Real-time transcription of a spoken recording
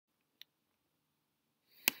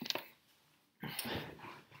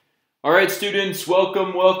All right, students,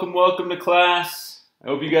 welcome to class. I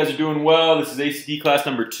hope you guys are doing well. This is ACT class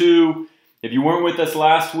number 2. If you weren't with us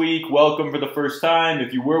last week, welcome for the first time.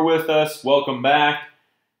 If you were with us, welcome back.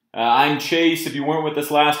 I'm Chase. If you weren't with us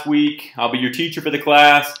last week, I'll be your teacher for the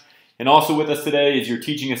class. And also with us today is your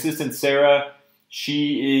teaching assistant, Sarah.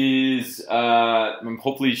 She is,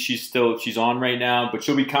 hopefully she's on right now, but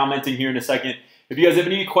she'll be commenting here in a second. If you guys have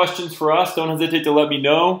any questions for us, don't hesitate to let me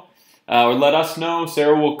know. Or let us know.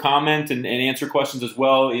 Sarah will comment and answer questions as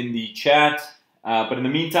well in the chat. But in the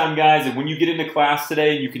meantime, guys, when you get into class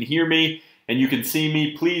today and you can hear me and you can see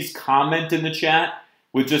me, please comment in the chat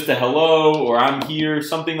with just a hello or I'm here,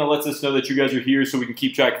 something that lets us know that you guys are here so we can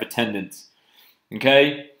keep track of attendance.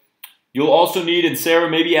 Okay? You'll also need, and Sarah,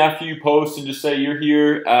 maybe after you post and just say you're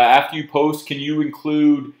here, after you post, can you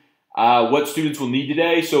include what students will need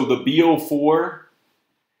today? So the B04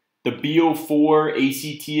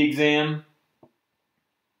 ACT exam.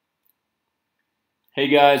 Hey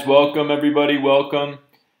guys, welcome everybody, welcome.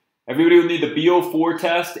 Everybody will need the B04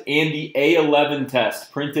 test and the A11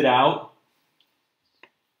 test printed out.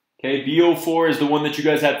 Okay, B04 is the one that you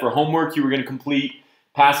guys had for homework. You were going to complete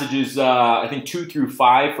passages, I think 2 through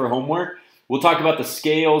 5 for homework. We'll talk about the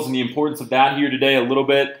scales and the importance of that here today a little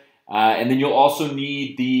bit. And then you'll also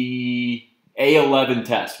need the A11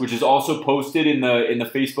 test, which is also posted in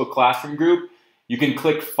the Facebook classroom group. You can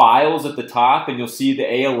click files at the top and you'll see the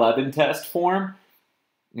A11 test form.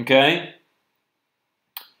 Okay?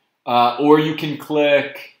 Or you can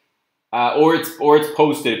click, or it's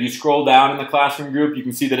posted. If you scroll down in the classroom group, you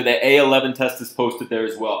can see that the A11 test is posted there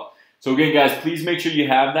as well. So again, guys, please make sure you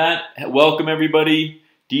have that. Welcome everybody.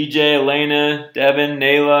 DJ, Elena, Devin,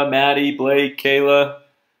 Nayla, Maddie, Blake, Kayla,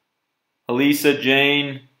 Elisa,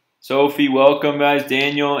 Jane, Sophie, welcome guys.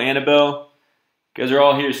 Daniel, Annabelle, you guys are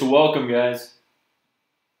all here, so welcome guys.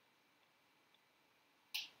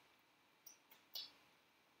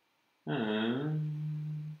 Give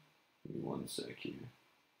me one sec here.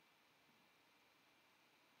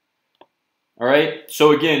 All right,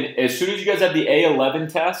 so again, as soon as you guys have the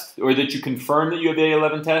A11 test, or that you confirm that you have the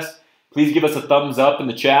A11 test, please give us a thumbs up in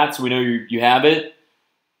the chat so we know you have it.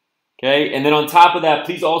 Okay, and then on top of that,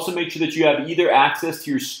 please also make sure that you have either access to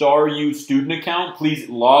your StarU student account. Please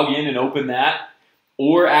log in and open that,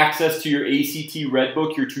 or access to your ACT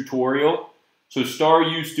Redbook, your tutorial. So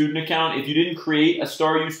StarU student account. If you didn't create a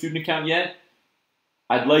StarU student account yet,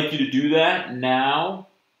 I'd like you to do that now.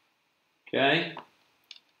 Okay,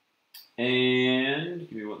 and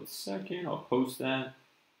give me one second. I'll post that.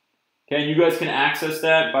 Okay, and you guys can access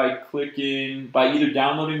that by either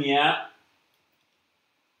downloading the app.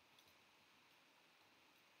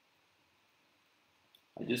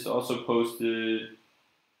 I just also posted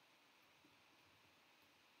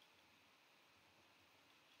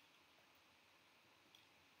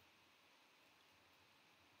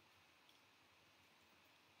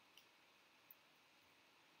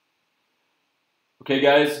okay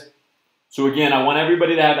guys, so again, I want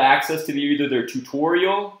everybody to have access to either their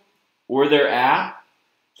tutorial or their app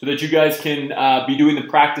so that you guys can be doing the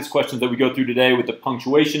practice questions that we go through today with the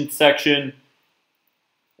punctuation section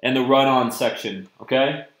and the run-on section,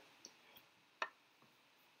 okay?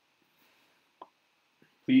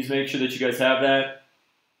 Please make sure that you guys have that.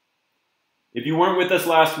 If you weren't with us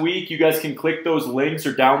last week, you guys can click those links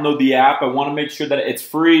or download the app. I want to make sure that it's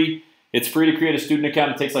free. It's free to create a student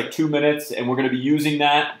account. It takes like 2 minutes, and we're going to be using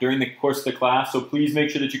that during the course of the class. So please make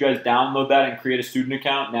sure that you guys download that and create a student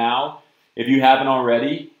account now if you haven't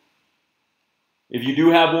already. If you do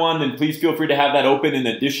have one, then please feel free to have that open in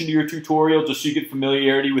addition to your tutorial just so you get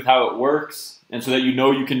familiarity with how it works and so that you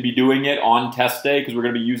know you can be doing it on test day because we're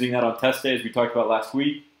going to be using that on test day as we talked about last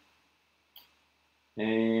week.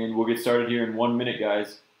 And we'll get started here in 1 minute,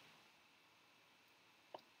 guys.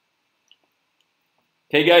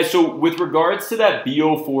 Okay, guys, so with regards to that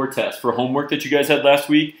B04 test for homework that you guys had last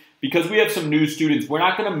week, because we have some new students, we're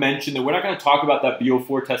not going to mention that, we're not going to talk about that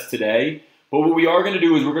B04 test today. But what we are going to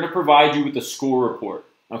do is we're going to provide you with a score report,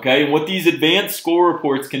 okay? And what these advanced score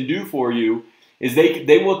reports can do for you is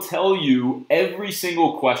they will tell you every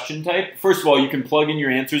single question type. First of all, you can plug in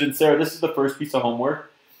your answers. And Sarah, this is the first piece of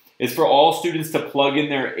homework. It's for all students to plug in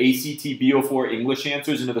their ACT B04 English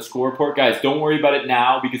answers into the score report. Guys, don't worry about it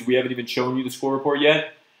now because we haven't even shown you the score report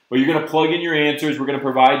yet. But you're going to plug in your answers. We're going to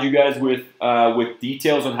provide you guys with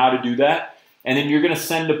details on how to do that. And then you're going to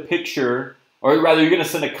send a picture, or rather, you're going to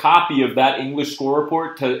send a copy of that English score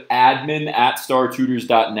report to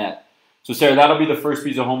admin@startutors.net. So, Sarah, that'll be the first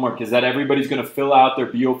piece of homework, is that everybody's going to fill out their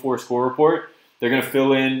B04 score report. They're going to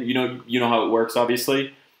fill in, you know how it works,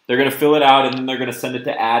 obviously. They're going to fill it out, and then they're going to send it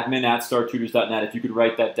to admin@startutors.net if you could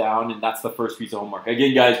write that down, and that's the first piece of homework.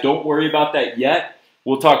 Again, guys, don't worry about that yet.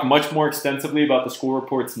 We'll talk much more extensively about the score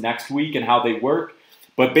reports next week and how they work.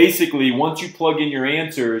 But basically, once you plug in your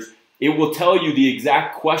answers, it will tell you the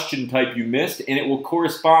exact question type you missed, and it will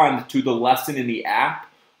correspond to the lesson in the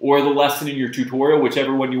app or the lesson in your tutorial,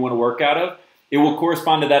 whichever one you want to work out of. It will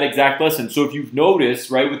correspond to that exact lesson. So if you've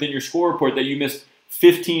noticed, right, within your score report that you missed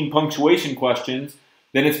 15 punctuation questions,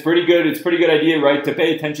 then it's pretty good. It's a pretty good idea, right, to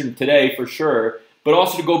pay attention today for sure, but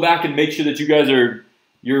also to go back and make sure that you guys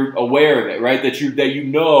you're aware of it, right? That you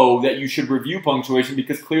know that you should review punctuation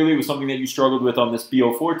because clearly it was something that you struggled with on this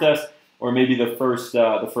BO4 test or maybe the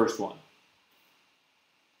first one.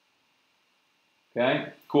 Okay,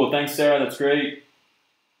 cool. Thanks, Sarah. That's great.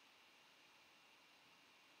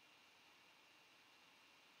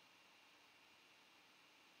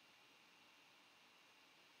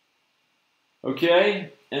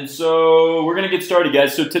 Okay, and so we're going to get started,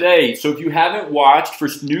 guys. So today, if you haven't watched, for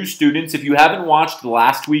new students, if you haven't watched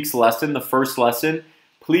last week's lesson, the first lesson,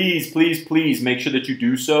 please, please, please make sure that you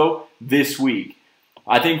do so this week.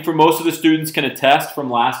 I think for most of the students can attest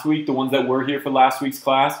from last week, the ones that were here for last week's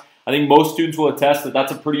class, I think most students will attest that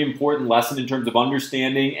that's a pretty important lesson in terms of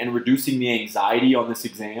understanding and reducing the anxiety on this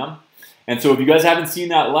exam. And so if you guys haven't seen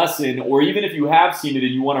that lesson, or even if you have seen it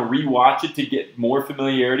and you want to rewatch it to get more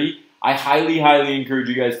familiarity, I highly, highly encourage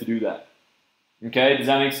you guys to do that. Okay, does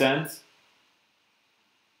that make sense?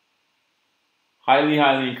 Highly,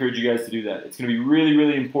 highly encourage you guys to do that. It's going to be really,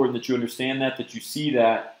 really important that you understand that you see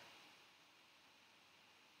that.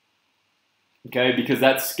 Okay, because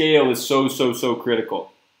that scale is so, so, so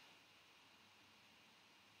critical.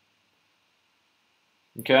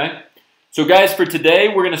 Okay, so guys, for today,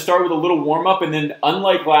 we're going to start with a little warm-up, and then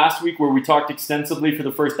unlike last week where we talked extensively for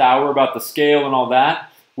the first hour about the scale and all that,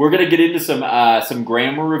 we're going to get into some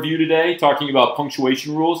grammar review today, talking about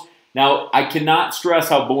punctuation rules. Now, I cannot stress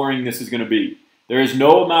how boring this is going to be. There is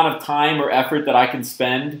no amount of time or effort that I can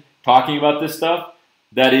spend talking about this stuff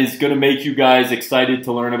that is going to make you guys excited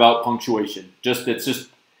to learn about punctuation.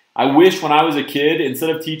 I wish when I was a kid, instead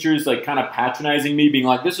of teachers like kind of patronizing me, being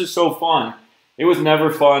like, this is so fun, it was never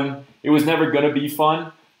fun. It was never going to be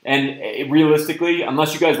fun. And realistically,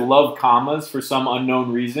 unless you guys love commas for some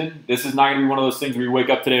unknown reason, this is not going to be one of those things where you wake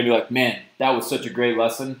up today and be like, man, that was such a great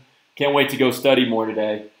lesson. Can't wait to go study more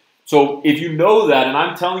today. So if you know that, and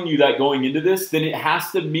I'm telling you that going into this, then it has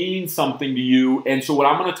to mean something to you. And so what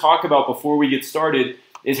I'm going to talk about before we get started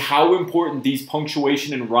is how important these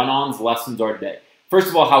punctuation and run-ons lessons are today. First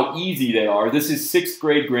of all, how easy they are. This is 6th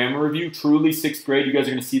grade grammar review, truly 6th grade. You guys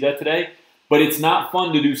are going to see that today. But it's not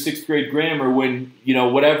fun to do 6th grade grammar when, you know,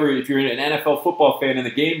 whatever, if you're an NFL football fan and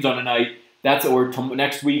the game's on a night, or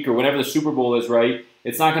next week or whenever the Super Bowl is, right?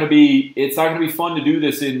 It's not going to be fun to do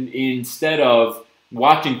this instead of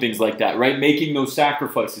watching things like that, right? Making those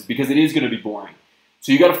sacrifices, because it is going to be boring.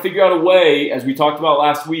 So you got to figure out a way, as we talked about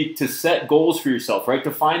last week, to set goals for yourself, right?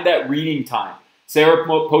 To find that reading time. Sarah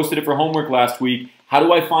posted it for homework last week. How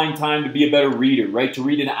do I find time to be a better reader, right? To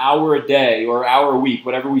read an hour a day or hour a week,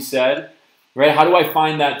 whatever we said. Right? How do I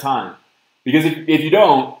find that time? Because if you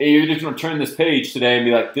don't, you're just going to turn this page today and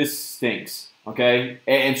be like, this stinks. Okay?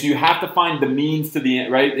 And so you have to find the means to the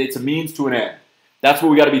end, right? It's a means to an end. That's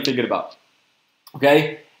what we got to be thinking about.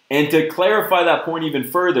 Okay? And to clarify that point even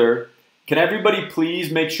further, can everybody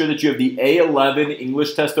please make sure that you have the A11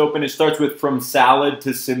 English test open? It starts with from salad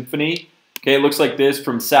to symphony. Okay, it looks like this,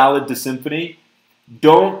 from salad to symphony.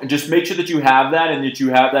 Just make sure that you have that and that you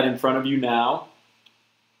have that in front of you now.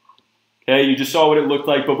 Okay, you just saw what it looked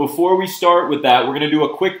like, but before we start with that, we're going to do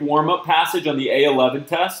a quick warm-up passage on the A11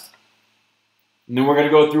 test, and then we're going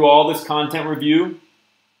to go through all this content review,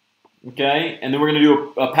 okay, and then we're going to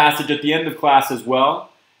do a passage at the end of class as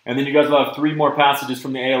well, and then you guys will have 3 more passages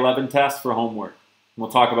from the A11 test for homework, and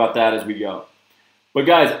we'll talk about that as we go. But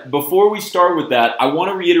guys, before we start with that, I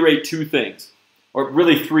want to reiterate 2 things, or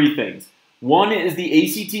really 3 things. One is the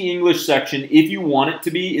ACT English section, if you want it to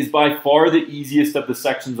be, is by far the easiest of the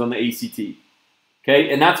sections on the ACT.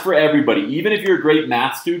 Okay, and that's for everybody. Even if you're a great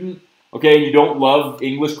math student, okay, and you don't love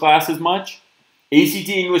English class as much, ACT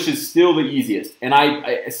English is still the easiest. And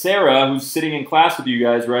Sarah, who's sitting in class with you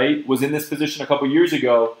guys, right, was in this position a couple years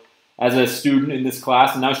ago as a student in this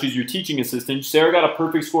class, and now she's your teaching assistant. Sarah got a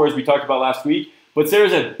perfect score, as we talked about last week, but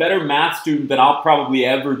Sarah's a better math student than I'll probably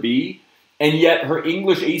ever be. And yet her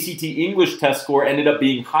ACT English test score ended up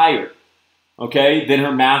being higher, okay, than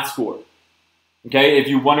her math score. Okay, if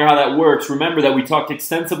you wonder how that works, remember that we talked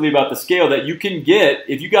extensively about the scale that you can get,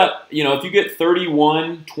 if you get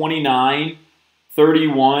 31, 29,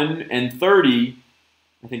 31, and 30,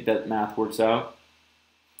 I think that math works out,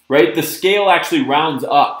 right? The scale actually rounds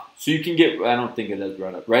up. So you can get, I don't think it does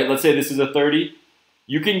round up, right? Let's say this is a 30.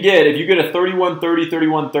 You can get, if you get a 3130,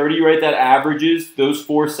 3130, right, that averages, those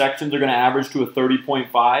 4 sections are going to average to a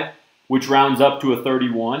 30.5, which rounds up to a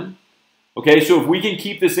 31. Okay, so if we can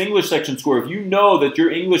keep this English section score, if you know that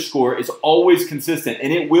your English score is always consistent,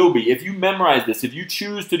 and it will be, if you memorize this, if you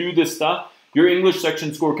choose to do this stuff, your English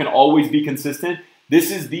section score can always be consistent.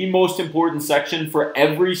 This is the most important section for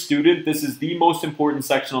every student. This is the most important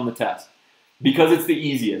section on the test because it's the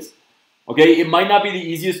easiest. Okay, it might not be the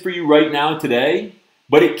easiest for you right now today,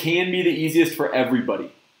 but it can be the easiest for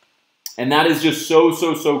everybody. And that is just so,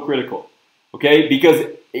 so, so critical. Okay, because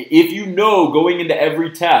if you know going into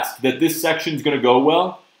every test that this section is going to go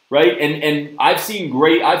well, right? And I've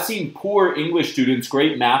seen poor English students,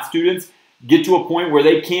 great math students, get to a point where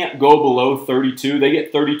they can't go below 32. They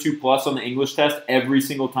get 32 plus on the English test every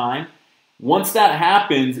single time. Once that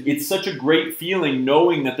happens, it's such a great feeling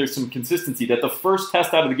knowing that there's some consistency, that the first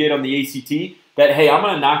test out of the gate on the ACT, that, hey, I'm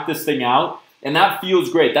going to knock this thing out. And that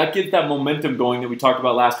feels great. That gives that momentum going that we talked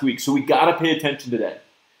about last week. So we got to pay attention today.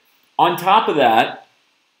 On top of that,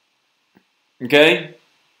 okay,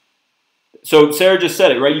 so Sarah just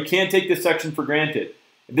said it, right? You can't take this section for granted.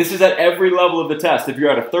 This is at every level of the test. If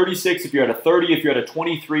you're at a 36, if you're at a 30, if you're at a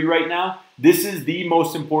 23 right now, this is the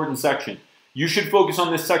most important section. You should focus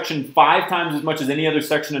on this section 5 times as much as any other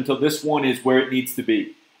section until this one is where it needs to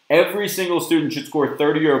be. Every single student should score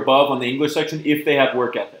 30 or above on the English section if they have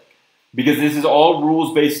work ethic. Because this is all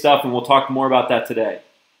rules-based stuff, and we'll talk more about that today.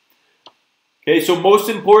 Okay, so most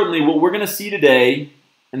importantly, what we're going to see today,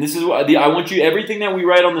 and this is what I want you, everything that we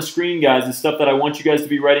write on the screen, guys, is stuff that I want you guys to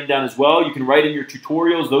be writing down as well. You can write in your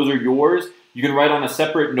tutorials. Those are yours. You can write on a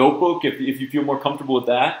separate notebook if you feel more comfortable with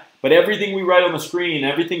that. But everything we write on the screen,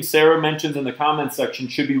 everything Sarah mentions in the comments section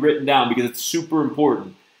should be written down because it's super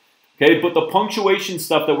important. Okay, but the punctuation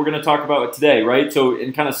stuff that we're going to talk about today, right? So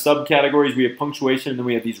in kind of subcategories, we have punctuation, and then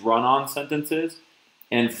we have these run-on sentences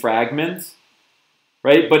and fragments,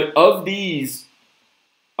 right? But of these,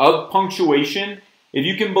 of punctuation, if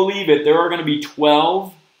you can believe it, there are going to be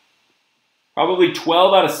 12, probably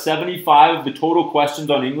 12 out of 75 of the total questions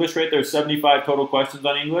on English, right? There are 75 total questions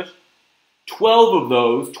on English. 12 of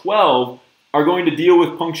those, 12, are going to deal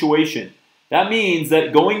with punctuation. That means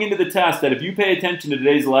that going into the test, that if you pay attention to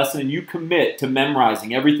today's lesson and you commit to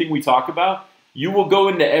memorizing everything we talk about, you will go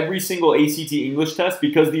into every single ACT English test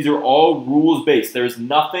because these are all rules-based. There's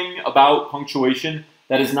nothing about punctuation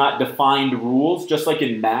that is not defined rules, just like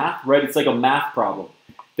in math, right? It's like a math problem.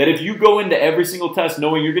 That if you go into every single test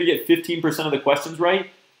knowing you're going to get 15% of the questions right,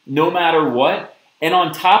 no matter what, and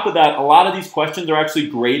on top of that, a lot of these questions are actually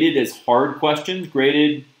graded as hard questions,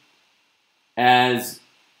 graded as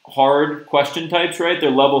hard question types, right?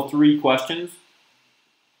 They're level 3 questions.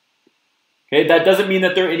 Okay, that doesn't mean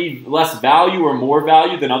that they're any less value or more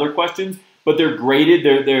value than other questions, but they're graded,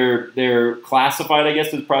 they're classified, I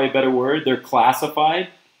guess is probably a better word. They're classified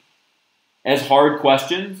as hard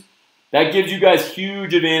questions. That gives you guys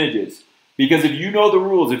huge advantages. Because if you know the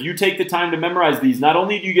rules, if you take the time to memorize these, not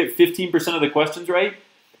only do you get 15% of the questions right,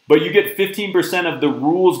 but you get 15% of the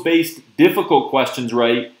rules-based difficult questions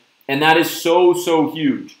right, and that is so, so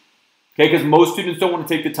huge. Okay, because most students don't want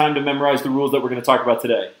to take the time to memorize the rules that we're going to talk about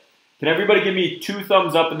today. Can everybody give me 2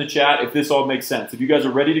 thumbs up in the chat if this all makes sense? If you guys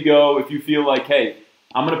are ready to go, if you feel like, hey,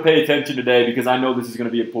 I'm going to pay attention today because I know this is going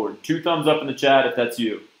to be important. 2 thumbs up in the chat if that's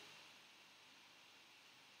you.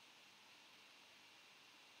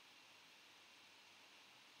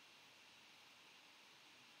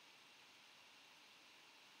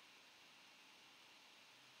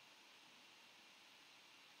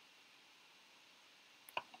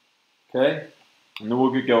 Okay, and then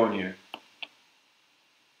we'll get going here.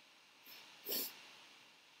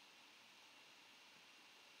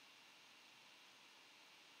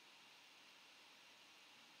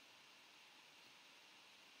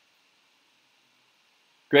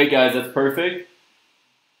 Great, guys, that's perfect.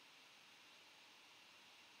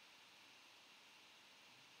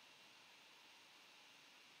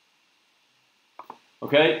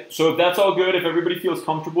 Okay, so if that's all good, if everybody feels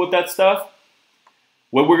comfortable with that stuff,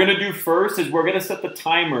 what we're going to do first is we're going to set the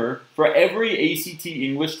timer for every ACT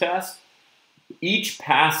English test. Each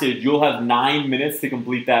passage, you'll have 9 minutes to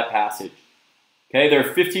complete that passage. Okay, there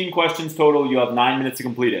are 15 questions total. You'll have 9 minutes to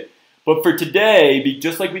complete it. But for today,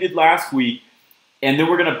 just like we did last week, and then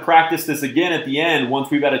we're going to practice this again at the end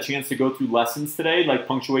once we've had a chance to go through lessons today, like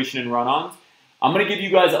punctuation and run-ons, I'm going to give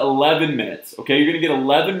you guys 11 minutes. Okay, you're going to get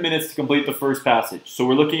 11 minutes to complete the first passage. So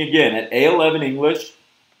we're looking again at A11 English.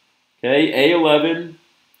 Okay, A11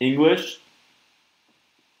 English,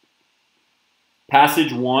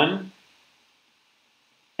 passage 1,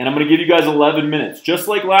 and I'm going to give you guys 11 minutes. Just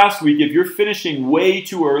like last week, if you're finishing way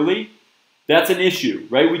too early, that's an issue,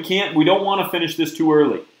 right? We don't want to finish this too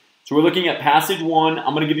early. So we're looking at passage 1.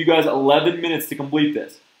 I'm going to give you guys 11 minutes to complete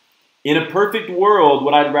this. In a perfect world,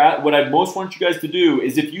 what I'd most want you guys to do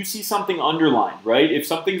is if you see something underlined, right? If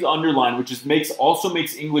something's underlined, which also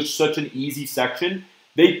makes English such an easy section,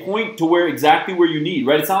 they point to exactly where you need,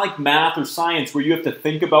 right? It's not like math or science where you have to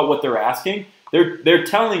think about what they're asking. They're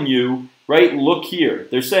telling you, right, look here.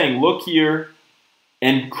 They're saying, look here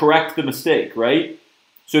and correct the mistake, right?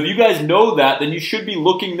 So if you guys know that, then you should be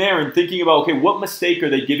looking there and thinking about, okay, what mistake are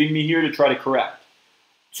they giving me here to try to correct?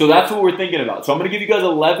 So that's what we're thinking about. So I'm going to give you guys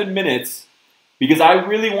 11 minutes because I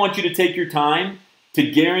really want you to take your time to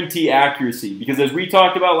guarantee accuracy. Because as we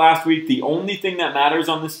talked about last week, the only thing that matters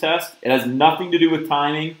on this test, it has nothing to do with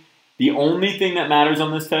timing. The only thing that matters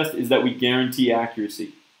on this test is that we guarantee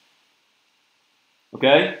accuracy.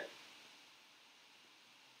 Okay?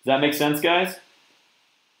 Does that make sense, guys?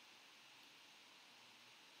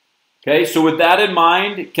 Okay, so with that in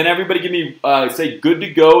mind, can everybody give me, say good to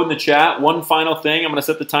go in the chat? One final thing. I'm going to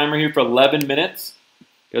set the timer here for 11 minutes.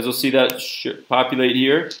 You guys will see that populate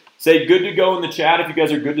here. Say good to go in the chat if you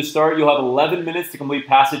guys are good to start. You'll have 11 minutes to complete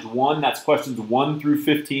passage 1. That's questions 1 through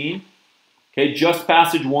 15. Okay, just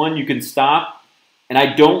passage 1, you can stop. And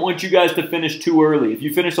I don't want you guys to finish too early. If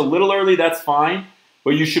you finish a little early, that's fine.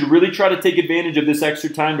 But you should really try to take advantage of this extra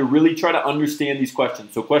time to really try to understand these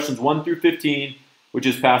questions. So questions 1 through 15, which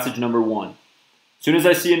is passage number 1. As soon as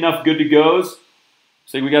I see enough good to goes,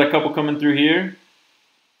 say we got a couple coming through here.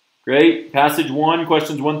 Great. Passage 1,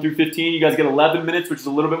 questions 1 through 15. You guys get 11 minutes, which is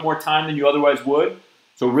a little bit more time than you otherwise would.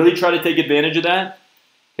 So really try to take advantage of that.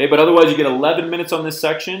 Okay, but otherwise you get 11 minutes on this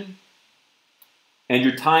section. And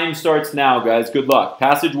your time starts now, guys. Good luck.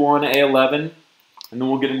 Passage 1, A11. And then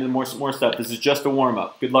we'll get into more stuff. This is just a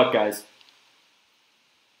warm-up. Good luck, guys.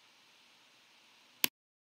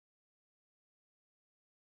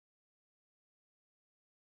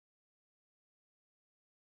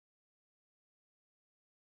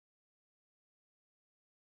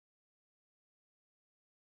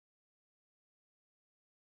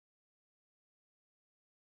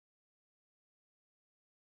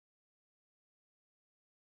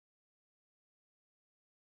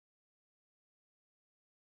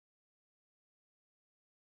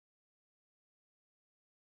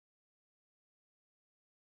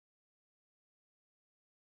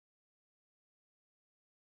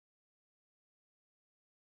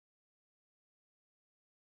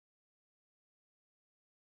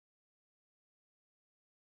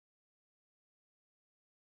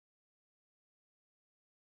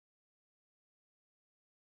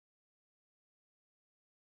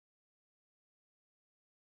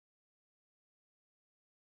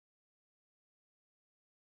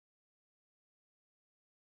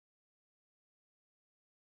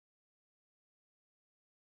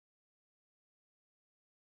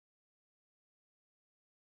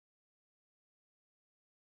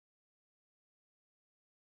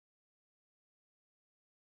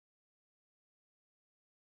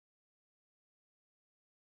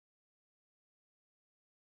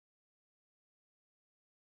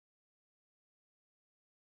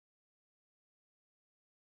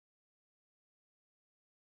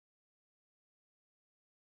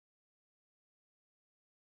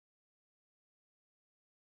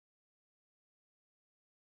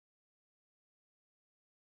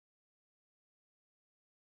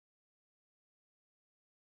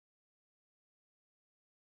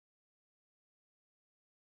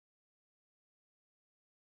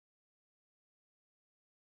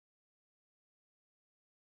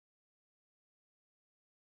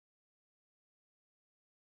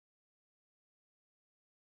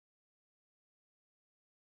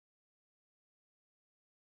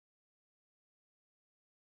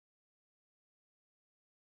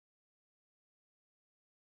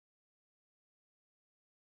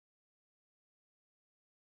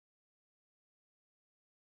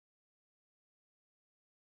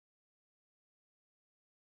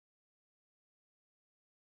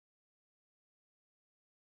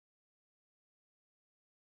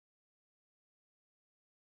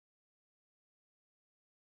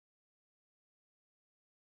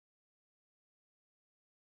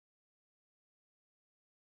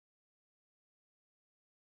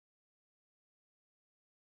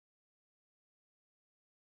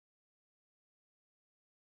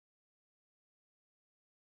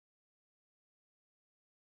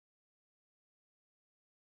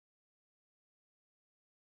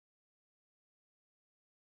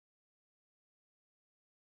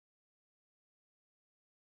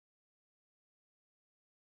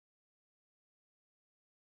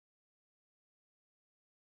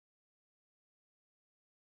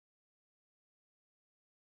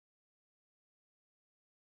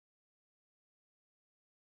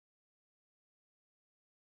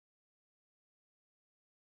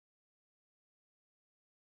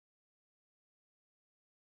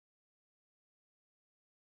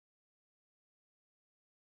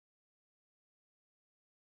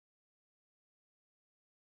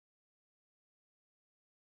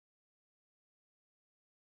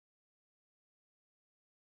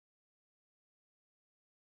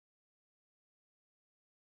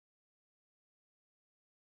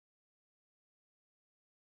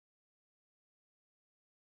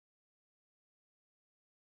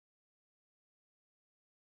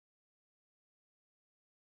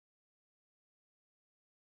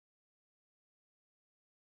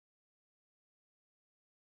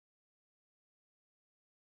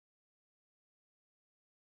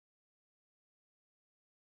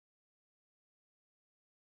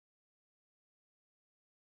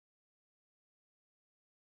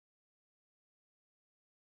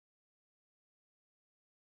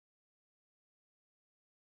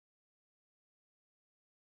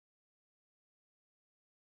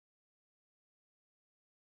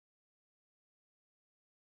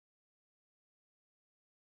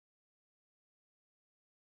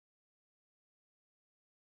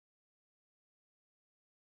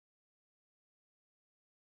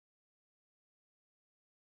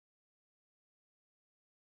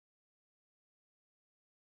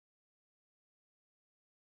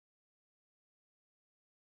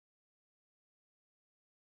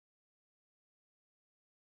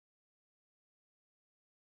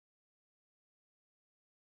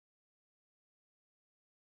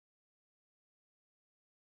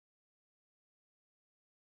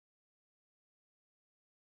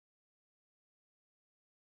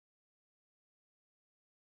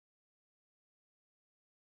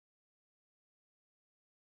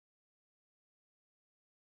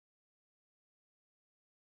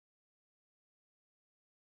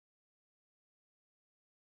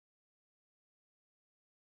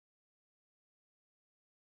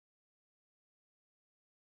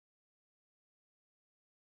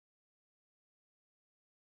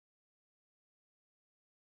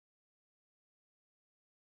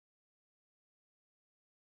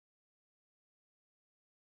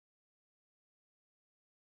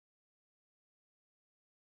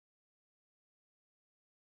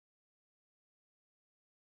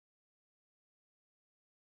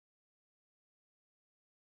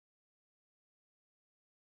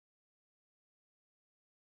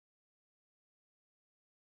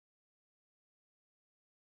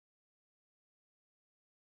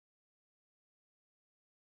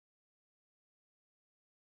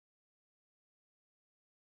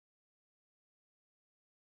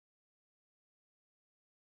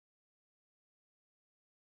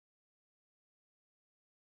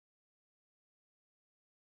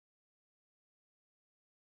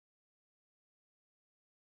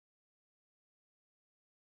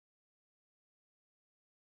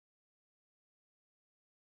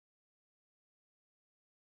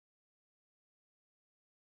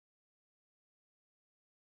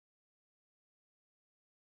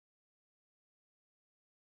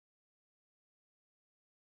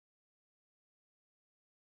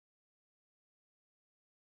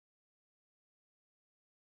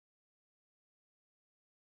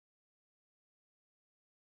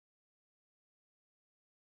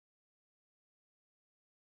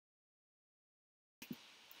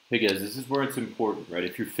 Hey guys, this is where it's important, right?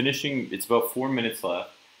 If you're finishing, it's about 4 minutes left.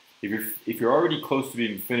 If you're already close to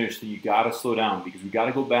being finished, then you gotta slow down because we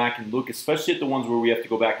gotta go back and look, especially at the ones where we have to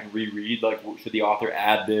go back and reread, like should the author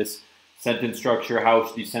add this sentence structure, how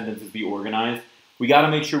should these sentences be organized? We gotta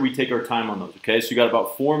make sure we take our time on those, okay? So you got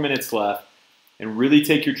about 4 minutes left, and really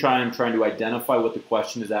take your time trying to identify what the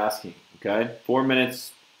question is asking, okay? 4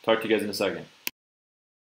 minutes, talk to you guys in a second.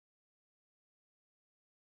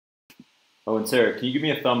 Oh, and Sarah, can you give me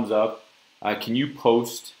a thumbs up? Can you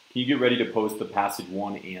get ready to post the passage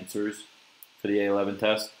 1 answers for the A11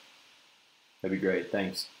 test? That'd be great,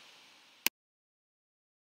 thanks.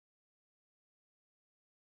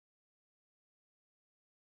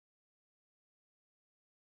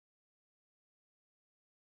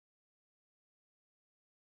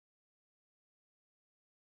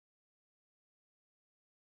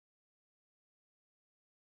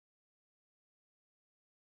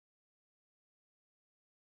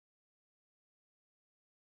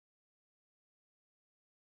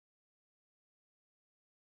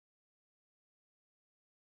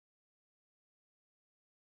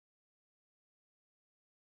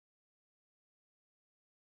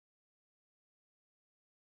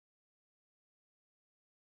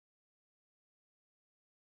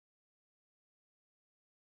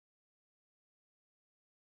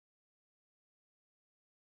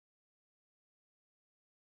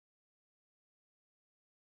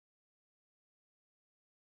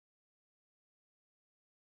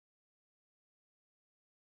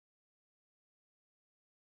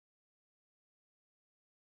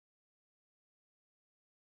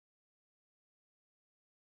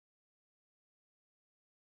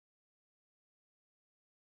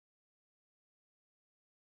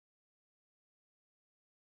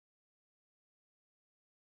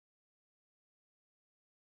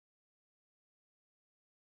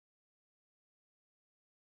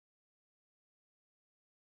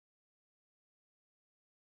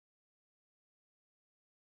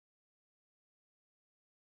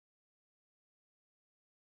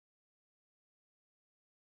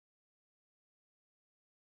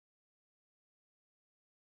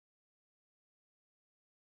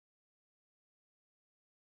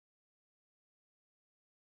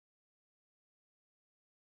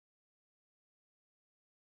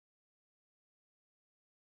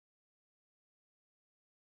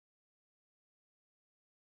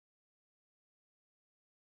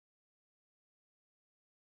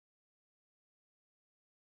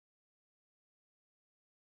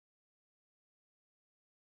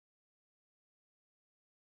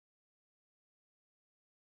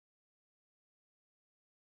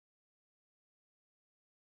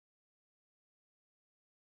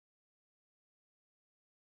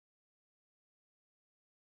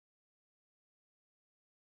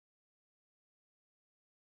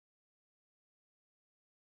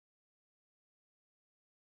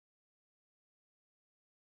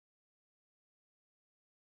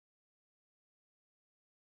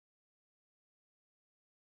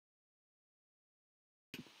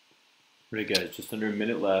 All right, guys, just under a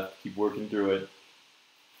minute left. Keep working through it.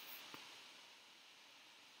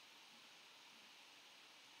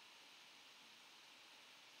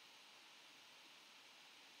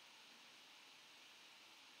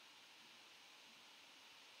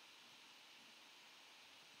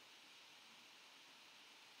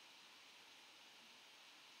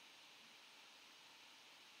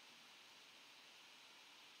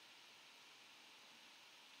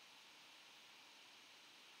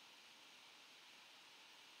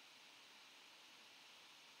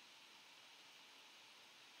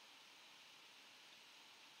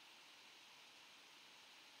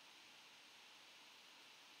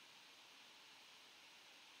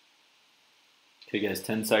 Okay, guys,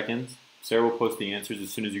 10 seconds. Sarah will post the answers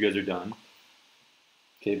as soon as you guys are done.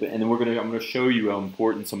 Okay, and then I'm gonna show you how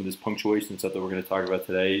important some of this punctuation stuff that we're gonna talk about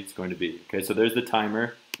today is going to be. Okay, so there's the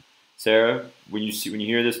timer. Sarah, when you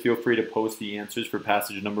hear this, feel free to post the answers for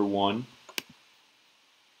passage number 1.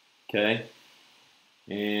 Okay,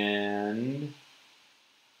 and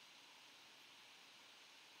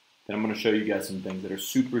then I'm gonna show you guys some things that are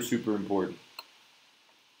super, super important.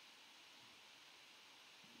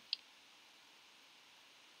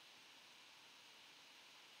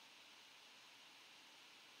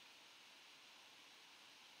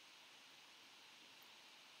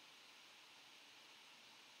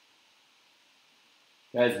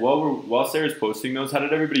 Guys, while Sarah's posting those, how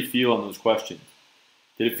did everybody feel on those questions?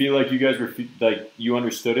 Did it feel like you guys were like you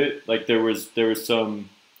understood it? Like there was some,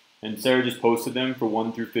 and Sarah just posted them for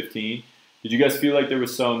 1 through 15. Did you guys feel like there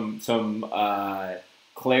was some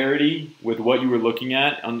clarity with what you were looking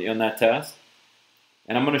at on that test?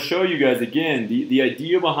 And I'm going to show you guys again, the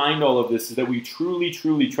idea behind all of this is that we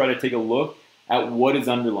truly try to take a look at what is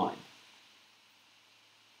underlined.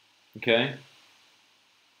 Okay?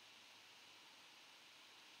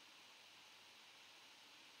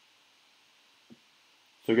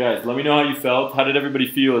 So guys, let me know how you felt. How did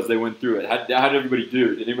everybody feel as they went through it? How did everybody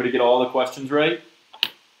do? Did anybody get all the questions right?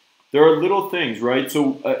 There are little things, right?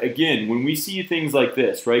 So again, when we see things like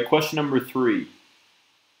this, right? Question number 3.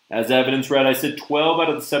 As evidence, right? I said 12 out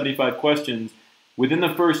of the 75 questions. Within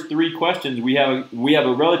the first 3 questions, we have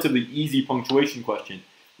a relatively easy punctuation question.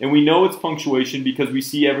 And we know it's punctuation because we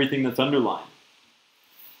see everything that's underlined.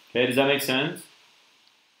 Okay, does that make sense?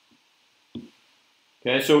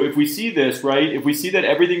 Okay, so if we see this, right, if we see that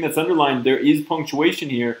everything that's underlined, there is punctuation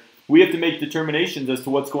here, we have to make determinations as to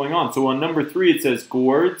what's going on. So on number 3, it says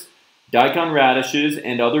gourds, daikon radishes,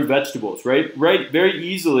 and other vegetables, right? Right, very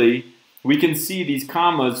easily, we can see these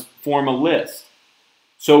commas form a list.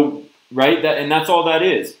 So, right, and that's all that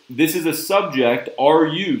is. This is a subject, are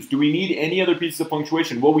used. Do we need any other pieces of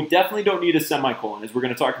punctuation? Well, we definitely don't need a semicolon, as we're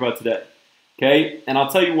going to talk about today. Okay, and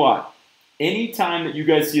I'll tell you why. Anytime that you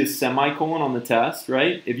guys see a semicolon on the test,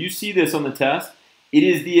 right, if you see this on the test, it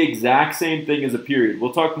is the exact same thing as a period.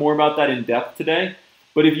 We'll talk more about that in depth today.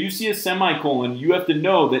 But if you see a semicolon, you have to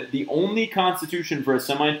know that the only constitution for a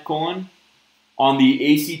semicolon on the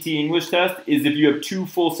ACT English test is if you have 2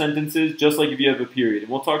 full sentences, just like if you have a period.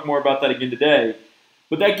 And we'll talk more about that again today.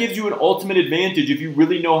 But that gives you an ultimate advantage if you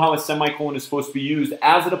really know how a semicolon is supposed to be used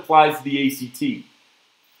as it applies to the ACT.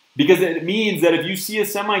 Because it means that if you see a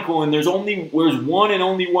semicolon, there's one and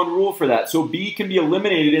only one rule for that. So B can be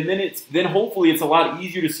eliminated, and then hopefully it's a lot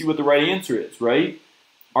easier to see what the right answer is, right?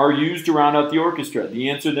 Are used to round out the orchestra. The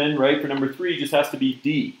answer then, right, for number 3 just has to be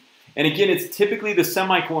D. And again, it's typically the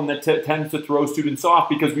semicolon that tends to throw students off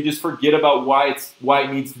because we just forget about why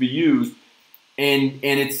it needs to be used, and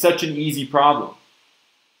it's such an easy problem.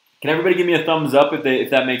 Can everybody give me a thumbs up if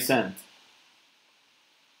that makes sense?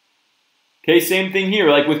 Okay, same thing here,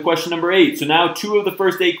 like with question number 8. So now 2 of the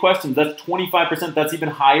first 8 questions, that's 25%. That's even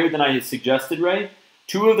higher than I had suggested, right?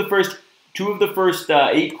 2 of the first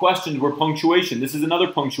 8 questions were punctuation. This is another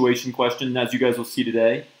punctuation question, as you guys will see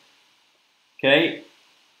today. Okay?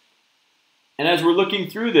 And as we're looking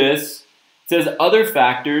through this, it says other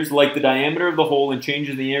factors like the diameter of the hole and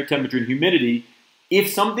changes in the air temperature and humidity,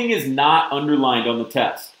 if something is not underlined on the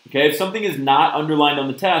test. Okay? If something is not underlined on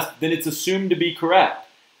the test, then it's assumed to be correct.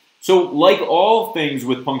 So like all things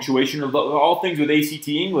with punctuation, or all things with ACT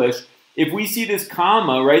English, if we see this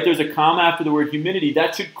comma, right, there's a comma after the word humidity,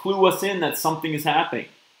 that should clue us in that something is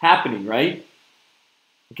happening, right?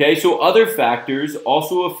 Okay, so other factors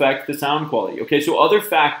also affect the sound quality. Okay, so other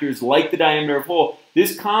factors like the diameter of hole,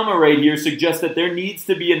 this comma right here suggests that there needs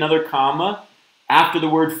to be another comma after the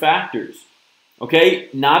word factors. Okay,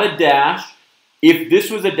 not a dash. If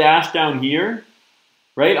this was a dash down here,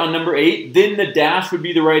 right, on number 8, then the dash would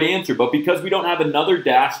be the right answer. But because we don't have another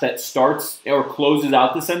dash that starts or closes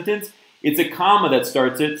out the sentence, it's a comma that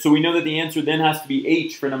starts it. So we know that the answer then has to be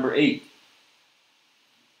H for number 8.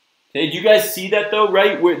 Okay, do you guys see that though,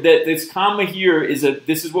 right? That this comma here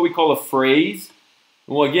this is what we call a phrase.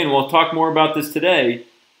 Well, again, we'll talk more about this today.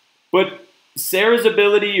 But Sarah's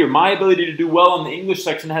ability or my ability to do well in the English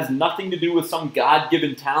section has nothing to do with some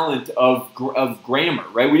God-given talent of grammar,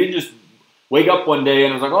 right? We didn't just wake up one day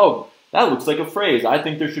and I was like, oh, that looks like a phrase. I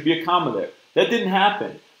think there should be a comma there. That didn't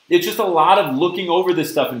happen. It's just a lot of looking over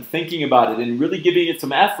this stuff and thinking about it and really giving it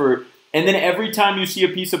some effort. And then every time you see a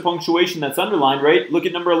piece of punctuation that's underlined, right, look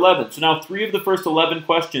at number 11. So now 3 of the first 11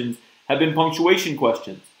 questions have been punctuation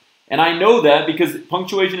questions. And I know that because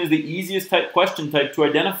punctuation is the easiest question type to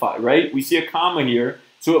identify, right? We see a comma here,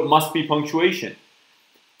 so it must be punctuation.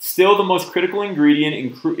 Still the most critical ingredient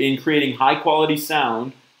in creating high-quality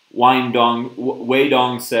sound, Wei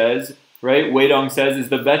Dong says, right? Wei Dong says is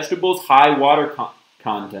the vegetable's high water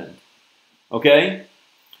content. Okay?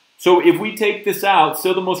 So if we take this out,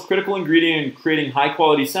 still the most critical ingredient in creating high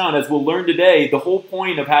quality sound, as we'll learn today, the whole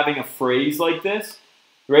point of having a phrase like this,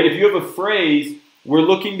 right? If you have a phrase, we're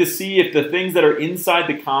looking to see if the things that are inside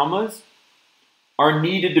the commas are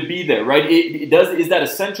needed to be there, right? Is that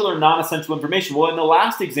essential or non-essential information? Well, in the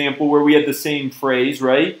last example where we had the same phrase,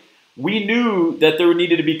 right? We knew that there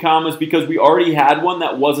needed to be commas because we already had one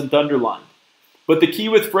that wasn't underlined. But the key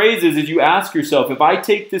with phrases is you ask yourself, if I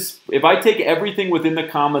take everything within the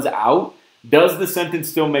commas out, does the sentence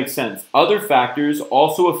still make sense? Other factors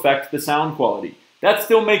also affect the sound quality. That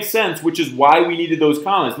still makes sense, which is why we needed those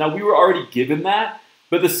commas. Now, we were already given that,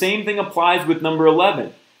 but the same thing applies with number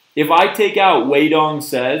 11. If I take out Wei Dong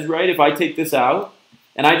says, right, if I take this out,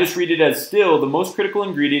 And I just read it as still, the most critical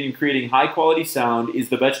ingredient in creating high quality sound is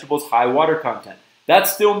the vegetable's high water content. That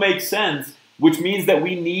still makes sense, which means that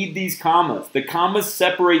we need these commas. The commas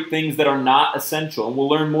separate things that are not essential, and we'll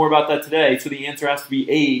learn more about that today, so the answer has to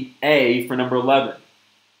be A for number 11.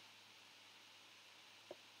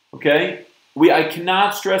 Okay? I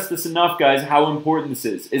cannot stress this enough, guys, how important this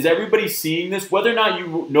is. Is everybody seeing this? Whether or not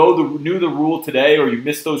you knew the rule today or you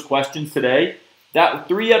missed those questions today, that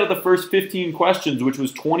 3 out of the first 15 questions, which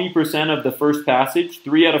was 20% of the first passage,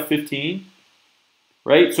 3 out of 15,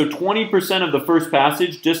 right? So 20% of the first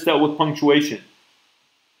passage just dealt with punctuation.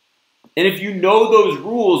 And if you know those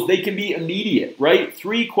rules, they can be immediate, right?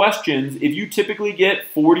 3 questions, if you typically get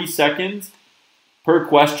 40 seconds per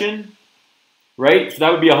question, right? So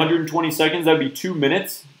that would be 120 seconds. That would be 2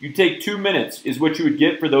 minutes. You take 2 minutes is what you would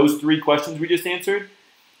get for those 3 questions we just answered.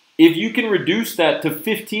 If you can reduce that to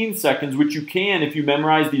 15 seconds, which you can if you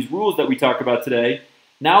memorize these rules that we talk about today,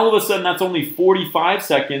 now all of a sudden that's only 45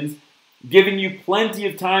 seconds, giving you plenty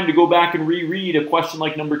of time to go back and reread a question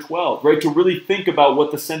like number 12, right? To really think about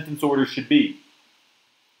what the sentence order should be.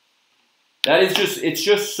 That is it's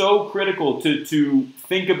just so critical to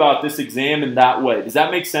think about this exam in that way. Does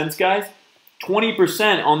that make sense, guys?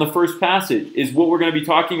 20% on the first passage is what we're going to be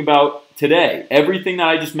talking about today. Everything that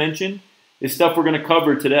I just mentioned is stuff we're going to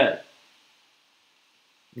cover today.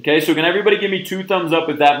 Okay, so can everybody give me 2 thumbs up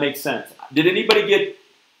if that makes sense? Did anybody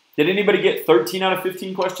get 13 out of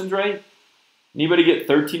 15 questions right? Anybody get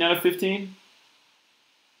 13 out of 15?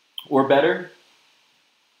 Or better?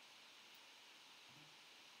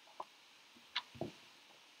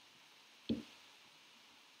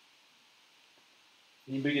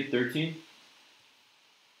 Anybody get 13?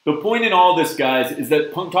 The point in all this, guys, is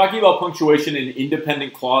that talking about punctuation and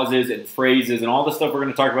independent clauses and phrases and all the stuff we're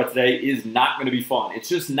going to talk about today is not going to be fun. It's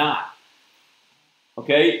just not.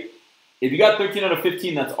 Okay? If you got 13 out of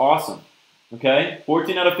 15, that's awesome. Okay?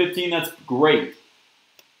 14 out of 15, that's great.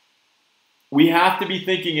 We have to be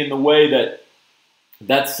thinking in the way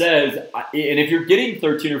that says, and if you're getting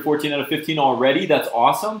 13 or 14 out of 15 already, that's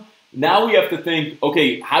awesome. Now we have to think,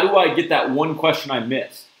 okay, how do I get that one question I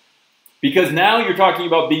missed? Because now you're talking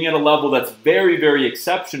about being at a level that's very, very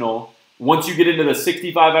exceptional. Once you get into the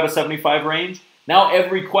 65 out of 75 range, now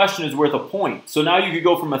every question is worth a point. So now you could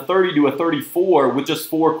go from a 30 to a 34 with just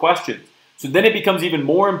 4 questions. So then it becomes even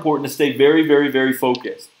more important to stay very, very, very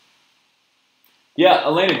focused. Yeah,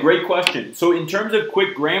 Elena, great question. So in terms of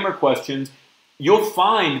quick grammar questions, you'll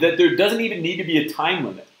find that there doesn't even need to be a time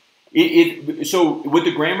limit. So with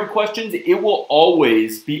the grammar questions, it will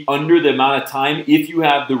always be under the amount of time if you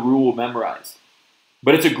have the rule memorized.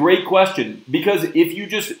 But it's a great question because if you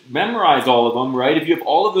just memorize all of them, right, if you have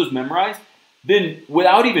all of those memorized, then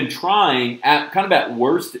without even trying,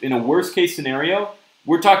 in a worst case scenario,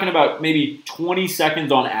 we're talking about maybe 20 seconds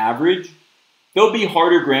on average. There'll be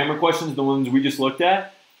harder grammar questions than the ones we just looked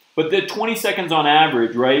at, but the 20 seconds on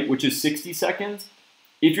average, right, which is 60 seconds,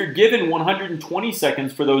 if you're given 120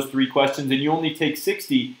 seconds for those 3 questions and you only take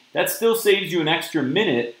 60, that still saves you an extra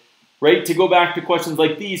minute, right, to go back to questions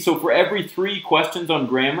like these. So for every 3 questions on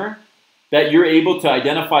grammar that you're able to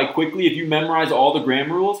identify quickly, if you memorize all the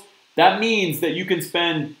grammar rules, that means that you can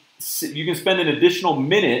spend an additional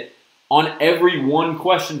minute on every 1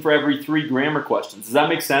 question for every 3 grammar questions. Does that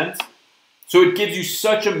make sense? So it gives you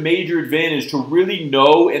such a major advantage to really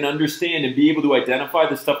know and understand and be able to identify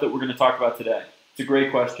the stuff that we're going to talk about today. It's a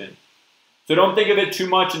great question. So don't think of it too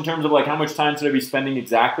much in terms of like how much time should I be spending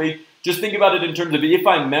exactly. Just think about it in terms of if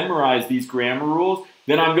I memorize these grammar rules,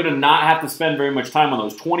 then I'm going to not have to spend very much time on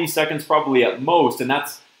those. 20 seconds probably at most, and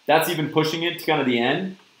that's even pushing it to kind of the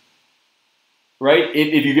end. Right?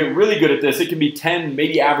 If you get really good at this, it can be 10,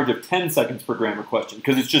 maybe average of 10 seconds per grammar question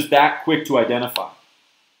because it's just that quick to identify.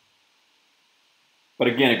 But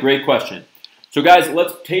again, a great question. So guys,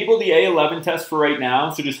 let's table the A11 test for right now.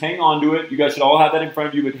 So just hang on to it. You guys should all have that in front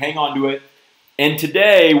of you, but hang on to it. And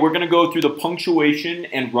today, we're going to go through the punctuation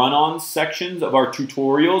and run-on sections of our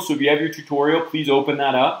tutorial. So if you have your tutorial, please open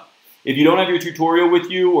that up. If you don't have your tutorial with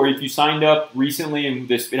you, or if you signed up recently and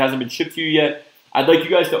it hasn't been shipped to you yet, I'd like you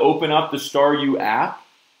guys to open up the StarU app.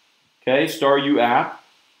 Okay, StarU app.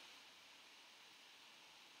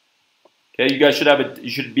 Okay, you guys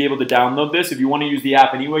should be able to download this. If you want to use the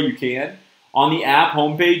app anyway, you can. On the app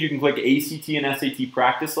homepage, you can click ACT and SAT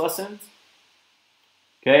practice lessons.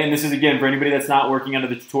 Okay, and this is, again, for anybody that's not working under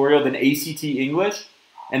the tutorial, then ACT English.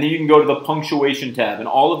 And then you can go to the punctuation tab. And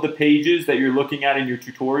all of the pages that you're looking at in your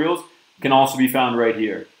tutorials can also be found right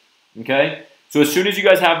here. Okay, so as soon as you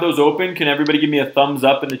guys have those open, can everybody give me a thumbs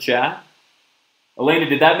up in the chat? Elena,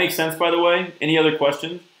 did that make sense, by the way? Any other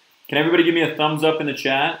questions? Can everybody give me a thumbs up in the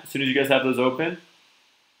chat as soon as you guys have those open?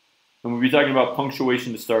 And we'll be talking about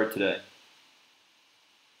punctuation to start today.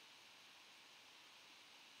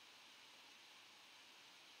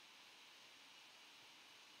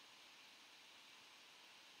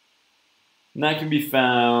 And that can be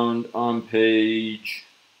found on page,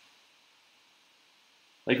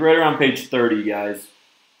 like right around page 30, guys.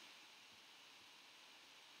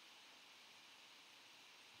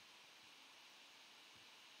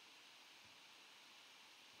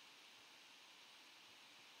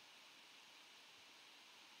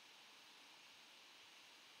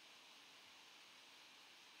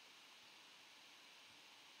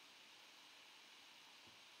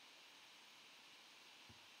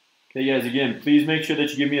 Okay, guys, again, please make sure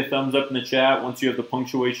that you give me a thumbs up in the chat once you have the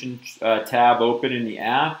punctuation tab open in the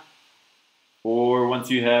app, or once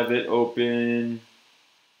you have it open.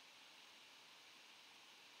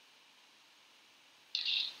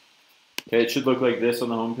 Okay, it should look like this on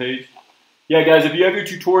the home page. Yeah, guys, if you have your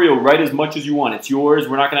tutorial, write as much as you want. It's yours.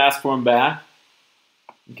 We're not going to ask for them back.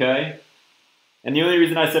 Okay? And the only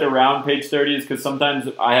reason I said around page 30 is because sometimes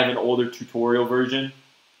I have an older tutorial version.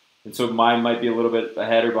 And so mine might be a little bit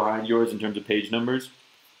ahead or behind yours in terms of page numbers.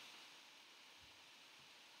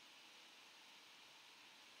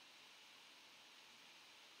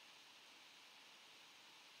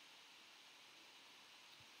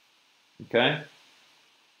 Okay?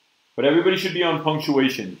 But everybody should be on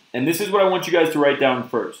punctuation. And this is what I want you guys to write down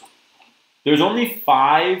first. There's only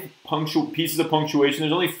 5 pieces of punctuation.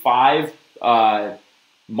 There's only 5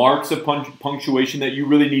 marks of punctuation that you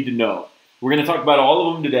really need to know. We're going to talk about all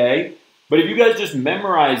of them today. But if you guys just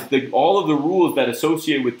memorize all of the rules that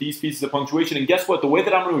associate with these pieces of punctuation, and guess what? The way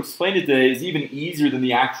that I'm going to explain it today is even easier than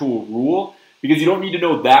the actual rule, because you don't need to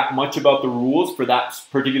know that much about the rules for that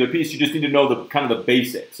particular piece. You just need to know the kind of the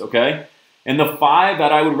basics, okay? And the 5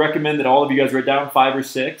 that I would recommend that all of you guys write down, 5 or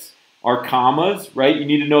 6, are commas, right? You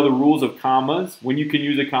need to know the rules of commas, when you can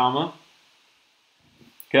use a comma,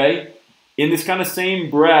 okay? In this kind of same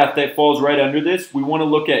breath that falls right under this, we want to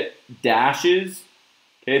look at dashes.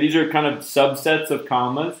 Okay, these are kind of subsets of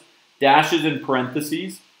commas. Dashes and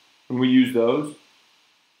parentheses, and we use those.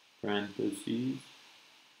 Parentheses.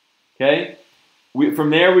 Okay? From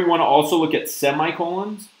there, we want to also look at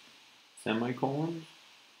semicolons. Semicolons.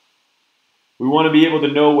 We want to be able to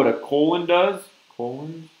know what a colon does.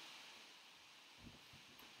 Colons.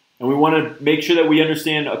 And we want to make sure that we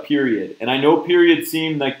understand a period. And I know periods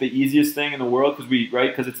seem like the easiest thing in the world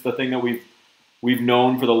because it's the thing that we've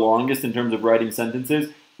known for the longest in terms of writing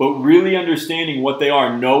sentences. But really understanding what they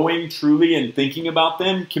are, knowing truly and thinking about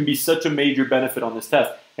them can be such a major benefit on this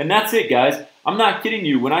test. And that's it, guys. I'm not kidding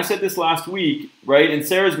you. When I said this last week, right, and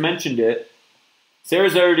Sarah's mentioned it,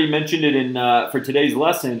 Sarah's already mentioned it for today's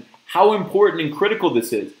lesson, how important and critical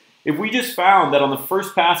this is. If we just found that on the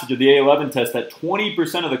first passage of the A11 test that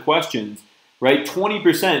 20% of the questions, right,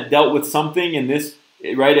 20% dealt with something in this,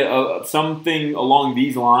 right, something along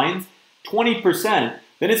these lines, 20%,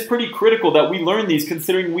 then it's pretty critical that we learn these,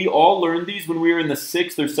 considering we all learned these when we were in the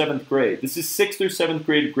 6th or 7th grade. This is 6th or 7th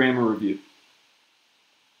grade grammar review.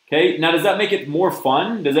 Okay, now does that make it more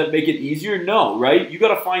fun? Does that make it easier? No, right? You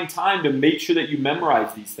got to find time to make sure that you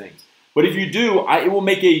memorize these things. But if you do, it will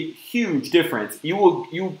make a huge difference.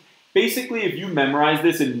 Basically, if you memorize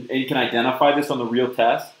this and you can identify this on the real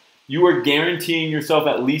test, you are guaranteeing yourself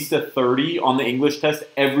at least a 30 on the English test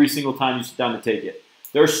every single time you sit down to take it.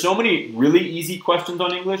 There are so many really easy questions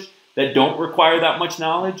on English that don't require that much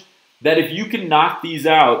knowledge that if you can knock these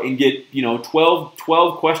out and get 12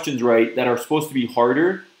 questions right that are supposed to be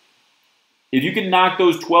harder, if you can knock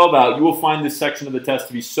those 12 out, you will find this section of the test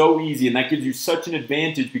to be so easy, and that gives you such an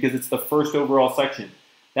advantage because it's the first overall section.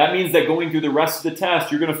 That means that going through the rest of the test,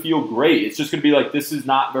 you're going to feel great. It's just going to be like, this is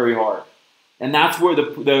not very hard. And that's where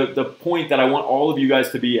the point that I want all of you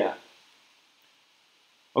guys to be at.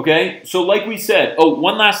 Okay, so like we said,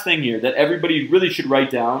 one last thing here that everybody really should write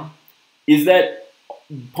down is that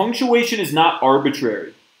punctuation is not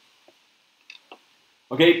arbitrary.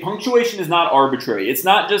 Okay, punctuation is not arbitrary. It's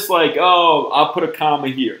not just like, I'll put a comma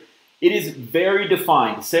here. It is very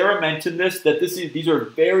defined. Sarah mentioned this, that these are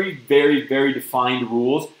very, very, very defined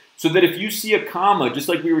rules, so that if you see a comma, just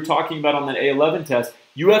like we were talking about on the A11 test,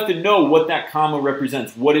 you have to know what that comma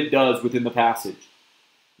represents, what it does within the passage.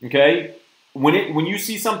 Okay? When you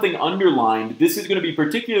see something underlined, this is going to be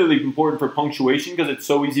particularly important for punctuation because it's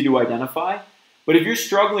so easy to identify. But if you're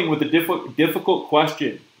struggling with a difficult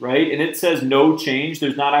question, right, and it says no change,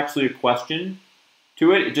 there's not actually a question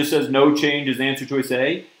to it, it just says no change is answer choice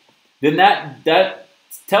A, then that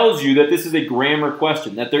tells you that this is a grammar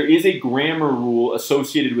question, that there is a grammar rule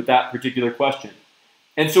associated with that particular question.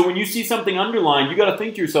 And so when you see something underlined, you got to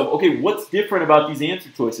think to yourself, okay, what's different about these answer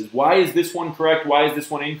choices? Why is this one correct? Why is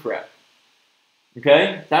this one incorrect?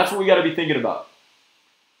 Okay, that's what we got to be thinking about.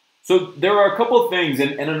 So there are a couple of things,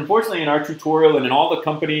 and unfortunately in our tutorial and in all the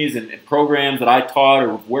companies and programs that I taught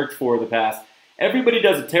or have worked for in the past, everybody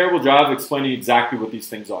does a terrible job of explaining exactly what these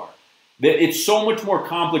things are. It's so much more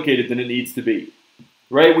complicated than it needs to be.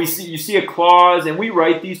 Right? You see a clause, and we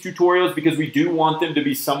write these tutorials because we do want them to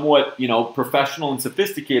be somewhat, professional and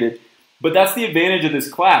sophisticated. But that's the advantage of this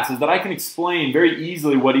class, is that I can explain very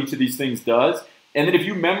easily what each of these things does. And then if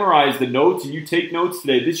you memorize the notes and you take notes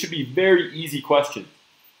today, this should be very easy questions.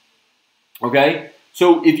 Okay?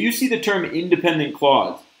 So if you see the term independent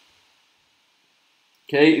clause,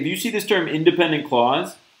 okay, if you see this term independent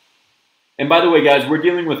clause, and by the way, guys, we're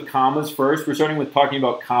dealing with commas first. We're starting with talking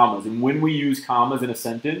about commas and when we use commas in a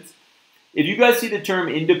sentence. If you guys see the term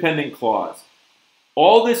independent clause,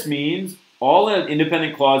 all this means, all an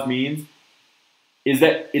independent clause means is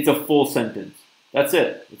that it's a full sentence. That's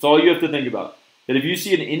it. That's all you have to think about. That if you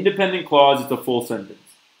see an independent clause, it's a full sentence.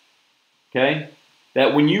 Okay?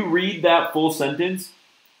 That when you read that full sentence,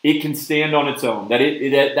 it can stand on its own.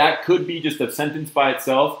 That could be just a sentence by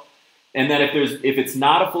itself. And that if it's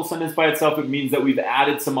not a full sentence by itself, it means that we've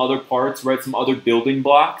added some other parts, right? Some other building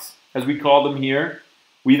blocks, as we call them here.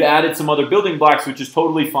 We've added some other building blocks, which is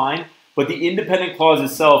totally fine. But the independent clause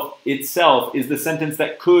itself is the sentence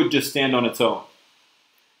that could just stand on its own.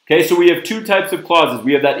 Okay, so we have two types of clauses.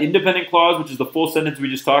 We have that independent clause, which is the full sentence we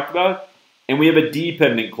just talked about. And we have a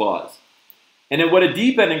dependent clause. And then what a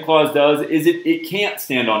dependent clause does is it can't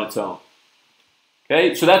stand on its own.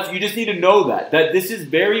 Okay, so you just need to know that this is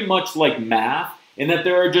very much like math, in that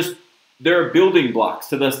there are building blocks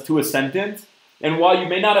to a sentence. And while you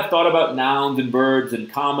may not have thought about nouns and verbs and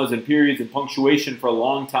commas and periods and punctuation for a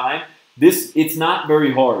long time, it's not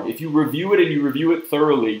very hard. If you review it and you review it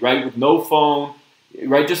thoroughly, right, with no phone,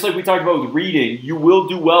 right, just like we talked about with reading, you will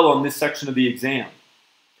do well on this section of the exam.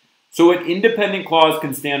 So an independent clause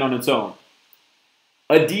can stand on its own.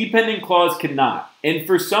 A dependent clause cannot. And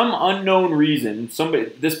for some unknown reason,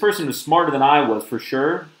 this person was smarter than I was for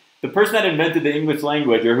sure. The person that invented the English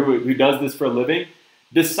language, or who does this for a living,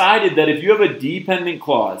 decided that if you have a dependent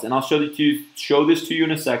clause, and I'll show this to you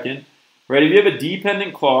in a second, right? If you have a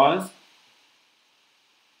dependent clause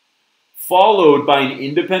followed by an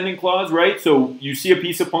independent clause, right? So you see a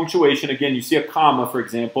piece of punctuation, again, you see a comma, for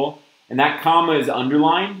example, and that comma is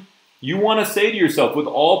underlined. You want to say to yourself, with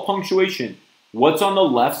all punctuation, what's on the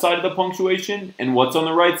left side of the punctuation and what's on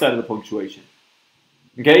the right side of the punctuation.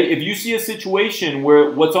 Okay, if you see a situation where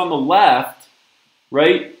what's on the left,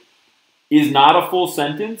 right, is not a full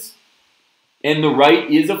sentence and the right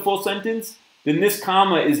is a full sentence, then this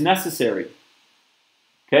comma is necessary.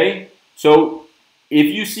 Okay, so if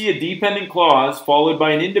you see a dependent clause followed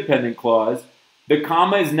by an independent clause, the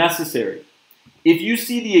comma is necessary. If you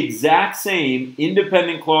see the exact same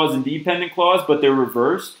independent clause and dependent clause, but they're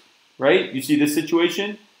reversed, right? You see this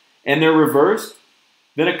situation, and they're reversed,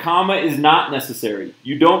 then a comma is not necessary.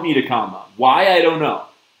 You don't need a comma. Why? I don't know.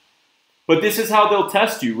 But this is how they'll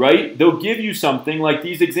test you, right? They'll give you something like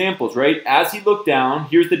these examples, right? As he looked down,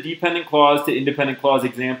 here's the dependent clause to independent clause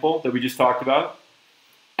example that we just talked about.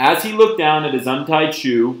 As he looked down at his untied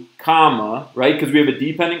shoe, comma, right? Because we have a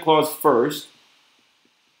dependent clause first,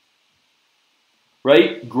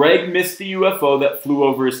 right? Greg missed the UFO that flew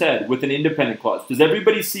over his head with an independent clause. Does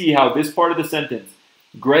everybody see how this part of the sentence,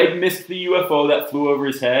 Greg missed the UFO that flew over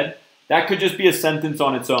his head, that could just be a sentence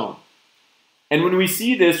on its own. And when we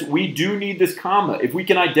see this, we do need this comma. If we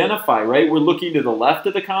can identify, right, we're looking to the left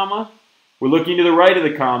of the comma, we're looking to the right of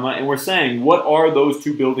the comma, and we're saying, what are those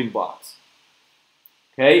two building blocks?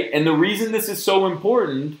 Okay, and the reason this is so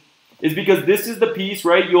important is because this is the piece,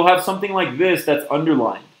 right, you'll have something like this that's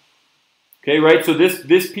underlined. Okay, right, so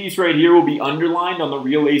this piece right here will be underlined on the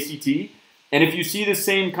real ACT. And if you see the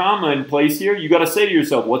same comma in place here, you got to say to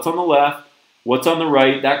yourself, what's on the left, what's on the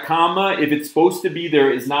right? That comma, if it's supposed to be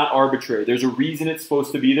there, is not arbitrary. There's a reason it's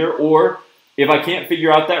supposed to be there. Or if I can't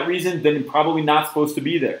figure out that reason, then it's probably not supposed to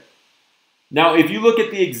be there. Now, if you look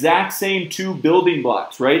at the exact same two building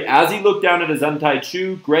blocks, right? As he looked down at his untied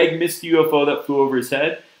shoe, Greg missed the UFO that flew over his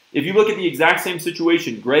head. If you look at the exact same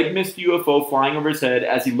situation, Greg missed the UFO flying over his head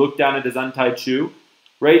as he looked down at his untied shoe,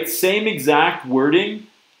 right? Same exact wording.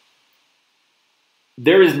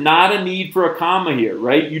 There is not a need for a comma here,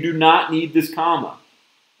 right? You do not need this comma.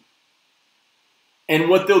 And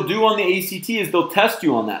what they'll do on the ACT is they'll test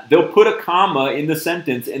you on that. They'll put a comma in the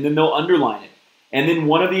sentence and then they'll underline it. And then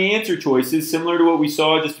one of the answer choices, similar to what we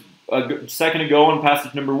saw just a second ago on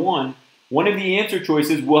passage number 1, one of the answer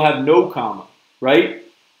choices will have no comma, right?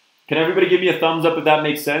 Can everybody give me a thumbs up if that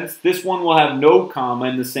makes sense? This one will have no comma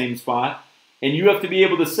in the same spot. And you have to be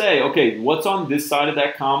able to say, okay, what's on this side of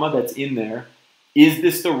that comma that's in there? Is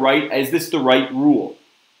this the right rule?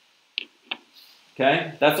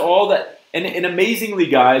 Okay, that's all that. And amazingly,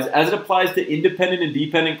 guys, as it applies to independent and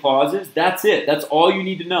dependent clauses, that's it. That's all you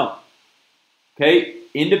need to know. Okay,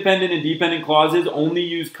 independent and dependent clauses only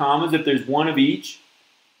use commas if there's one of each.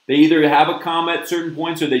 They either have a comma at certain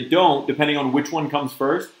points or they don't, depending on which one comes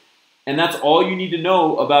first. And that's all you need to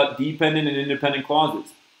know about dependent and independent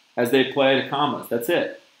clauses as they apply to commas. That's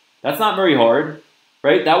it. That's not very hard,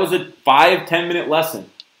 right? That was a 5-10 minute lesson.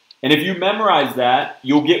 And if you memorize that,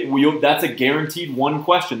 that's a guaranteed one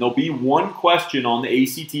question. There'll be one question on the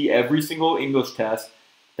ACT every single English test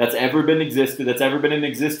that's ever been in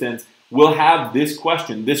existence will have this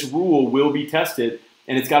question. This rule will be tested,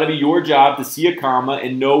 and it's got to be your job to see a comma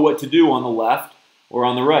and know what to do on the left or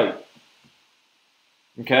on the right.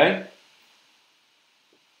 Okay?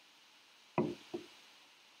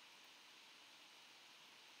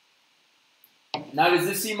 Now, does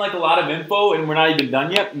this seem like a lot of info and we're not even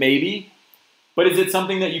done yet? Maybe. But is it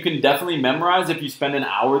something that you can definitely memorize if you spend an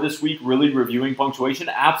hour this week really reviewing punctuation?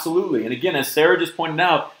 Absolutely. And again, as Sarah just pointed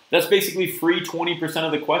out, that's basically free 20%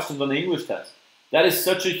 of the questions on the English test. That is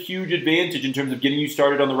such a huge advantage in terms of getting you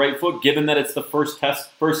started on the right foot, given that it's the first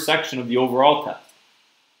section of the overall test.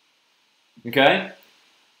 Okay?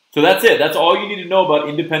 So that's it. That's all you need to know about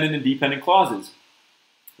independent and dependent clauses.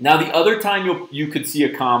 Now, the other time you could see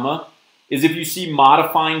a comma is if you see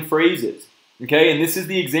modifying phrases. Okay, and this is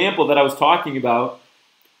the example that I was talking about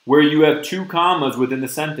where you have two commas within the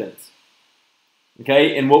sentence.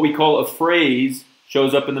 Okay, and what we call a phrase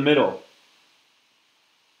shows up in the middle.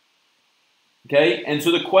 Okay, and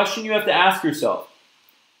so the question you have to ask yourself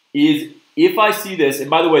is, if I see this, and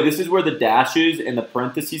by the way, this is where the dashes and the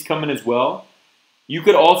parentheses come in as well. You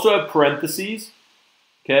could also have parentheses,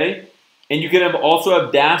 okay, and you can also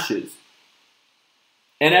have dashes.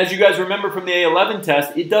 And as you guys remember from the A11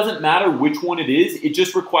 test, it doesn't matter which one it is. It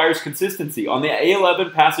just requires consistency. On the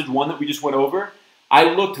A11 passage 1 that we just went over, I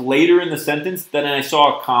looked later in the sentence, then I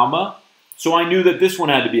saw a comma, so I knew that this one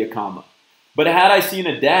had to be a comma. But had I seen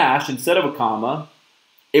a dash instead of a comma,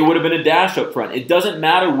 it would have been a dash up front. It doesn't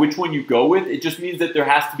matter which one you go with. It just means that there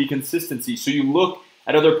has to be consistency. So you look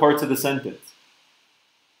at other parts of the sentence.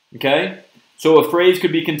 Okay? So a phrase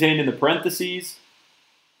could be contained in the parentheses,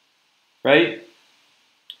 right?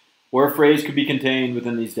 Or a phrase could be contained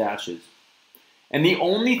within these dashes. And the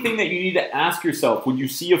only thing that you need to ask yourself when you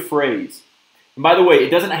see a phrase, and by the way, it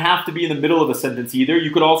doesn't have to be in the middle of a sentence either.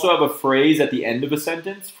 You could also have a phrase at the end of a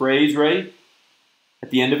sentence, phrase, right?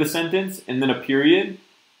 At the end of a sentence, and then a period,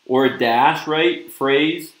 or a dash, right?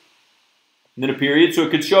 Phrase, and then a period. So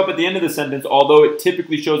it could show up at the end of the sentence, although it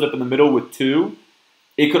typically shows up in the middle with two.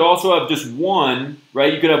 It could also have just one,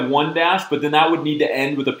 right? You could have one dash, but then that would need to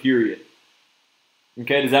end with a period.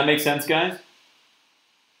 Okay, does that make sense, guys? Does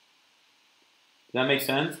that make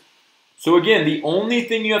sense? So again, the only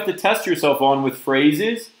thing you have to test yourself on with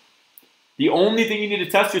phrases, the only thing you need to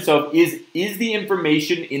test yourself is the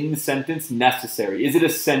information in the sentence necessary? Is it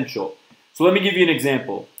essential? So let me give you an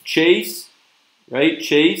example. Chase, right?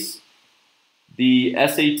 Chase, the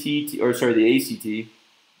SAT, or sorry, the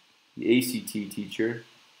ACT teacher,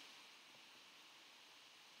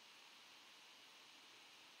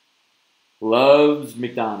 loves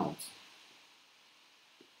McDonald's.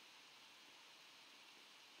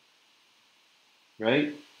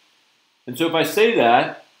 Right? And so if I say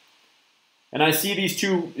that, and I see these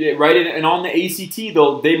two, right, and on the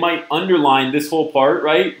ACT, they might underline this whole part,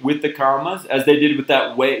 right, with the commas, as they did with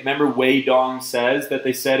that way. Remember Wei Dong says that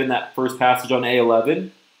they said in that first passage on A11?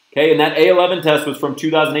 Okay, and that A11 test was from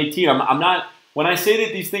 2018. I'm not, when I say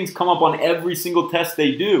that these things come up on every single test,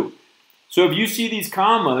 they do. So if you see these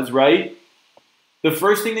commas, right, the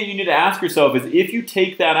first thing that you need to ask yourself is, if you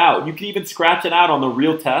take that out, you can even scratch it out on the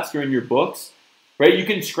real test or in your books, right? You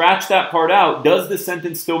can scratch that part out. Does the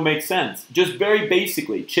sentence still make sense? Just very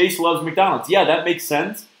basically, Chase loves McDonald's. Yeah, that makes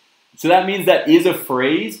sense. So that means that is a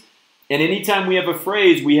phrase. And anytime we have a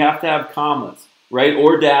phrase, we have to have commas, right?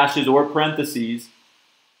 Or dashes or parentheses,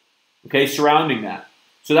 okay, surrounding that.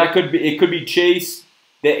 So that could be, it could be Chase,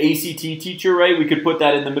 the ACT teacher, right? We could put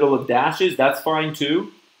that in the middle of dashes. That's fine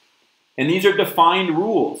too. And these are defined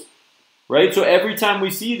rules, right? So every time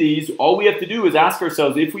we see these, all we have to do is ask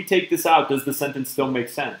ourselves, if we take this out, does the sentence still make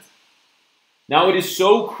sense? Now, it is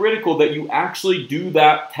so critical that you actually do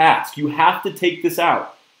that task. You have to take this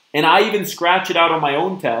out. And I even scratch it out on my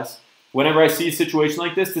own test whenever I see a situation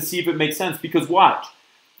like this to see if it makes sense. Because watch,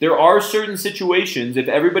 there are certain situations, if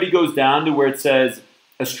everybody goes down to where it says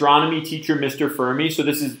astronomy teacher, Mr. Fermi. So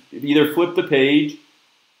this is either flip the page,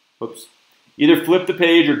 whoops, either flip the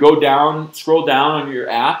page or go down, scroll down on your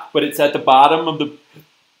app, but it's at the bottom of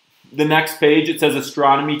the next page. It says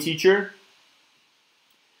astronomy teacher.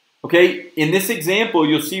 Okay, in this example,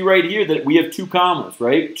 you'll see right here that we have 2 commas,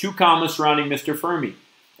 right? 2 commas surrounding Mr. Fermi.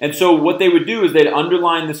 And so what they would do is they'd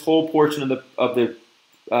underline this whole portion of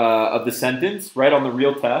the sentence, right, on the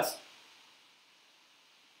real test.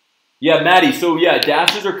 Yeah, Maddie, so yeah,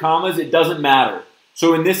 dashes or commas, it doesn't matter.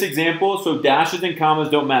 So in this example, so dashes and commas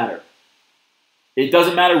don't matter. It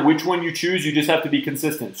doesn't matter which one you choose, you just have to be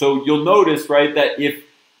consistent. So you'll notice, right, that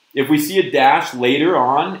if we see a dash later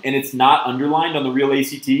on and it's not underlined on the real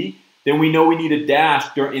ACT, then we know we need a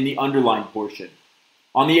dash in the underlined portion.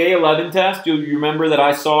 On the A11 test, you remember that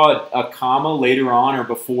I saw a comma later on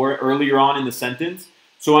or earlier on in the sentence.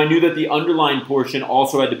 So I knew that the underlined portion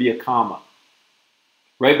also had to be a comma.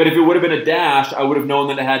 Right? But if it would have been a dash, I would have known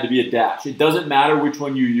that it had to be a dash. It doesn't matter which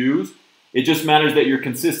one you use. It just matters that you're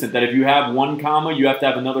consistent, that if you have 1 comma, you have to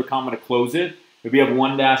have another comma to close it. If you have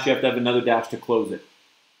 1 dash, you have to have another dash to close it.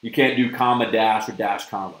 You can't do comma dash or dash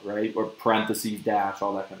comma, right? Or parentheses dash,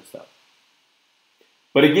 all that kind of stuff.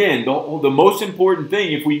 But again, the most important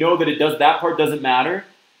thing, if we know that that part doesn't matter,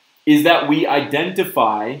 is that we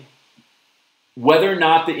identify whether or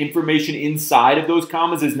not the information inside of those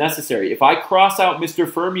commas is necessary. If I cross out Mr.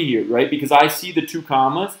 Fermi here, right, because I see the 2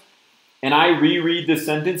 commas, and I reread this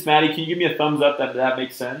sentence, Maddie, can you give me a thumbs up that that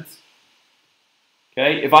makes sense?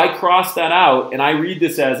 Okay, if I cross that out and I read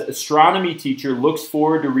this as astronomy teacher looks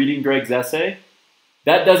forward to reading Greg's essay,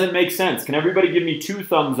 that doesn't make sense. Can everybody give me 2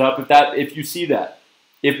 thumbs up if you see that?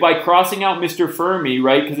 If by crossing out Mr. Fermi,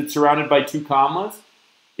 right, because it's surrounded by 2 commas,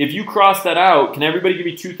 if you cross that out, can everybody give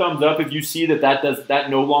me 2 thumbs up if you see that that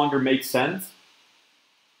no longer makes sense?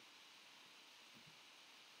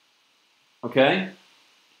 Okay?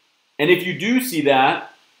 And if you do see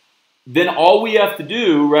that, then all we have to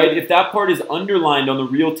do, right, if that part is underlined on the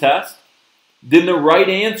real test, then the right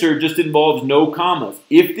answer just involves no commas.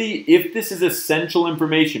 If this is essential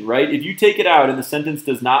information, right, if you take it out and the sentence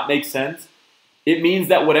does not make sense, it means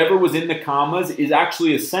that whatever was in the commas is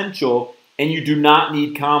actually essential and you do not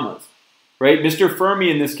need commas, right? Mr. Fermi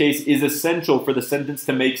in this case is essential for the sentence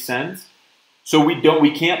to make sense. So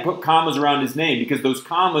we can't put commas around his name because those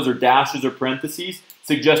commas or dashes or parentheses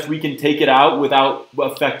suggest we can take it out without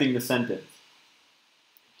affecting the sentence.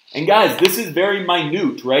 And guys, this is very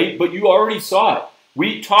minute, right? But you already saw it.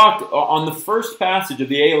 We talked on the first passage of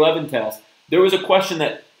the A11 test. There was a question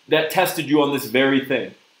that tested you on this very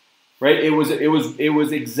thing, right? It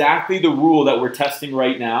was exactly the rule that we're testing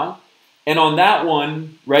right now. And on that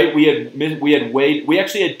one, right, we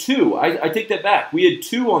actually had 2. I take that back. We had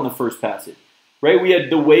 2 on the first passage, right? We had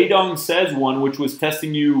the Weidong Says one, which was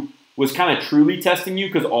testing you, was kind of truly testing you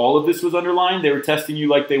because all of this was underlined. They were testing you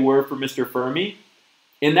like they were for Mr. Fermi.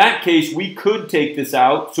 In that case, we could take this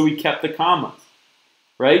out, so we kept the commas,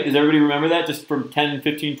 right? Does everybody remember that just from 10,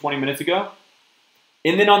 15, 20 minutes ago?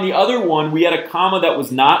 And then on the other one, we had a comma that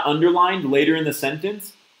was not underlined later in the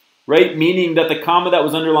sentence, right? Meaning that the comma that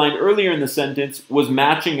was underlined earlier in the sentence was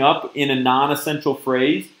matching up in a non-essential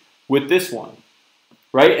phrase with this one,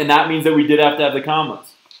 right? And that means that we did have to have the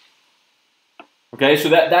commas. Okay, so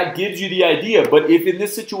that gives you the idea. But if in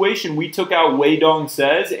this situation we took out Weidong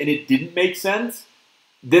Says and it didn't make sense,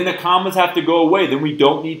 then the commas have to go away. Then we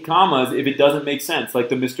don't need commas if it doesn't make sense, like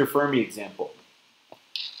the Mr. Fermi example.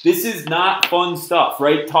 This is not fun stuff,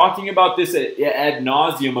 right? Talking about this ad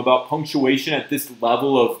nauseum about punctuation at this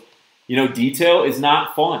level of, detail is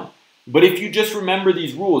not fun. But if you just remember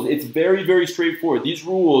these rules, it's very, very straightforward. These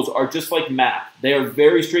rules are just like math. They are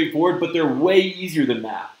very straightforward, but they're way easier than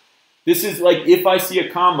math. This is like, if I see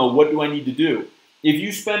a comma, what do I need to do? If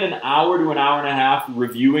you spend an hour to an hour and a half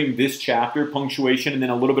reviewing this chapter, punctuation, and then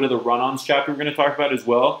a little bit of the run-ons chapter we're going to talk about as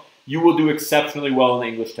well, you will do exceptionally well in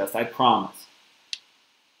the English test, I promise.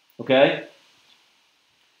 Okay?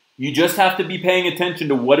 You just have to be paying attention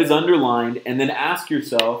to what is underlined and then ask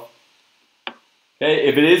yourself, okay,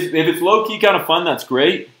 if it's low-key kind of fun, that's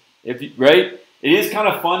great. Right? It is kind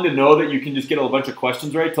of fun to know that you can just get a bunch of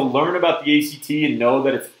questions right, to learn about the ACT and know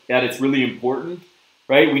that it's really important,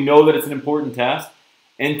 right? We know that it's an important test.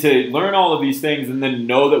 And to learn all of these things and then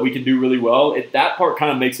know that we can do really well, that part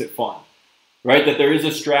kind of makes it fun, right? That there is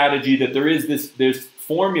a strategy, that there is this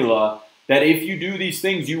formula that if you do these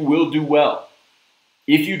things, you will do well.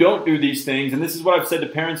 If you don't do these things, and this is what I've said to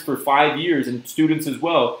parents for 5 years and students as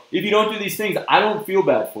well, if you don't do these things, I don't feel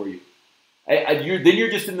bad for you. Then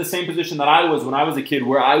you're just in the same position that I was when I was a kid,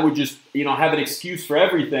 where I would just have an excuse for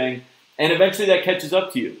everything, and eventually that catches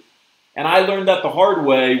up to you. And I learned that the hard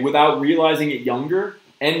way without realizing it younger,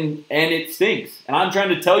 and it stinks. And I'm trying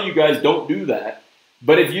to tell you guys, don't do that.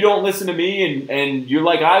 But if you don't listen to me and you're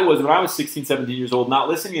like I was when I was 16, 17 years old, not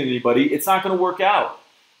listening to anybody, it's not going to work out.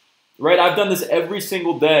 Right? I've done this every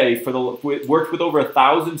single day worked with over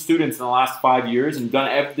 1,000 students in the last 5 years and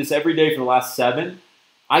done this every day for the last 7.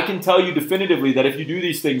 I can tell you definitively that if you do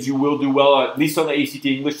these things, you will do well, at least on the ACT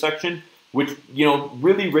English section, which, you know,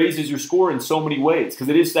 really raises your score in so many ways because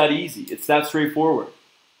it is that easy. It's that straightforward.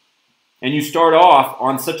 And you start off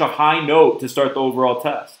on such a high note to start the overall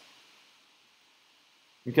test.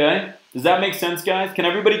 Okay? Does that make sense, guys? Can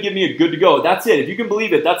everybody give me a good to go? That's it. If you can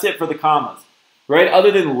believe it, that's it for the commas. Right?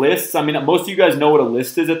 Other than lists, I mean, most of you guys know what a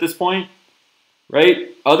list is at this point. Right?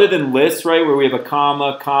 Other than lists, right, where we have a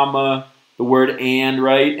comma, the word and,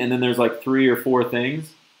 right? And then there's like 3 or 4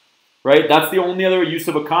 things. Right? That's the only other use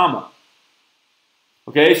of a comma.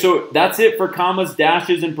 Okay? So that's it for commas,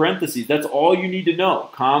 dashes, and parentheses. That's all you need to know.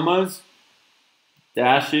 Commas,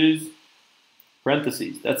 dashes,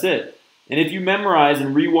 parentheses. That's it. And if you memorize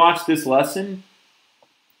and rewatch this lesson,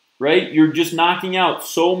 right, you're just knocking out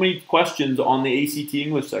so many questions on the ACT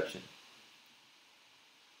English section.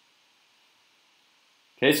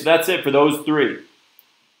 Okay, so that's it for those 3.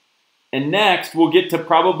 And next, we'll get to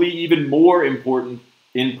probably even more important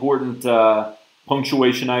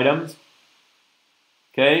punctuation items.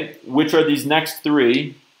 Okay, which are these next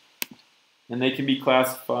 3, and they can be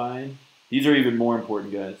classified. These are even more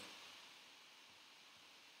important, guys.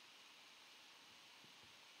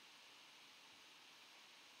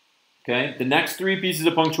 Okay, the next 3 pieces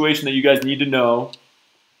of punctuation that you guys need to know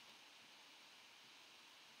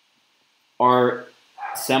are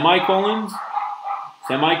semicolons,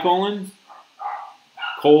 colons,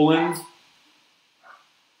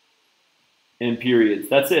 and periods.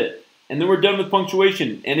 That's it. And then we're done with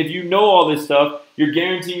punctuation. And if you know all this stuff, you're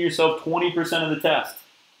guaranteeing yourself 20% of the test,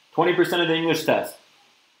 20% of the English test.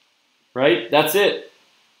 Right? That's it.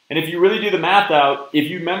 And if you really do the math out, if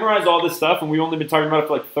you memorize all this stuff, and we've only been talking about it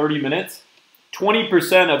for like 30 minutes,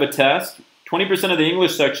 20% of a test, 20% of the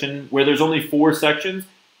English section, where there's only 4 sections,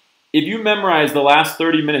 if you memorize the last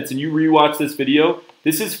 30 minutes and you rewatch this video,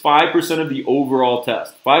 this is 5% of the overall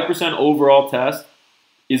test. 5% overall test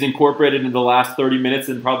is incorporated into the last 30 minutes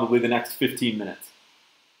and probably the next 15 minutes.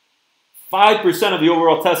 5% of the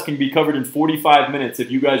overall test can be covered in 45 minutes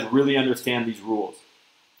if you guys really understand these rules.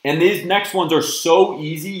 And these next ones are so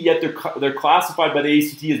easy, yet they're classified by the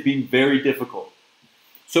ACT as being very difficult.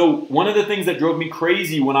 So one of the things that drove me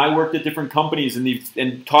crazy when I worked at different companies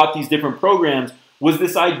and taught these different programs was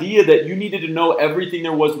this idea that you needed to know everything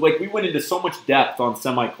there was. Like, we went into so much depth on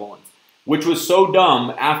semicolons, which was so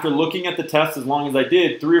dumb. After looking at the test as long as I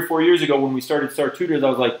did 3 or 4 years ago when we started Star Tutors, I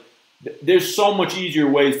was like, there's so much easier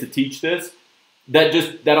ways to teach this that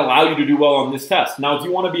allow you to do well on this test. Now, if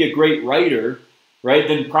you want to be a great writer, right,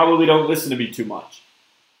 then probably don't listen to me too much.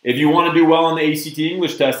 If you want to do well on the ACT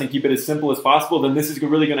English test and keep it as simple as possible, then this is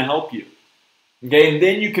really going to help you. Okay, and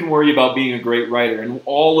then you can worry about being a great writer and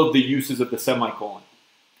all of the uses of the semicolon.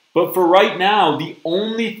 But for right now, the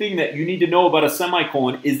only thing that you need to know about a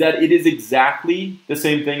semicolon is that it is exactly the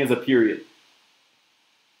same thing as a period.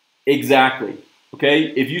 Exactly. Okay,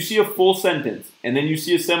 if you see a full sentence and then you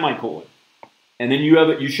see a semicolon, and then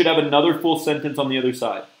you should have another full sentence on the other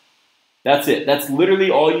side. That's it. That's literally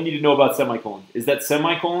all you need to know about semicolons, is that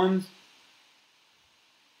semicolons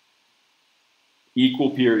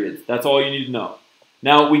equal periods. That's all you need to know.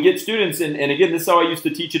 Now, we get students, and again, this is how I used to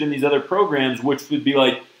teach it in these other programs, which would be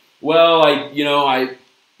like, well,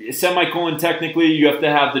 semicolon, technically, you have to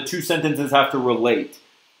have the 2 sentences have to relate.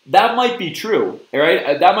 That might be true, all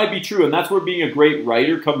right? That might be true, and that's where being a great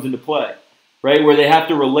writer comes into play, right? Where they have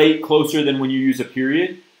to relate closer than when you use a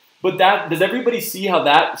period. But does everybody see how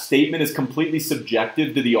that statement is completely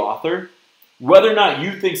subjective to the author? Whether or not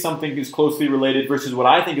you think something is closely related versus what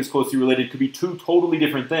I think is closely related could be 2 totally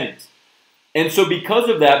different things. And so because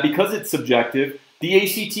of that, because it's subjective, the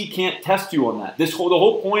ACT can't test you on that. The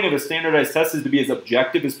whole point of a standardized test is to be as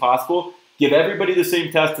objective as possible, give everybody the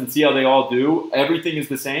same test and see how they all do. Everything is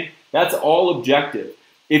the same. That's all objective.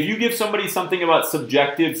 If you give somebody something about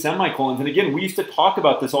subjective semicolons, and again, we used to talk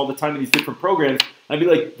about this all the time in these different programs, I'd be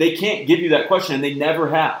like, they can't give you that question, and they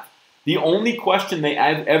never have. The only question they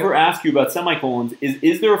ever ask you about semicolons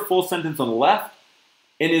is there a full sentence on the left,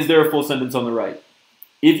 and is there a full sentence on the right?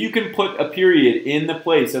 If you can put a period in the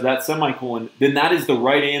place of that semicolon, then that is the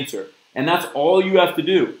right answer, and that's all you have to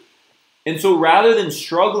do. And so rather than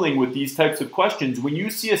struggling with these types of questions, when you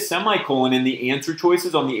see a semicolon in the answer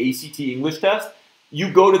choices on the ACT English test,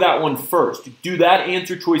 you go to that one first. Do that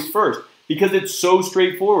answer choice first because it's so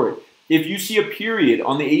straightforward. If you see a period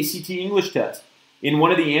on the ACT English test, in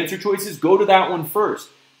one of the answer choices, go to that one first.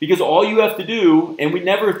 Because all you have to do, and we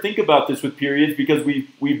never think about this with periods because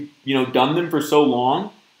we've done them for so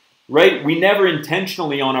long, right? We never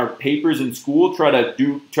intentionally on our papers in school try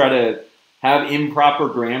to have improper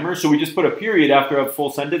grammar. So we just put a period after a full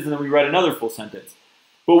sentence and then we write another full sentence.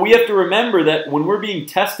 But we have to remember that when we're being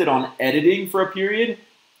tested on editing for a period,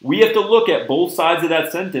 we have to look at both sides of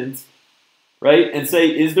that sentence, right? And say,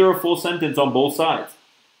 is there a full sentence on both sides?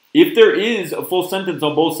 If there is a full sentence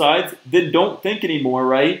on both sides, then don't think anymore,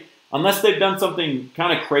 right? Unless they've done something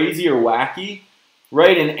kind of crazy or wacky,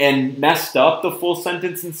 right? And messed up the full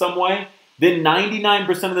sentence in some way, then 99%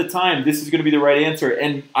 of the time, this is going to be the right answer.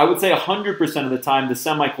 And I would say 100% of the time, the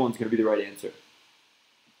semicolon is going to be the right answer.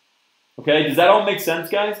 Okay, does that all make sense,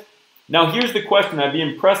 guys? Now, here's the question. I'd be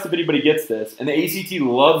impressed if anybody gets this, and the ACT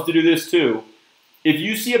loves to do this too. If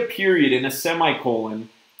you see a period and a semicolon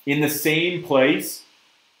in the same place,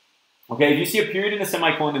 okay, if you see a period and a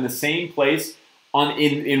semicolon in the same place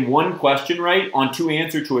in one question, right, on two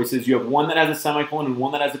answer choices, you have one that has a semicolon and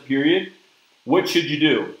one that has a period, what should you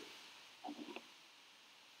do?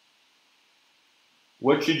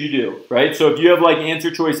 What should you do, right? So if you have like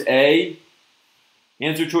answer choice A,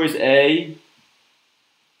 okay,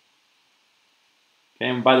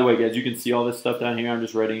 and by the way, guys, you can see all this stuff down here. I'm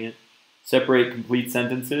just writing it. Separate complete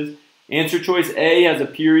sentences. Answer choice A has a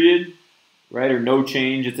period, right, or no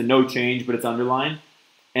change. It's a no change, but it's underlined.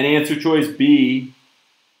 And answer choice B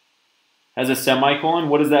has a semicolon.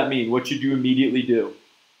 What does that mean? What should you immediately do?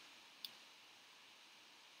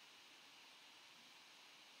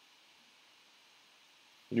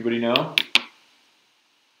 Anybody know?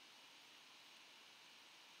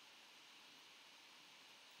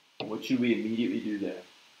 What should we immediately do there?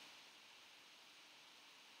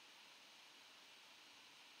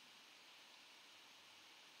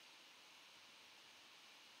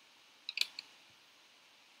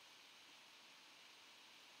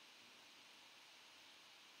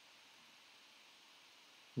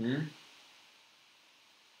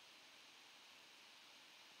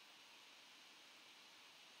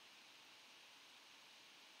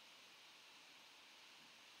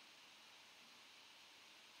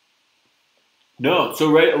 No,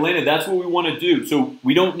 so right, Elena, that's what we want to do. So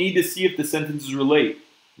we don't need to see if the sentences relate.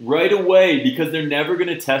 Right away, because they're never going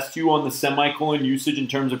to test you on the semicolon usage in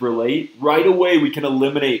terms of relate, right away we can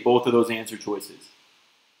eliminate both of those answer choices.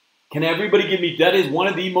 Can everybody give me, that is one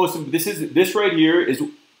of the most, this right here is,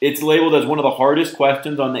 it's labeled as one of the hardest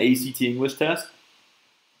questions on the ACT English test.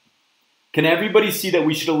 Can everybody see that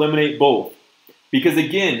we should eliminate both? Because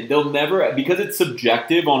again, they'll never, because it's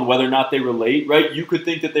subjective on whether or not they relate, right? You could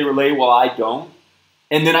think that they relate while I don't.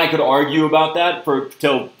 And then I could argue about that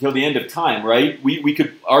till the end of time, right? We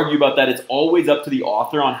could argue about that. It's always up to the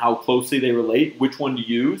author on how closely they relate, which one to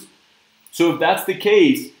use. So if that's the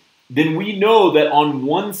case, then we know that on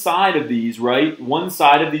one side of these, right,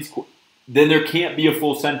 then there can't be a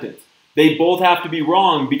full sentence. They both have to be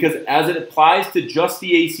wrong because as it applies to just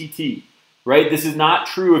the ACT, right, this is not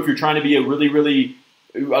true if you're trying to be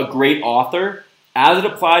a great author. As it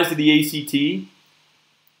applies to the ACT,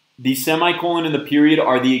 the semicolon and the period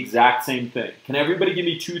are the exact same thing. Can everybody give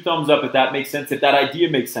me 2 thumbs up if that makes sense, if that idea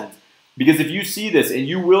makes sense? Because if you see this, and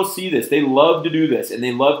you will see this, they love to do this, and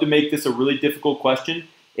they love to make this a really difficult question.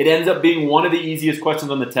 It ends up being one of the easiest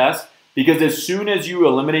questions on the test, because as soon as you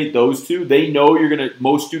eliminate those two, they know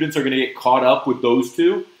most students are going to get caught up with those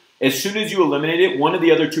two. As soon as you eliminate it, one of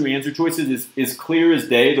the other 2 answer choices is clear as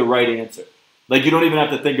day the right answer. Like you don't even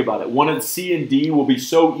have to think about it. One of C and D will be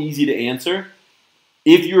so easy to answer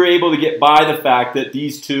if you're able to get by the fact that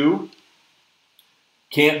these 2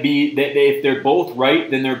 can't be, if they're both right,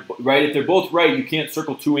 then they're right. If they're both right, you can't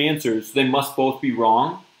circle 2 answers. They must both be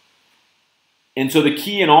wrong. And so the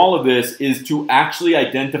key in all of this is to actually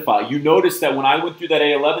identify. You notice that when I went through that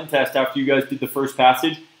A11 test after you guys did the first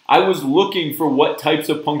passage, I was looking for what types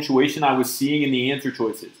of punctuation I was seeing in the answer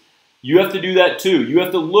choices. You have to do that too. You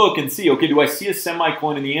have to look and see, okay, do I see a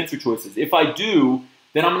semicolon in the answer choices? If I do,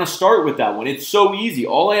 then I'm going to start with that one. It's so easy.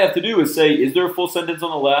 All I have to do is say, is there a full sentence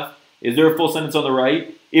on the left? Is there a full sentence on the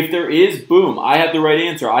right? If there is, boom, I have the right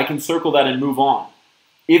answer. I can circle that and move on.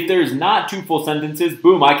 If there's not 2 full sentences,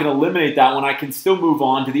 boom, I can eliminate that one. I can still move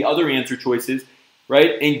on to the other answer choices,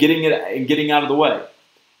 right? And getting out of the way.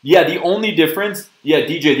 Yeah, the only difference,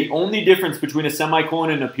 DJ, the only difference between a semicolon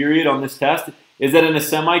and a period on this test is that in a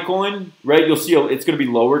semicolon, right, you'll see it's going to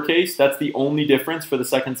be lowercase. That's the only difference for the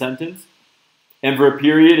second sentence. And for a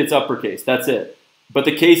period, it's uppercase. That's it. But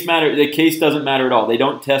the case doesn't matter at all. They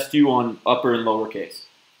don't test you on upper and lowercase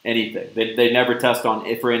anything. They never test on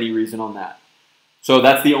it for any reason on that. So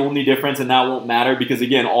that's the only difference, and that won't matter because,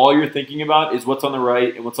 again, all you're thinking about is what's on the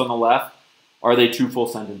right and what's on the left. Are they two full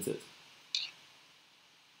sentences?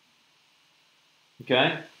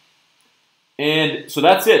 Okay? And so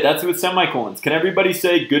that's it. That's with semicolons. Can everybody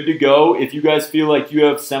say good to go if you guys feel like you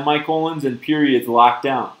have semicolons and periods locked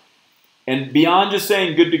down? And beyond just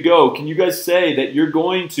saying good to go, can you guys say that you're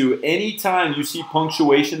going to, anytime you see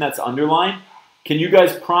punctuation that's underlined, can you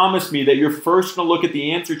guys promise me that you're first going to look at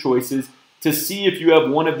the answer choices to see if you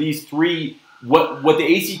have one of these three, what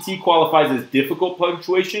the ACT qualifies as difficult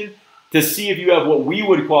punctuation, to see if you have what we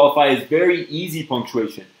would qualify as very easy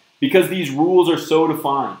punctuation, because these rules are so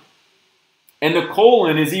defined. And the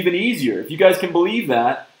colon is even easier. If you guys can believe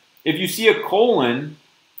that, if you see a colon,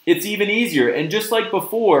 it's even easier. And just like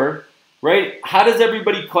before, right, how does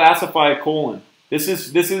everybody classify a colon? This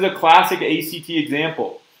is a classic ACT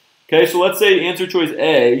example. Okay, so let's say answer choice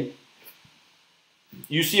A,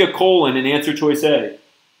 you see a colon in answer choice A.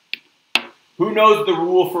 Who knows the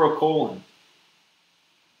rule for a colon?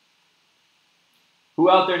 Who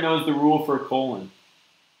out there knows the rule for a colon?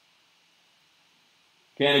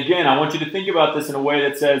 Okay, and again, I want you to think about this in a way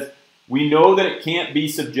that says, we know that it can't be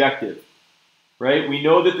subjective, right? We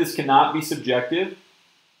know that this cannot be subjective.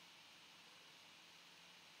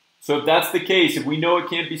 So if that's the case, if we know it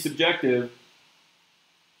can't be subjective,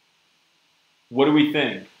 what do we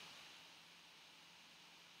think?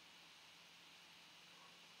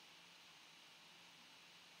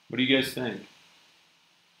 What do you guys think?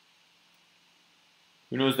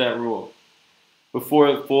 Who knows that rule? Before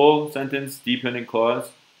a full sentence, dependent clause.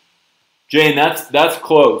 Jane, that's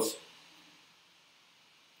close.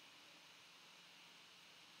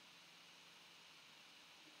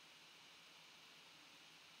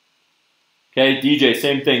 Okay, DJ,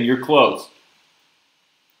 same thing. You're close.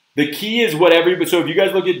 The key is what everybody. So if you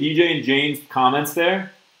guys look at DJ and Jane's comments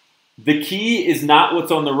there, the key is not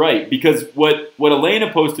what's on the right, because what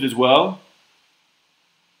Elena posted as well.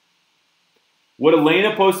 What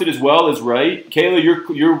Elena posted as well is right. Kayla,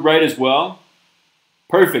 you're right as well.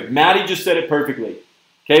 Perfect. Maddie just said it perfectly.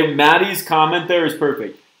 Okay, Maddie's comment there is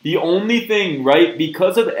perfect. The only thing, right,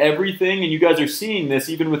 because of everything, and you guys are seeing this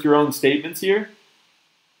even with your own statements here,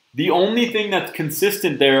 the only thing that's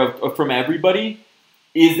consistent there from everybody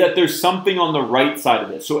is that there's something on the right side of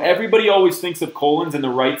this. So everybody always thinks of colons in the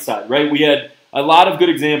right side, right? We had a lot of good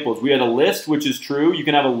examples. We had a list, which is true. You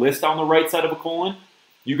can have a list on the right side of a colon.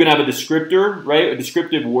 You can have a descriptor, right? A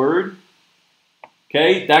descriptive word.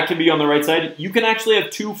 Okay, that can be on the right side. You can actually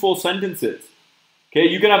have two full sentences. Okay,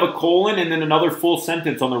 you can have a colon and then another full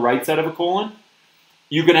sentence on the right side of a colon.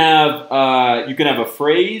 You can have a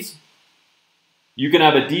phrase. You can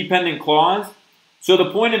have a dependent clause. So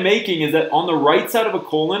the point I'm making is that on the right side of a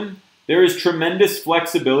colon, there is tremendous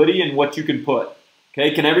flexibility in what you can put.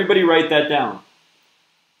 Okay, can everybody write that down?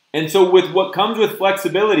 And so with what comes with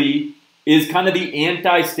flexibility is kind of the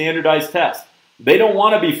anti-standardized test. They don't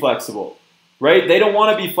want to be flexible, right? They don't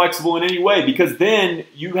want to be flexible in any way, because then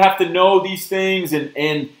you have to know these things,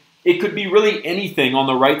 and it could be really anything on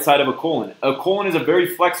the right side of a colon. A colon is a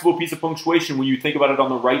very flexible piece of punctuation when you think about it on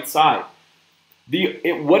the right side.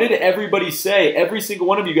 What did everybody say? Every single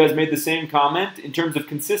one of you guys made the same comment in terms of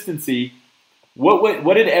consistency.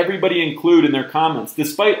 What did everybody include in their comments?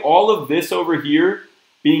 Despite all of this over here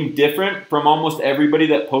being different from almost everybody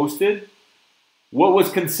that posted, what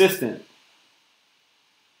was consistent?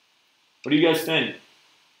 What do you guys think?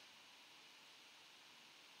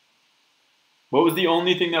 What was the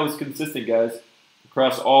only thing that was consistent, guys,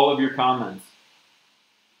 across all of your comments?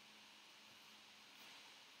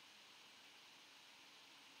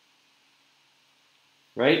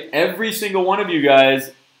 Right? Every single one of you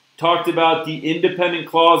guys talked about the independent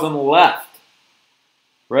clause on the left.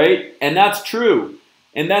 Right? And that's true.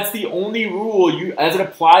 And that's the only rule as it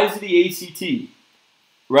applies to the ACT.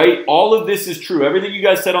 Right? All of this is true. Everything you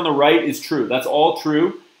guys said on the right is true. That's all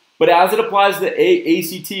true. But as it applies to the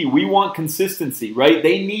ACT, we want consistency, right?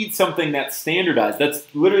 They need something that's standardized. That's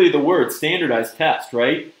literally the word, standardized test,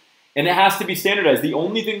 right? And it has to be standardized. The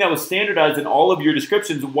only thing that was standardized in all of your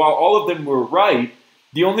descriptions, while all of them were right,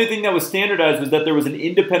 the only thing that was standardized was that there was an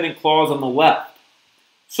independent clause on the left.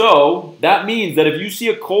 So that means that if you see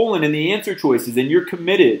a colon in the answer choices and you're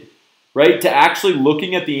committed, right, to actually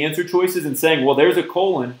looking at the answer choices and saying, well, there's a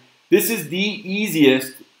colon, this is the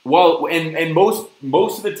easiest. Well, and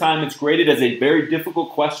most of the time it's graded as a very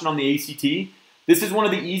difficult question on the ACT. This is one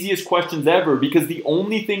of the easiest questions ever, because the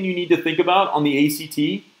only thing you need to think about on the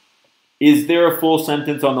ACT is there a full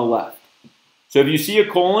sentence on the left. So if you see a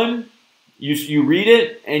colon, you read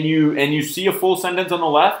it and you see a full sentence on the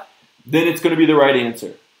left, then it's going to be the right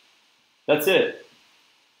answer. That's it.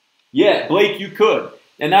 Yeah, Blake, you could.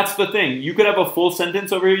 And that's the thing. You could have a full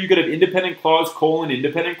sentence over here. You could have independent clause, colon,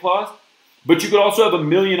 independent clause. But you could also have a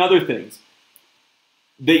million other things.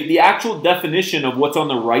 The actual definition of what's on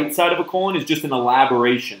the right side of a colon is just an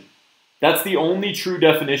elaboration. That's the only true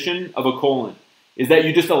definition of a colon, is that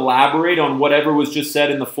you just elaborate on whatever was just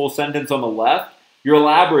said in the full sentence on the left. You're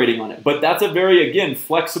elaborating on it. But that's a very, again,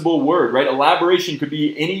 flexible word, right? Elaboration could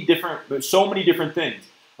be any different, so many different things.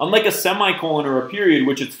 Unlike a semicolon or a period,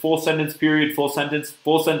 which it's full sentence, period, full sentence,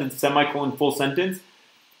 semicolon, full sentence,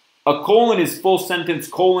 a colon is full sentence,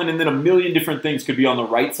 colon, and then a million different things could be on the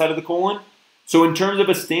right side of the colon. So in terms of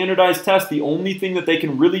a standardized test, the only thing that they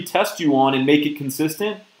can really test you on and make it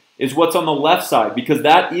consistent is what's on the left side, because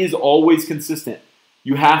that is always consistent.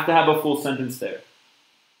 You have to have a full sentence there.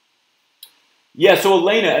 Yeah, so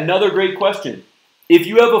Elena, another great question. If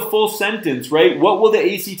you have a full sentence, right, what will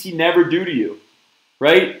the ACT never do to you?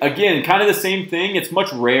 Right? Again, kind of the same thing. It's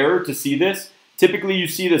much rarer to see this. Typically, you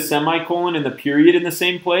see the semicolon and the period in the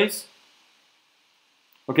same place.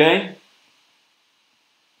 Okay?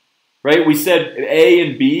 Right? We said A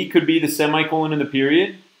and B could be the semicolon and the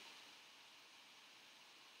period.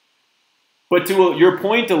 But to your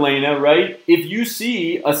point, Elena, right? If you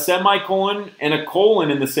see a semicolon and a colon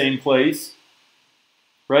in the same place,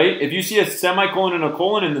 right? If you see a semicolon and a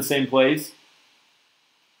colon in the same place,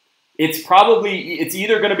 it's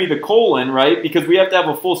either going to be the colon, right? Because we have to have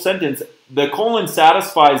a full sentence. The colon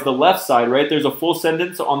satisfies the left side, right? There's a full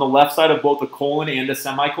sentence on the left side of both a colon and a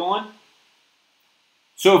semicolon.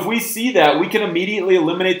 So if we see that, we can immediately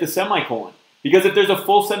eliminate the semicolon. Because if there's a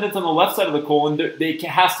full sentence on the left side of the colon, it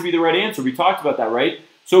has to be the right answer. We talked about that, right?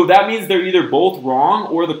 So that means they're either both wrong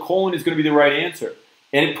or the colon is going to be the right answer.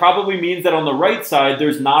 And it probably means that on the right side,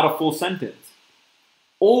 there's not a full sentence.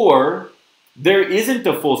 Or there isn't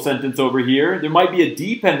a full sentence over here. There might be a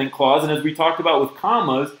dependent clause, and as we talked about with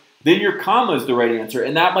commas, then your comma is the right answer,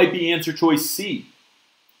 and that might be answer choice C.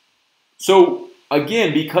 So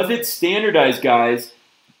again, because it's standardized, guys,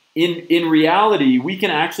 in reality, we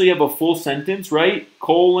can actually have a full sentence, right?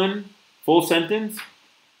 Colon, full sentence,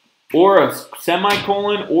 or a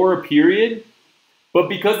semicolon, or a period. But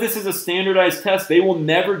because this is a standardized test, they will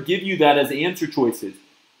never give you that as answer choices.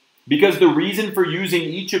 Because the reason for using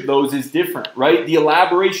each of those is different, right? The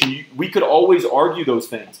elaboration, we could always argue those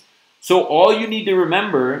things. So all you need to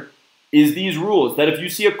remember is these rules, that if you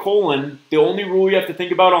see a colon, the only rule you have to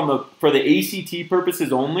think about for the ACT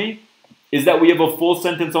purposes only is that we have a full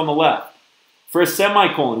sentence on the left. For a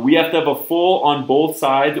semicolon, we have to have a full on both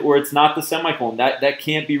sides or it's not the semicolon. That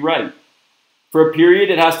can't be right. For a period,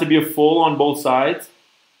 it has to be a full on both sides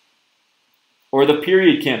or the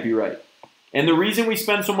period can't be right. And the reason we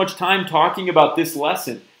spend so much time talking about this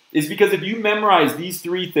lesson is because if you memorize these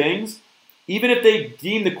three things, even if they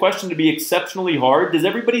deem the question to be exceptionally hard, does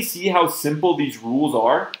everybody see how simple these rules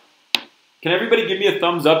are? Can everybody give me a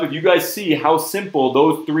thumbs up if you guys see how simple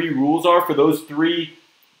those three rules are for those three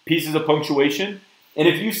pieces of punctuation? And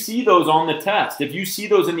if you see those on the test, if you see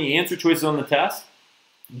those in the answer choices on the test,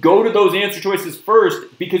 go to those answer choices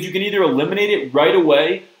first because you can either eliminate it right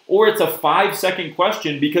away or it's a 5-second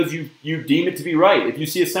question because you deem it to be right. If you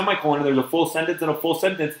see a semicolon and there's a full sentence and a full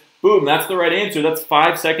sentence, boom, that's the right answer. That's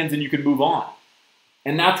 5 seconds and you can move on.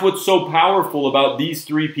 And that's what's so powerful about these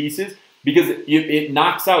three pieces because it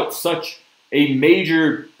knocks out such a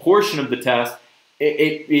major portion of the test.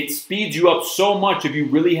 It speeds you up so much if you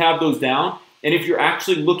really have those down and if you're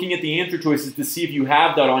actually looking at the answer choices to see if you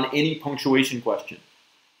have that on any punctuation question.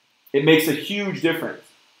 It makes a huge difference.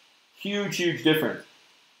 Huge, huge difference.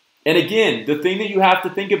 And again, the thing that you have to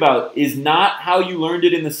think about is not how you learned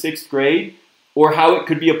it in the 6th grade or how it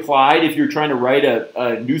could be applied if you're trying to write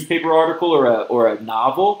a newspaper article or a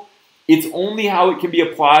novel. It's only how it can be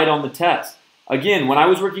applied on the test. Again, when I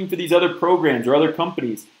was working for these other programs or other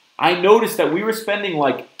companies, I noticed that we were spending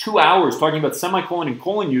like 2 hours talking about semicolon and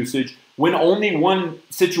colon usage when only one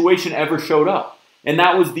situation ever showed up. And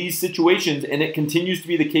that was these situations, and it continues to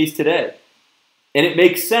be the case today. And it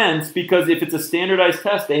makes sense because if it's a standardized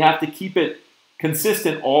test, they have to keep it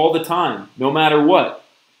consistent all the time, no matter what.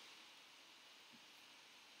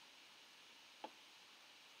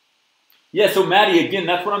 Yeah, so Maddie, again,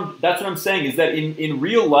 that's what I'm saying is that in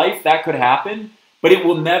real life that could happen, but it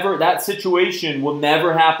will never, that situation will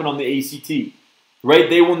never happen on the ACT, right?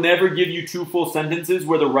 They will never give you 2 full sentences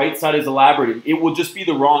where the right side is elaborating. It will just be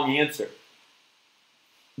the wrong answer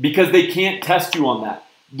because they can't test you on that.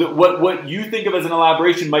 What you think of as an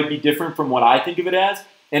elaboration might be different from what I think of it as.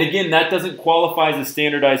 And again, that doesn't qualify as a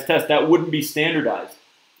standardized test. That wouldn't be standardized.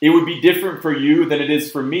 It would be different for you than it is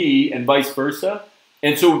for me and vice versa.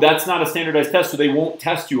 And so that's not a standardized test, so they won't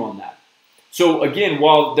test you on that. So again,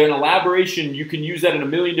 while an elaboration, you can use that in a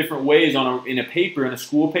million different ways in a paper, in a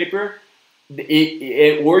school paper,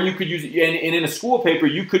 or you could use, and in a school paper,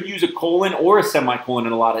 you could use a colon or a semicolon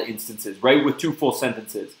in a lot of instances, right, with two full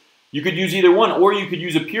sentences. You could use either one, or you could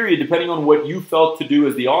use a period, depending on what you felt to do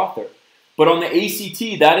as the author. But on the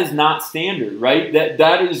ACT, that is not standard, right?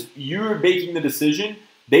 That is, you're making the decision.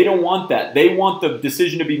 They don't want that. They want the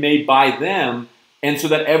decision to be made by them, and so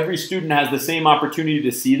that every student has the same opportunity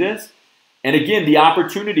to see this. And again, the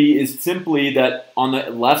opportunity is simply that on the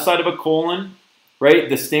left side of a colon, right,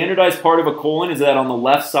 the standardized part of a colon is that on the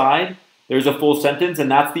left side, there's a full sentence, and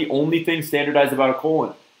that's the only thing standardized about a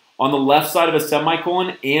colon. On the left side of a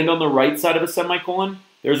semicolon and on the right side of a semicolon,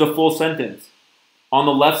 there's a full sentence. On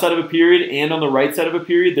the left side of a period and on the right side of a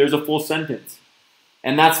period, there's a full sentence.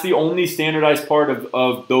 And that's the only standardized part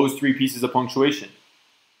of those three pieces of punctuation.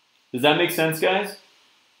 Does that make sense, guys?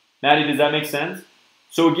 Maddie, does that make sense?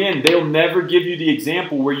 So again, they'll never give you the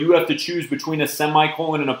example where you have to choose between a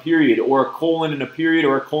semicolon and a period, or a colon and a period,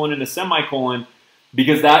 or a colon and a semicolon,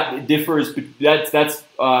 because that differs. That's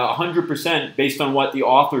 100% based on what the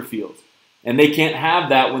author feels. And they can't have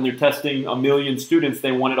that when they're testing a million students.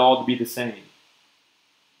 They want it all to be the same.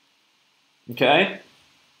 Okay?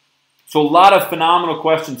 So a lot of phenomenal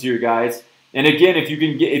questions here, guys. And again, if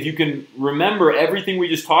you can remember everything we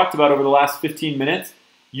just talked about over the last 15 minutes,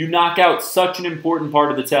 you knock out such an important part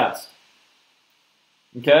of the test.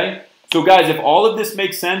 Okay? So guys, if all of this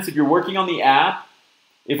makes sense, if you're working on the app,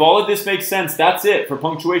 if all of this makes sense, that's it for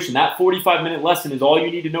punctuation. That 45-minute lesson is all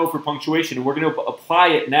you need to know for punctuation, and we're going to apply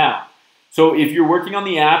it now. So if you're working on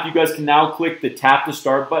the app, you guys can now click the tap to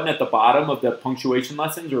start button at the bottom of the punctuation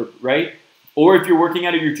lessons, right? Or if you're working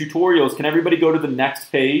out of your tutorials, can everybody go to the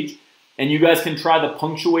next page? And you guys can try the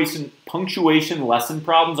punctuation lesson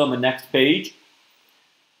problems on the next page.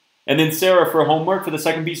 And then Sarah, for homework, for the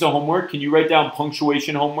second piece of homework, can you write down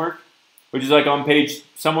punctuation homework? Which is like on page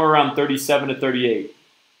somewhere around 37 to 38.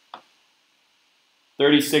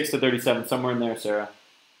 36 to 37, somewhere in there, Sarah.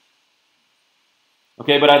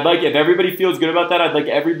 Okay, but I'd like, if everybody feels good about that, I'd like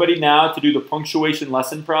everybody now to do the punctuation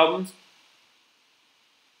lesson problems,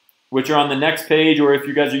 which are on the next page, or if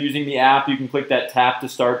you guys are using the app, you can click that tap to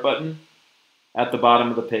start button at the bottom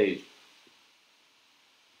of the page.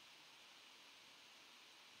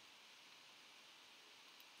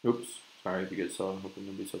 Oops, sorry if you guys saw, hoping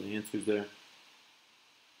nobody saw the answers there.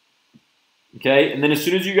 Okay, and then as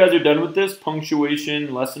soon as you guys are done with this,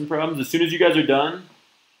 punctuation lesson problems, as soon as you guys are done,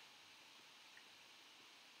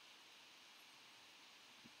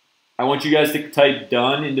 I want you guys to type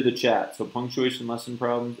done into the chat. So punctuation lesson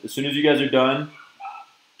problems, as soon as you guys are done,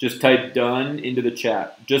 just type done into the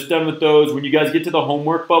chat. Just done with those. When you guys get to the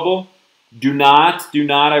homework bubble, do not,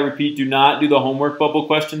 I repeat, do not do the homework bubble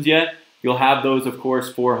questions yet. You'll have those, of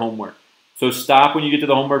course, for homework. So stop when you get to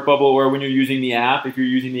the homework bubble, or when you're using the app. If you're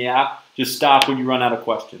using the app, just stop when you run out of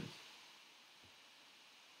questions.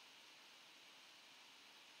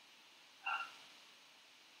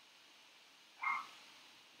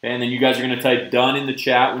 Okay, and then you guys are going to type done in the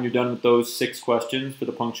chat when you're done with those 6 questions for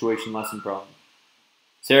the punctuation lesson problem.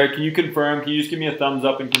 Sarah, can you confirm, can you just give me a thumbs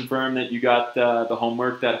up and confirm that you got the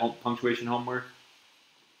homework, that punctuation homework?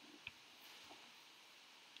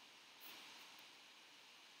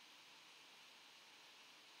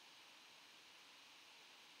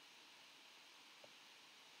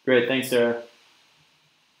 Great, thanks, Sarah.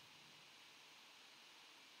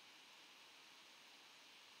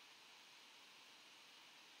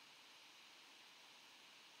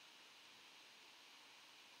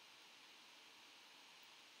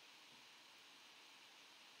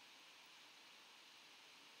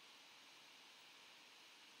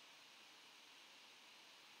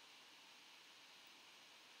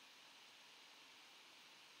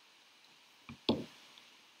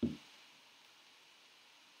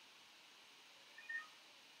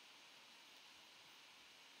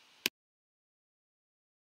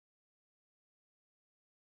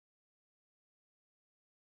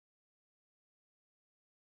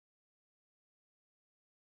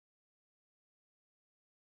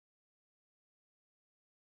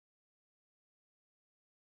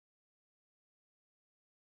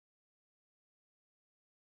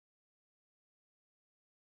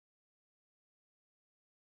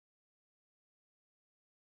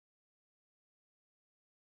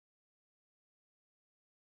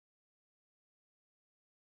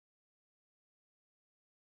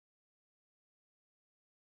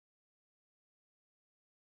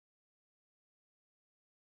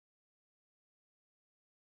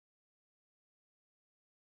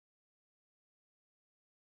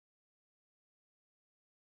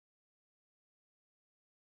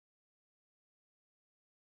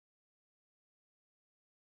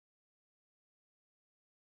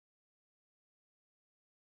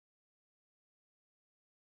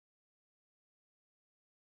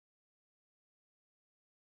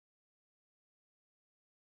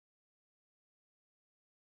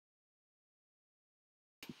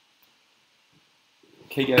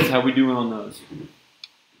 Okay, guys, how we doing on those?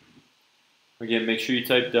 Again, make sure you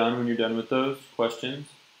type done when you're done with those questions.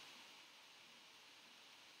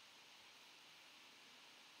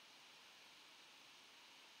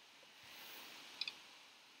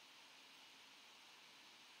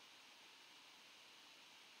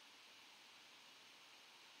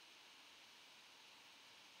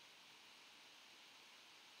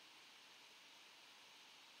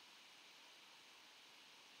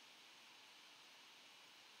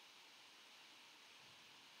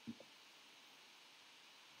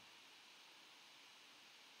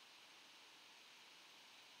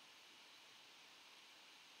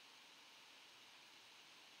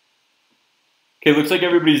 Okay, looks like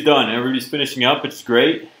everybody's done. Everybody's finishing up, which is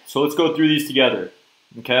great. So let's go through these together.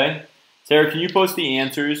 Okay? Sarah, can you post the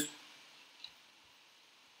answers?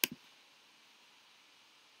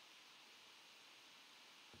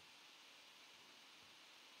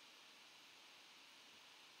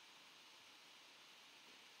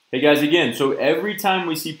 Hey guys, again, so every time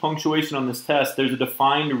we see punctuation on this test, there's a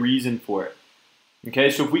defined reason for it. Okay,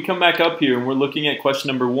 so if we come back up here and we're looking at question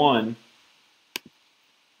number 1,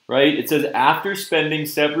 right? It says, after spending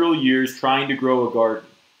several years trying to grow a garden.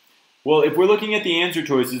 Well, if we're looking at the answer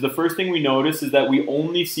choices, the first thing we notice is that we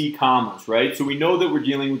only see commas, right? So we know that we're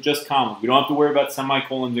dealing with just commas. We don't have to worry about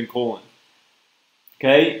semicolons and colons.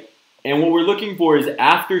 Okay? And what we're looking for is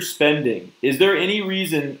after spending. Is there any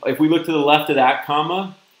reason, if we look to the left of that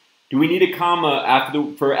comma, do we need a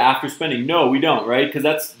comma for after spending? No, we don't, right? Because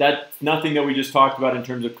that's nothing that we just talked about in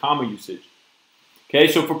terms of comma usage. Okay,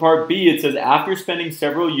 so for part B, it says, after spending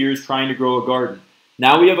several years trying to grow a garden.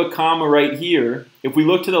 Now we have a comma right here. If we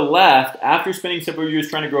look to the left, after spending several years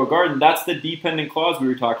trying to grow a garden, that's the dependent clause we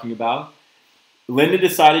were talking about. Linda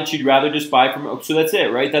decided she'd rather just buy from, so that's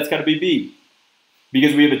it, right? That's got to be B.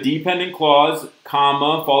 Because we have a dependent clause,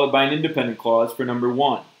 comma, followed by an independent clause for number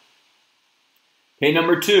 1. Okay,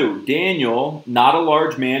 number 2, Daniel, not a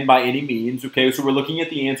large man by any means. Okay, so we're looking at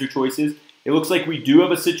the answer choices. It looks like we do have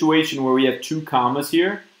a situation where we have 2 commas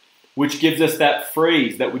here, which gives us that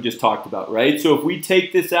phrase that we just talked about, right? So if we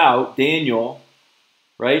take this out, Daniel,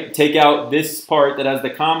 right, take out this part that has the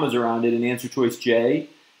commas around it in answer choice J,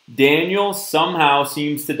 Daniel somehow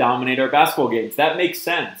seems to dominate our basketball games. That makes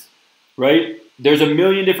sense, right? There's a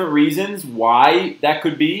million different reasons why that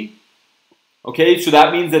could be. Okay, so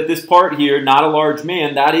that means that this part here, not a large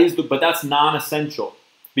man, but that's non-essential.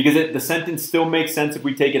 Because the sentence still makes sense if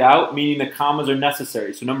we take it out, meaning the commas are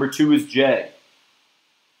necessary. So number 2 is J.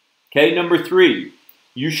 Okay, number 3,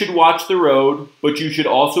 you should watch the road, but you should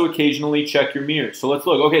also occasionally check your mirrors. So let's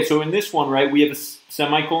look. Okay, so in this one, right, we have a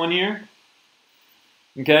semicolon here.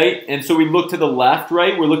 Okay, and so we look to the left,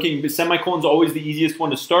 right? We're looking, the semicolon's always the easiest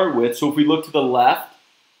one to start with. So if we look to the left,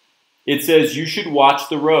 it says you should watch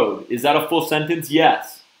the road. Is that a full sentence?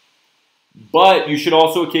 Yes. But you should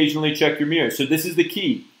also occasionally check your mirror. So this is the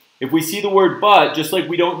key. If we see the word but, just like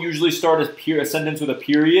we don't usually start a sentence with a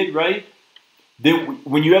period, right? Then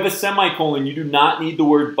when you have a semicolon, you do not need the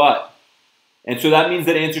word but. And so that means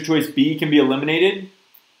that answer choice B can be eliminated.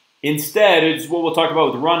 Instead, it's what we'll talk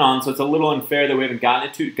about with run-on, so it's a little unfair that we haven't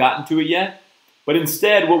gotten to it yet. But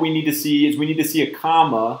instead, what we need to see is we need to see a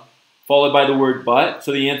comma followed by the word but.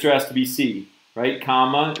 So the answer has to be C, right?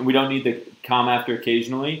 Comma, and we don't need the comma after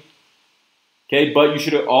occasionally. Okay, but you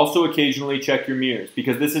should also occasionally check your mirrors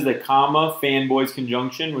because this is a comma fanboys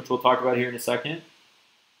conjunction, which we'll talk about here in a second.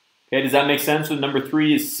 Okay, does that make sense? So number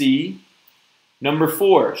 3 is C. Number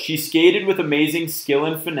 4, she skated with amazing skill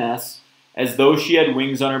and finesse as though she had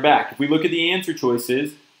wings on her back. If we look at the answer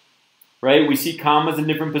choices, right, we see commas in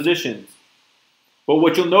different positions. But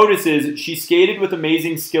what you'll notice is she skated with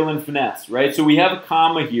amazing skill and finesse, right? So we have a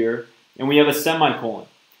comma here and we have a semicolon.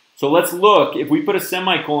 So let's look, if we put a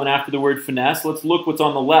semicolon after the word finesse, let's look what's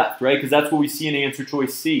on the left, right? Because that's what we see in answer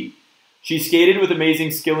choice C. She skated with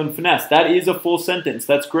amazing skill and finesse. That is a full sentence.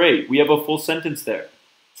 That's great. We have a full sentence there.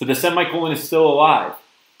 So the semicolon is still alive.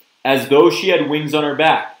 As though she had wings on her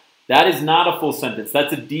back. That is not a full sentence.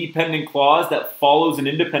 That's a dependent clause that follows an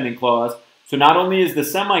independent clause. So not only is the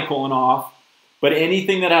semicolon off, but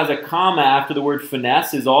anything that has a comma after the word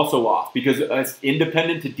finesse is also off. Because as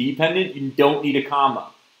independent to dependent, you don't need a comma.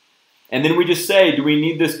 And then we just say, do we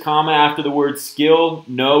need this comma after the word skill?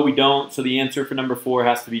 No, we don't. So the answer for number 4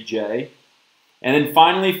 has to be J. And then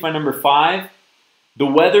finally, for number 5, the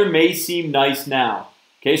weather may seem nice now.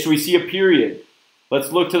 Okay, so we see a period.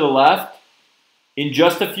 Let's look to the left. In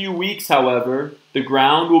just a few weeks, however, the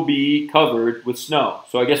ground will be covered with snow.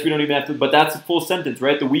 So I guess we don't even have to, but that's a full sentence,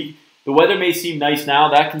 right? The weather may seem nice now.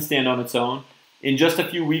 That can stand on its own. In just a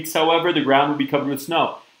few weeks, however, the ground will be covered with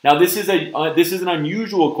snow. Now, this is an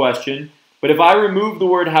unusual question But if I remove the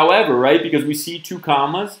word however, right, because we see 2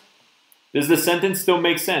 commas, does the sentence still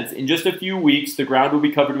make sense? In just a few weeks, the ground will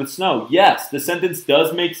be covered with snow. Yes, the sentence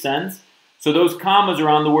does make sense. So those commas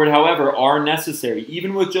around the word however are necessary.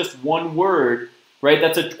 Even with just one word, right,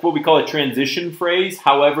 that's what we call a transition phrase.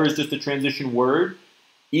 However is just a transition word.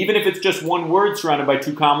 Even if it's just one word surrounded by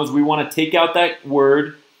 2 commas, we want to take out that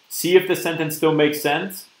word, see if the sentence still makes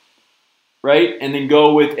sense, right? And then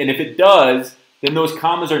go with, and if it does, then those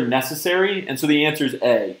commas are necessary, and so the answer is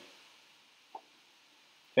A.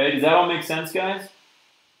 Okay, does that all make sense, guys?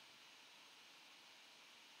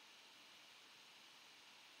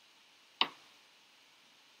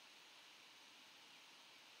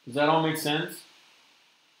 Does that all make sense?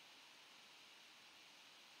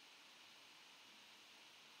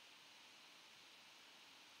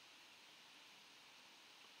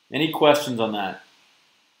 Any questions on that?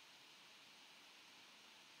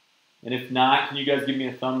 And if not, can you guys give me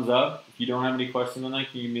a thumbs up? If you don't have any questions on that,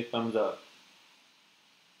 can you give me a thumbs up?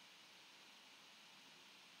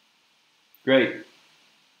 Great.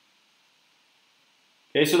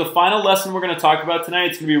 Okay, so the final lesson we're going to talk about tonight,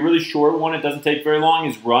 it's going to be a really short one. It doesn't take very long,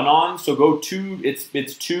 is run-on. So go to,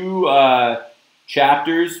 it's 2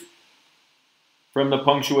 chapters from the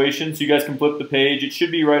punctuation. So you guys can flip the page. It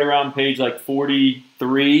should be right around page like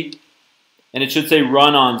 43. And it should say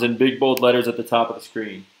run-ons in big bold letters at the top of the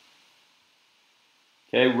screen.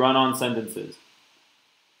 Okay, run-on sentences.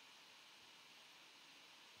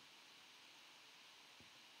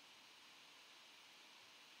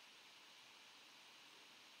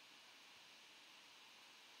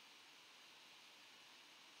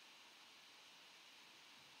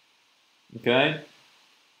 Okay?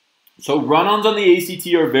 So run-ons on the ACT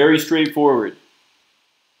are very straightforward.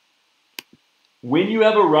 When you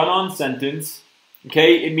have a run-on sentence,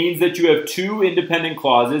 okay, it means that you have 2 independent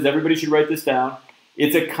clauses. Everybody should write this down.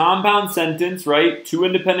 It's a compound sentence, right? 2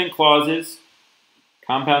 independent clauses.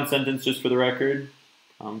 Compound sentence, just for the record.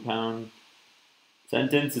 Compound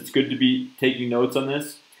sentence. It's good to be taking notes on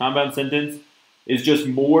this. Compound sentence is just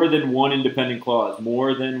more than 1 independent clause.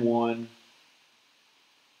 More than 1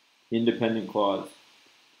 independent clause.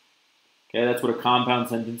 Okay, that's what a compound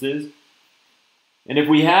sentence is. And if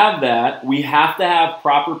we have that, we have to have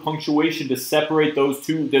proper punctuation to separate those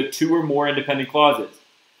the 2 or more independent clauses.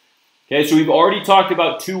 Okay, so we've already talked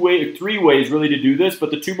about 3 ways really to do this,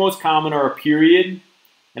 but the 2 most common are a period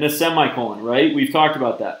and a semicolon, right? We've talked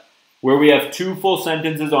about that, where we have 2 full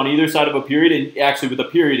sentences on either side of a period, and actually with a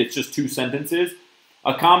period, it's just 2 sentences.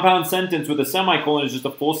 A compound sentence with a semicolon is just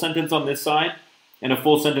a full sentence on this side and a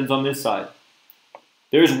full sentence on this side.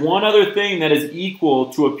 There's one other thing that is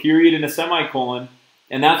equal to a period and a semicolon,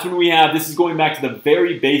 and that's when we have, this is going back to the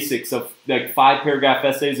very basics of like 5-paragraph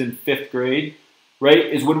essays in 5th grade, right,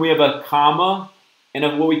 is when we have a comma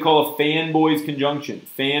and what we call a fanboys conjunction.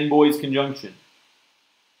 Fanboys conjunction.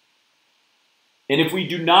 And if we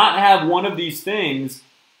do not have one of these things,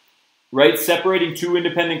 right, separating 2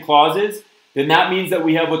 independent clauses, then that means that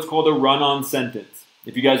we have what's called a run-on sentence,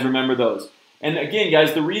 if you guys remember those. And again,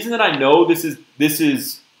 guys, the reason that I know this is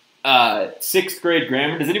 6th grade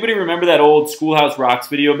grammar, does anybody remember that old Schoolhouse Rocks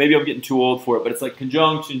video? Maybe I'm getting too old for it, but it's like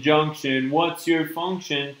conjunction, junction, what's your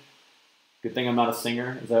function? Good thing I'm not a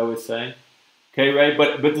singer, as I always say. Okay, right?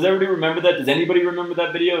 But does everybody remember that? Does anybody remember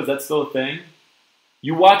that video? Is that still a thing?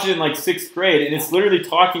 You watch it in like 6th grade, and it's literally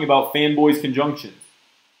talking about fanboys conjunctions.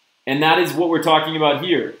 And that is what we're talking about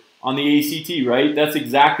here on the ACT, right? That's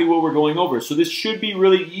exactly what we're going over. So this should be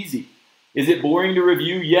really easy. Is it boring to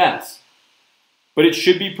review? Yes. But it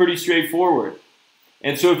should be pretty straightforward.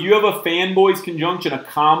 And so if you have a fanboys conjunction, a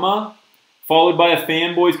comma, followed by a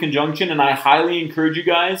fanboys conjunction, and I highly encourage you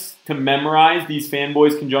guys to memorize these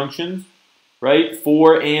fanboys conjunctions, right?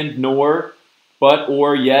 For, and, nor, but,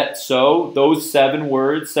 or, yet, so. Those 7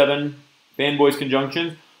 words, 7 fanboys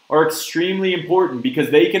conjunctions, are extremely important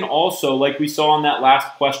because they can also, like we saw in that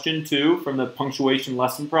last question too, from the punctuation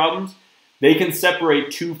lesson problems, they can separate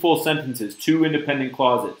 2 full sentences, 2 independent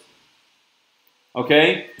clauses.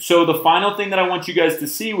 Okay? So the final thing that I want you guys to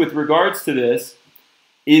see with regards to this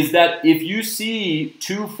is that if you see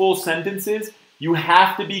 2 full sentences, you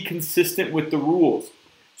have to be consistent with the rules.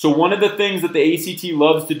 So one of the things that the ACT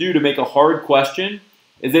loves to do to make a hard question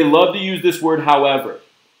is they love to use this word however.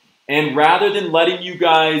 And rather than letting you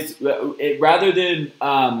guys,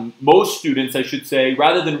 most students, I should say,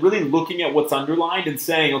 rather than really looking at what's underlined and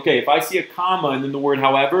saying, okay, if I see a comma and then the word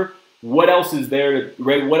however, what else is there,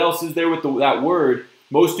 right? What else is there with that word?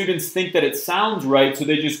 Most students think that it sounds right, so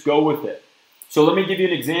they just go with it. So let me give you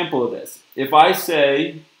an example of this. If I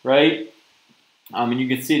say, right, and you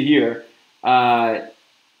can see it here,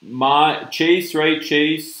 Chase, right,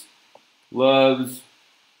 Chase loves,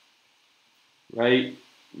 right?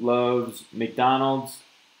 Loves McDonald's,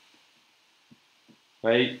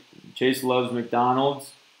 right? Chase loves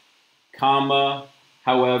McDonald's, comma,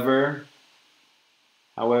 however,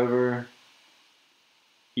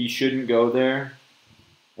 he shouldn't go there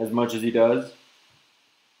as much as he does.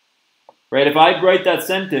 Right? If I write that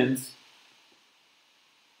sentence,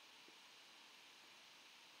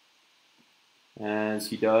 as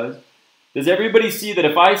he does everybody see that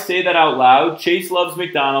if I say that out loud, Chase loves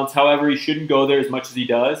McDonald's, however, he shouldn't go there as much as he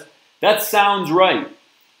does? That sounds right.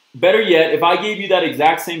 Better yet, if I gave you that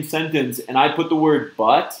exact same sentence and I put the word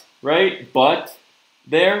but, right? But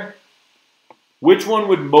there, which one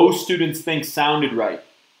would most students think sounded right?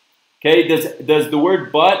 Okay, does the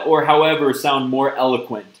word but or however sound more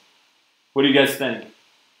eloquent? What do you guys think?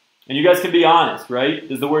 And you guys can be honest, right?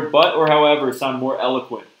 Does the word but or however sound more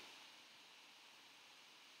eloquent?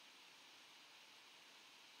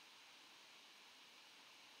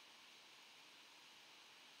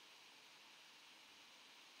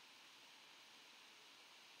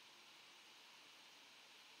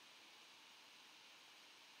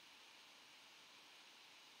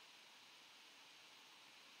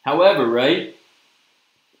 However, right?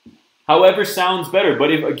 However sounds better.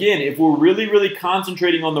 But if we're really, really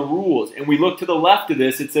concentrating on the rules and we look to the left of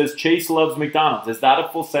this, it says Chase loves McDonald's. Is that a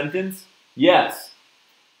full sentence? Yes.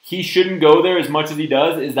 He shouldn't go there as much as he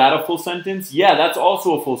does. Is that a full sentence? Yeah, that's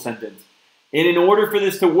also a full sentence. And in order for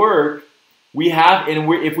this to work,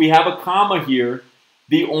 if we have a comma here,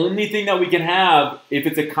 the only thing that we can have if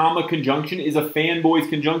it's a comma conjunction is a fanboys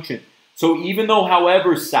conjunction. So even though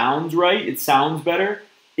however sounds right, it sounds better,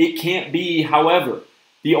 it can't be however.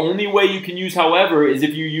 The only way you can use however is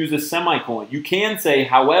if you use a semicolon. You can say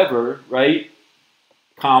however, right?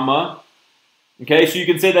 Comma. Okay, so you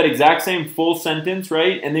can say that exact same full sentence,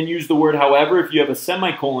 right? And then use the word however if you have a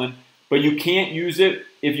semicolon, but you can't use it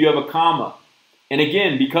if you have a comma. And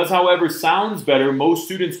again, because however sounds better, most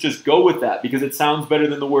students just go with that because it sounds better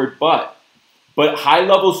than the word but. But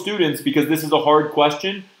high-level students, because this is a hard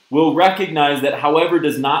question, will recognize that however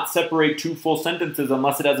does not separate two full sentences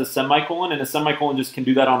unless it has a semicolon, and a semicolon just can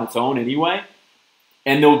do that on its own anyway.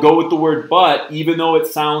 And they'll go with the word but, even though it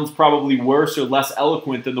sounds probably worse or less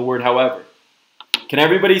eloquent than the word however. Can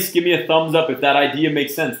everybody give me a thumbs up if that idea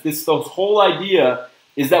makes sense? The whole idea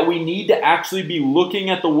is that we need to actually be looking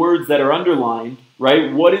at the words that are underlined,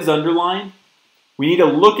 right? What is underlined? We need to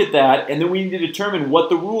look at that, and then we need to determine what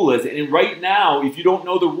the rule is. And right now, if you don't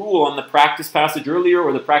know the rule on the practice passage earlier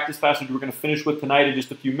or the practice passage we're going to finish with tonight in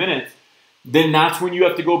just a few minutes, then that's when you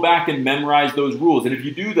have to go back and memorize those rules. And if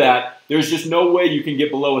you do that, there's just no way you can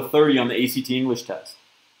get below a 30 on the ACT English test.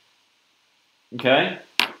 Okay?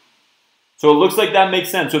 So it looks like that makes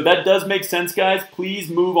sense. So if that does make sense, guys, please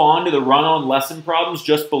move on to the run-on lesson problems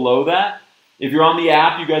just below that. If you're on the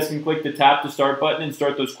app, you guys can click the tap to start button and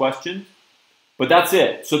start those questions. But that's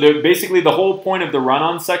it. So basically the whole point of the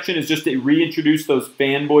run-on section is just to reintroduce those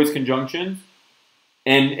fanboys conjunctions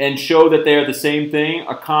and show that they are the same thing.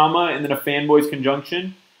 A comma and then a fanboys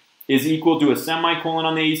conjunction is equal to a semicolon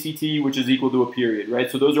on the ACT, which is equal to a period, right?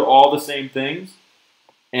 So those are all the same things.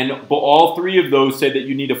 But all three of those say that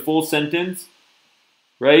you need a full sentence,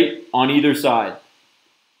 right, on either side. Is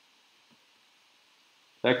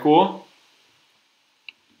that cool?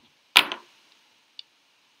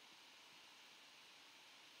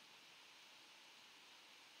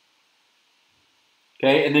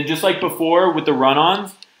 Okay, and then just like before with the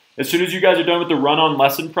run-ons, as soon as you guys are done with the run-on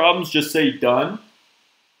lesson problems, just say done.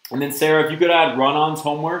 And then Sarah, if you could add run-ons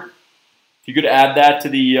homework, if you could add that to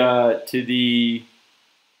the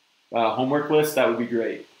homework list, that would be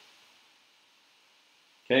great.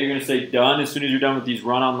 Okay, you're going to say done as soon as you're done with these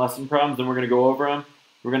run-on lesson problems, then we're going to go over them.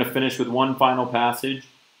 We're going to finish with one final passage.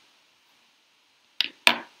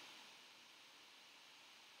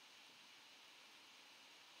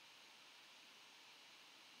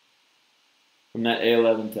 From that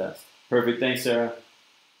A11 test. Perfect, thanks Sarah.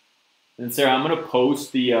 And Sarah, I'm going to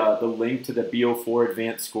post the link to the BO4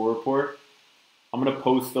 Advanced Score Report. I'm going to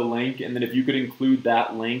post the link, and then if you could include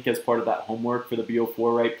that link as part of that homework for the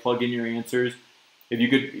BO4, right? Plug in your answers. If you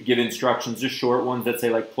could give instructions, just short ones that say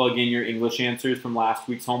like plug in your English answers from last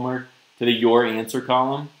week's homework to the your answer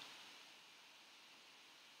column.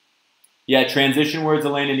 Yeah, transition words,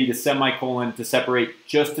 Elena, need a semicolon to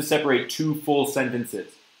separate two full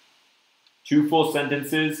sentences. Two full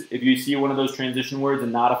sentences. If you see one of those transition words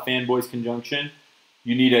and not a fanboys conjunction,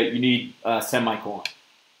 you need a semicolon.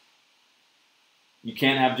 You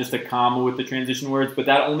can't have just a comma with the transition words, but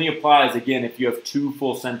that only applies, again, if you have two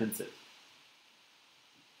full sentences.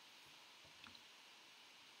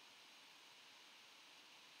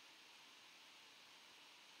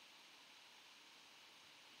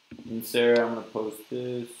 And Sarah, I'm going to post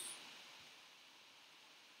this.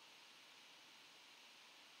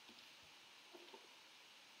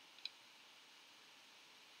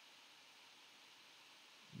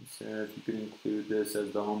 Sarah, if you could include this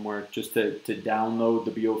as the homework, just to download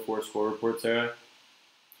the BO4 score report, Sarah,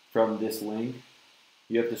 from this link.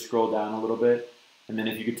 You have to scroll down a little bit. And then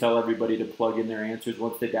if you could tell everybody to plug in their answers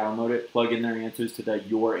once they download it, plug in their answers to the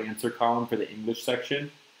Your Answer column for the English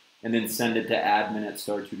section, and then send it to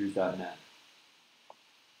admin@startutors.net.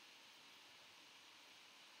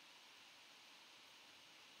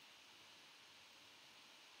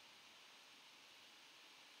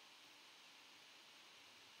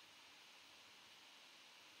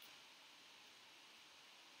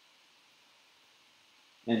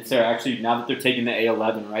 And Sarah, actually, now that they're taking the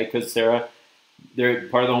A11, right? Because Sarah,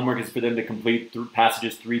 part of the homework is for them to complete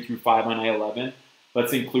passages 3 through 5 on A11.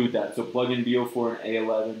 Let's include that. So plug in BO4 and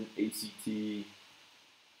A11, ACT,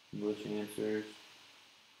 English answers.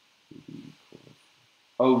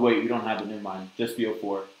 Oh, wait, we don't have it. Never mind. Just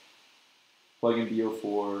BO4. Plug in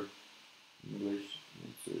BO4, English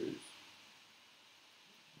answers.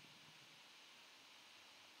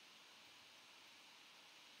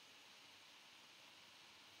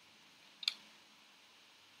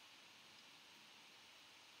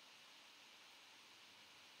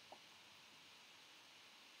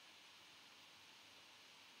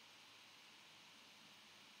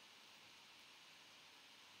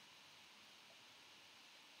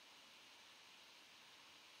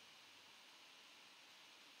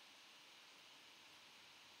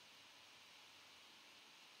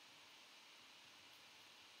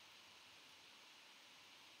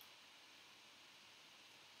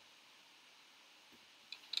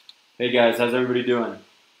 Hey guys, how's everybody doing?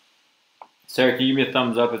 Sarah, can you give me a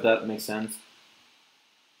thumbs up if that makes sense?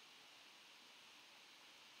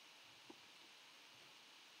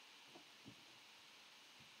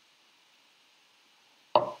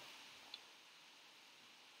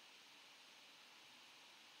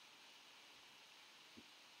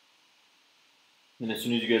 And as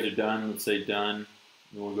soon as you guys are done, let's say done,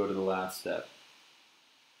 and we'll go to the last step.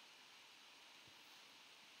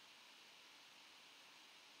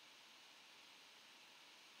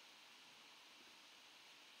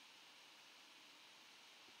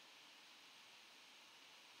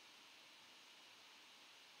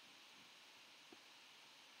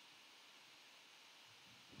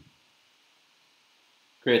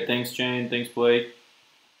 Great, thanks Jane, thanks Blake.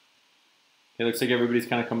 Okay, looks like everybody's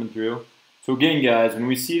kind of coming through. So again, guys, when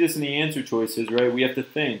we see this in the answer choices, right, we have to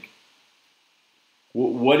think,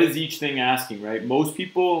 what is each thing asking, right? Most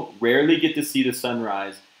people rarely get to see the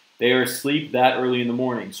sunrise. They are asleep that early in the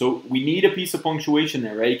morning. So we need a piece of punctuation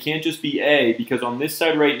there, right? It can't just be A, because on this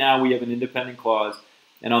side right now we have an independent clause,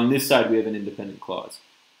 and on this side we have an independent clause.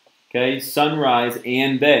 Okay, sunrise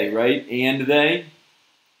and they, right? And they.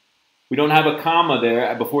 We don't have a comma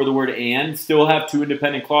there before the word and, still have two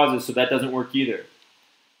independent clauses, so that doesn't work either.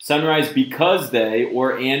 Sunrise because they,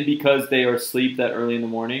 or and because they are asleep that early in the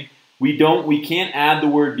morning. We can't add the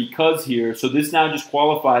word because here, so this now just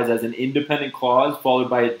qualifies as an independent clause followed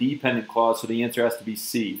by a dependent clause, so the answer has to be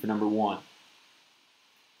C for number 1.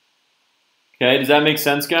 Okay, does that make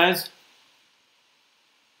sense, guys?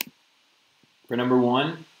 For number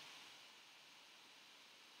 1?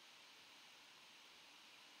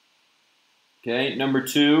 Okay, number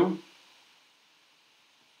 2.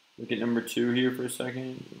 Look at number 2 here for a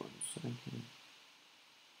second. 1 second.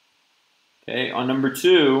 Okay, on number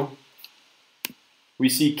 2, we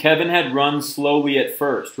see Kevin had run slowly at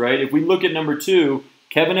first, right? If we look at number 2,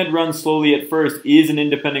 Kevin had run slowly at first is an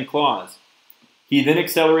independent clause. He then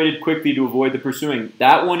accelerated quickly to avoid the pursuing.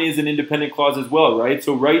 That one is an independent clause as well, right?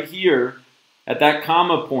 So right here, at that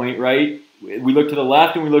comma point, right, we look to the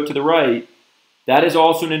left and we look to the right, that is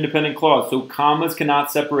also an independent clause. So commas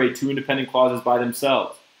cannot separate two independent clauses by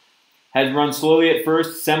themselves. Had run slowly at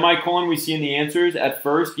first, semicolon we see in the answers at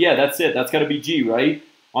first. Yeah, that's it. That's got to be G, right?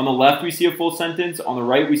 On the left we see a full sentence. On the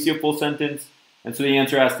right we see a full sentence. And so the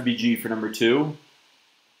answer has to be G for number 2.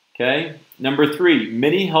 Okay. Number 3,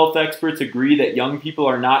 many health experts agree that young people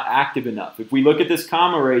are not active enough. If we look at this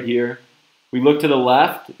comma right here, we look to the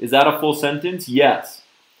left. Is that a full sentence? Yes.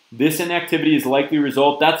 This inactivity is likely to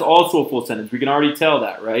result. That's also a full sentence. We can already tell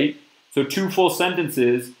that, right? So 2 full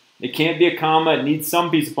sentences. It can't be a comma. It needs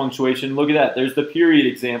some piece of punctuation. Look at that. There's the period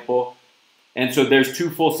example. And so there's 2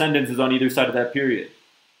 full sentences on either side of that period.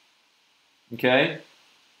 Okay?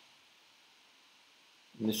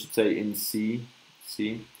 And this should say in C.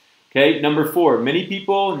 C. Okay, number 4. Many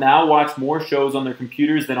people now watch more shows on their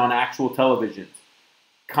computers than on actual televisions.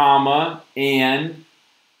 Comma, and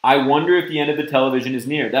I wonder if the end of the television is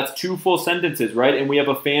near. That's 2 full sentences, right? And we have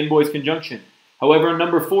a fanboys conjunction. However, in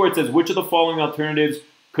number 4, it says, which of the following alternatives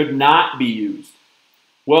could not be used?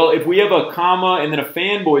 Well, if we have a comma and then a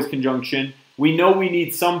fanboys conjunction, we know we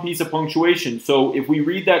need some piece of punctuation. So if we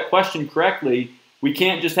read that question correctly, we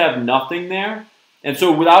can't just have nothing there. And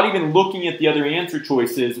so without even looking at the other answer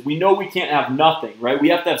choices, we know we can't have nothing, right? We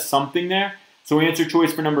have to have something there. So answer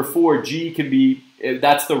choice for number 4, G, can be,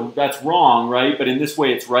 that's wrong, right? But in this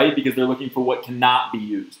way, it's right because they're looking for what cannot be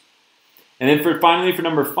used. And then finally for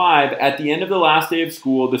number 5, at the end of the last day of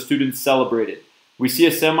school, the students celebrated. We see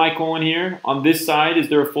a semicolon here. On this side, is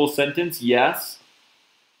there a full sentence? Yes.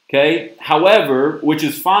 Okay. However, which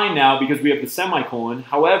is fine now because we have the semicolon.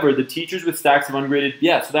 However, the teachers with stacks of ungraded,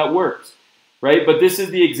 yeah, so that works, right? But this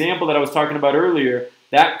is the example that I was talking about earlier.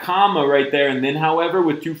 That comma right there and then however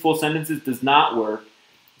with 2 full sentences does not work.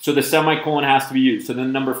 So the semicolon has to be used. So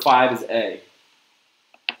then number 5 is A.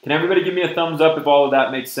 Can everybody give me a thumbs up if all of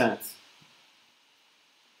that makes sense?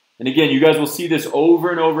 And again, you guys will see this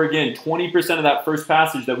over and over again. 20% of that first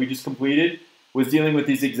passage that we just completed was dealing with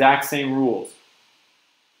these exact same rules.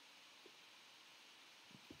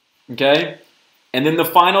 Okay? And then the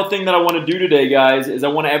final thing that I want to do today, guys, is I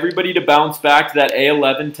want everybody to bounce back to that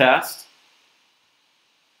A11 test.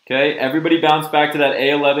 Okay? Everybody bounce back to that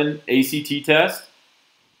A11 ACT test.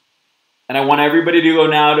 And I want everybody to go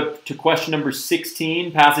now to question number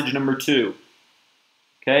 16, passage number 2.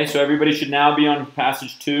 Okay, so everybody should now be on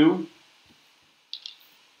passage 2.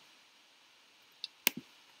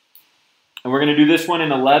 And we're going to do this one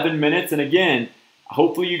in 11 minutes. And again,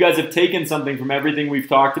 hopefully you guys have taken something from everything we've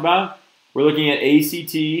talked about. We're looking at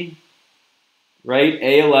ACT, right?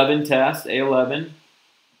 A11 test, A11.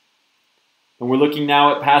 And we're looking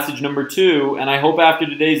now at passage number 2. And I hope after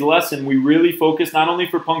today's lesson, we really focus not only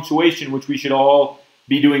for punctuation, which we should all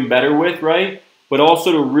be doing better with, right? But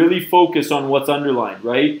also to really focus on what's underlined,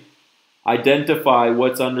 right? Identify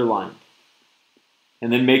what's underlined.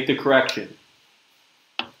 And then make the correction.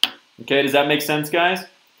 Okay, does that make sense, guys?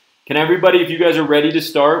 Can everybody, if you guys are ready to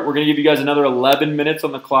start, we're going to give you guys another 11 minutes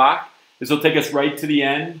on the clock. This will take us right to the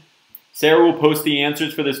end. Sarah will post the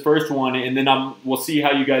answers for this first one, and then we'll see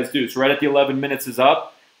how you guys do. So right at the 11 minutes is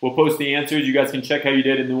up. We'll post the answers. You guys can check how you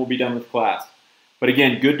did, and then we'll be done with class. But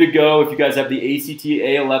again, good to go if you guys have the ACT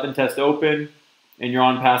A11 test open and you're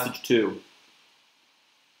on passage 2.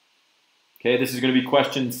 Okay, this is going to be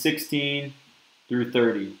questions 16 through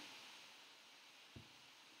 30.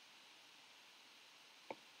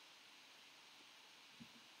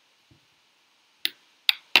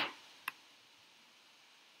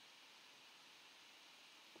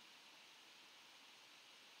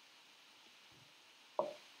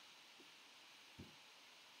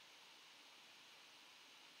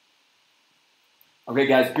 Okay,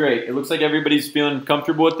 guys, great. It looks like everybody's feeling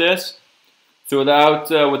comfortable with this. So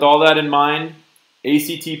with all that in mind,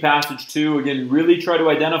 ACT passage 2, again, really try to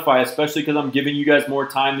identify, especially because I'm giving you guys more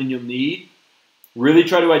time than you'll need, really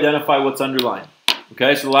try to identify what's underlined.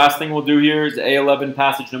 Okay, so the last thing we'll do here is A11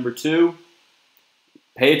 passage number 2.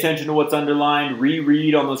 Pay attention to what's underlined.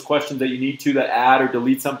 Reread on those questions that you need to that add or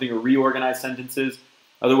delete something or reorganize sentences.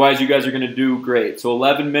 Otherwise, you guys are going to do great. So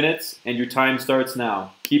 11 minutes, and your time starts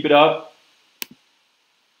now. Keep it up.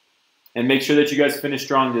 And make sure that you guys finish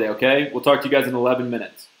strong today, okay? We'll talk to you guys in 11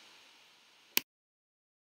 minutes.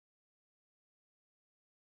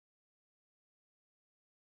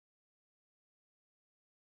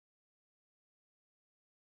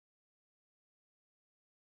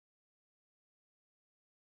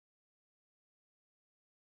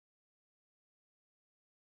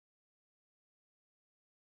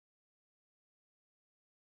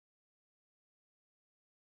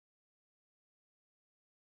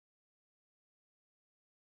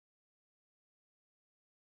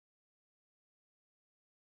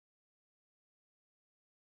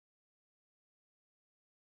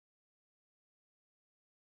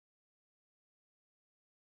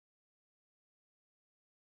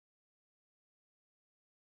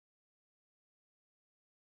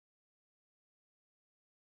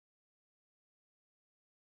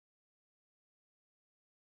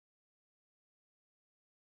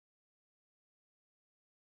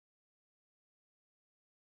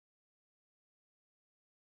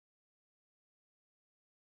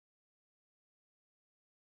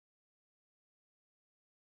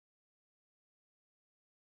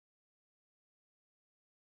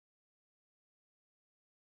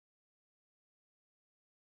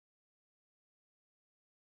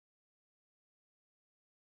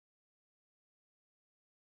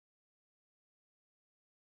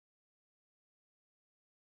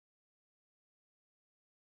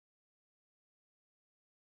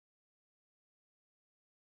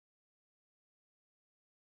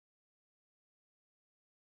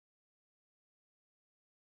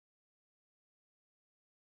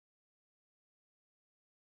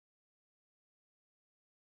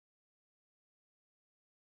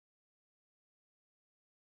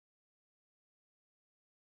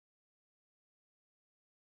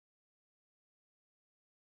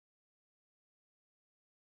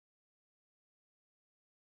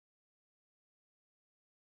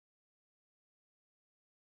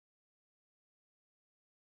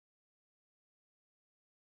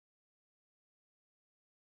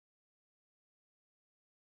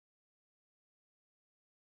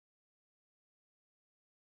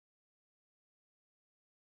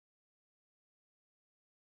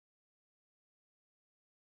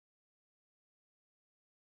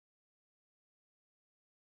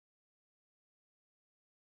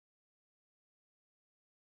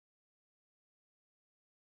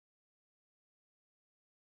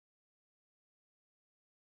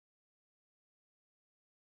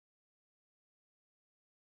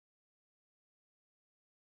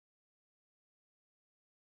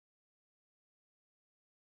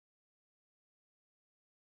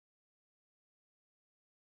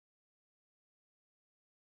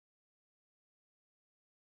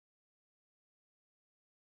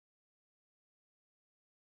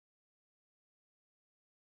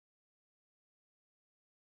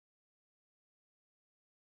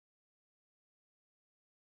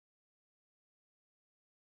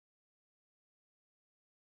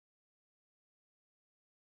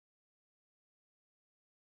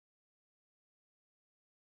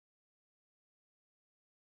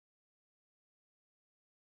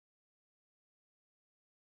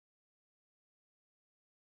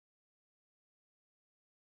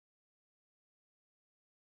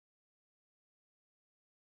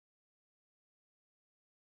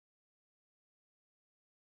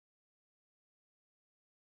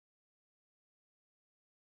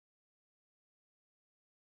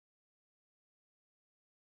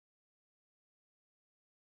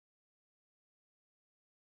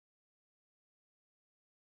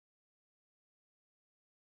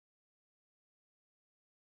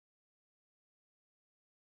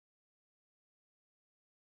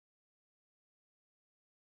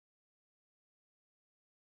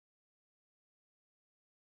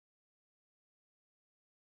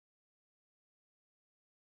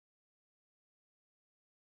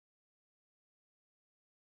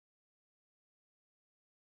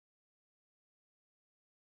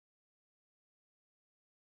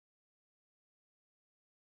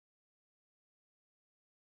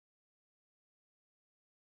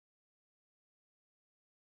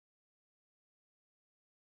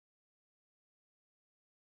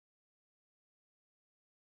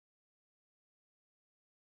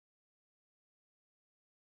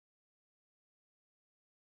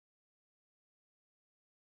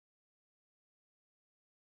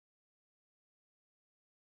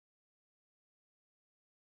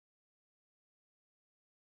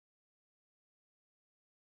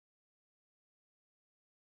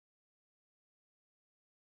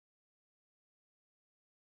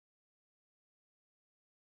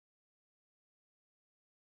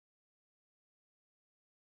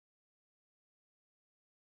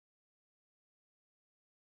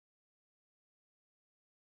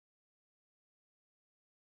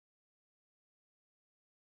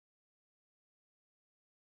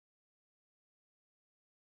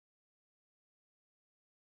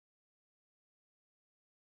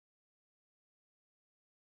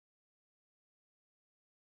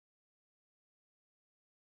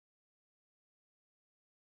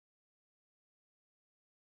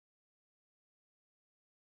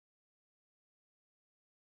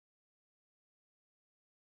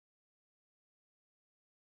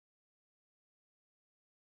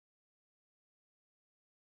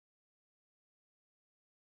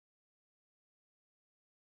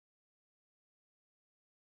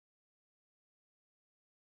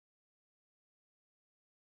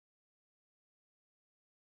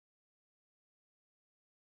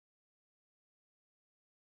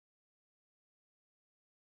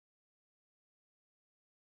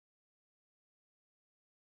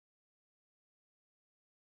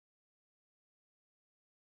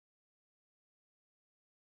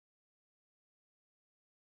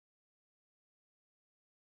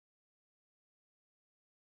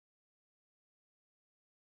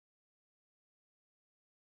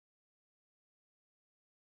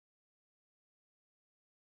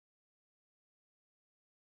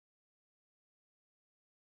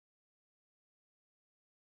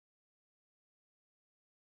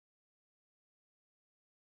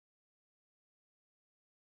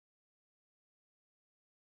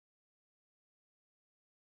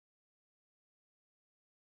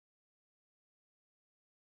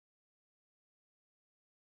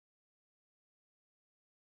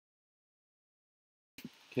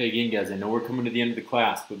 Okay, again, guys, I know we're coming to the end of the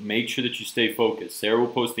class, but make sure that you stay focused. Sarah will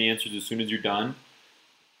post the answers as soon as you're done,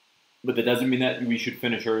 but that doesn't mean that we should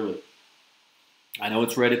finish early. I know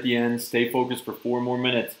it's right at the end. Stay focused for 4 more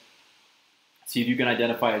minutes. See if you can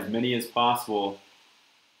identify as many as possible,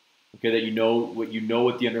 okay, that you know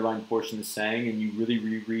what the underlying portion is saying, and you really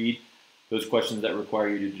reread those questions that require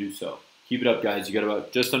you to do so. Keep it up, guys. You got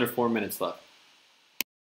about just under 4 minutes left.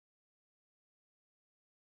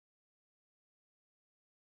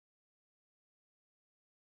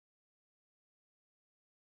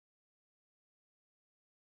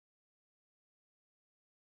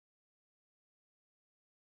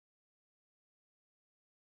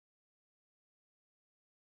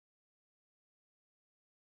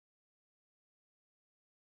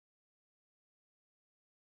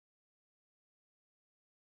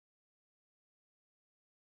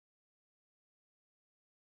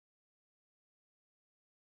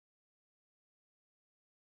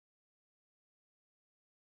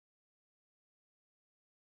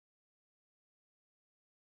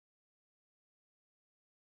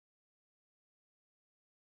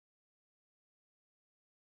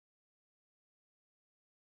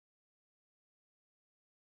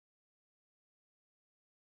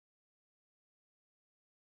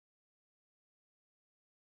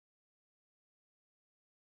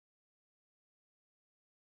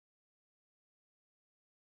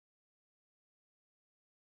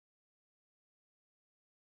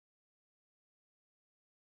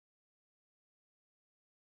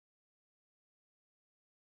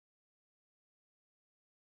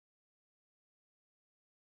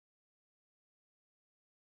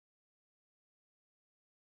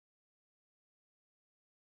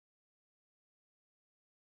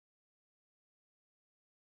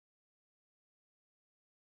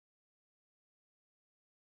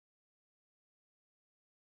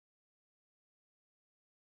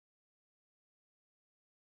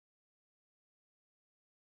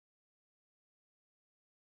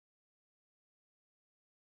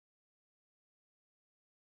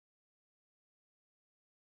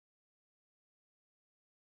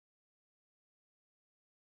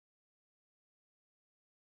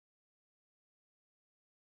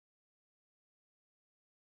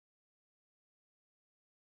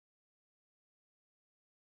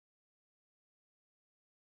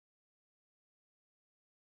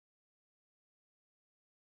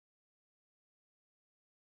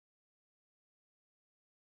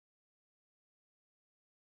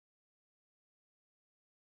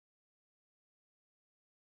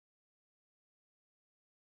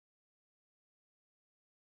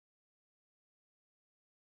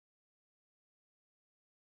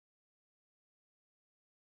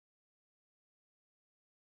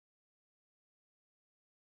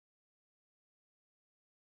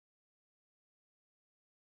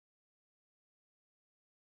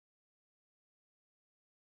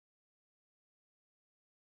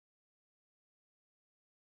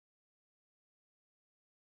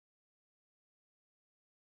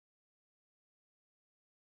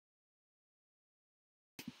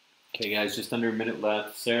 Okay, guys, just under a minute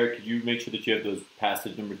left. Sarah, could you make sure that you have those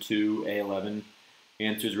passage number 2, A11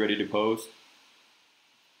 answers ready to post?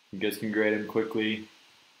 You guys can grade them quickly,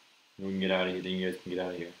 and we can get out of here. Then you guys can get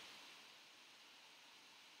out of here.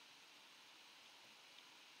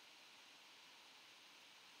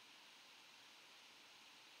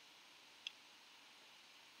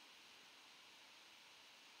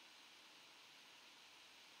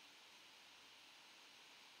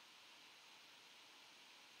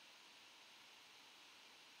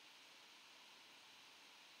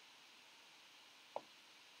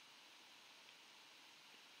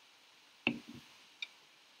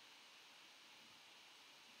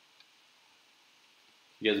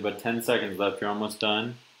 You guys have about 10 seconds left. You're almost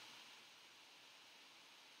done.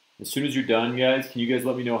 As soon as you're done, guys, can you guys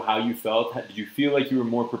let me know how you felt? Did you feel like you were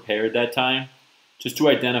more prepared that time? Just to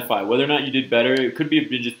identify whether or not you did better. It could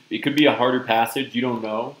be a harder passage. You don't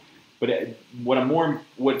know. But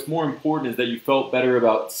what's more important is that you felt better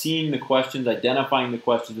about seeing the questions, identifying the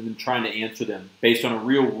questions, and then trying to answer them based on a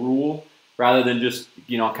real rule rather than just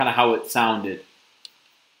kind of how it sounded.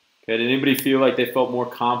 Okay. Did anybody feel like they felt more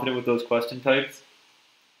confident with those question types?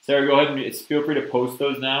 Sarah, go ahead and feel free to post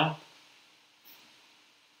those now.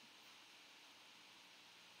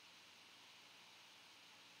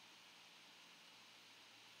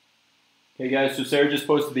 Okay, guys, so Sarah just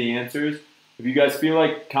posted the answers. If you guys feel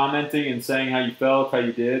like commenting and saying how you felt, how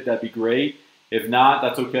you did, that'd be great. If not,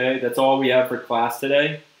 that's okay. That's all we have for class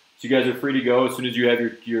today. So you guys are free to go as soon as you have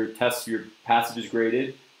your tests, your passages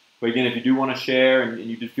graded. But again, if you do want to share and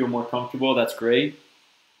you do feel more comfortable, that's great.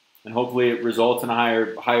 and hopefully it results in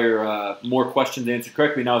a more questions answered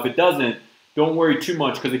correctly. Now, if it doesn't, don't worry too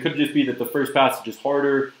much, because it could just be that the first passage is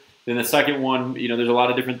harder than the second one. You know, there's a lot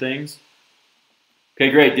of different things.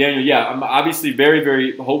 Okay, great, Daniel. Yeah, I'm obviously very,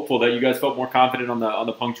 very hopeful that you guys felt more confident on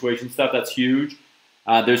the punctuation stuff. That's huge.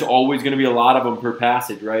 There's always going to be a lot of them per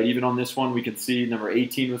passage, right? Even on this one, we can see number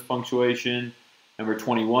 18 was punctuation, number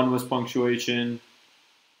 21 was punctuation,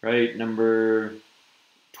 right? Number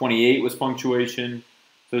 28 was punctuation.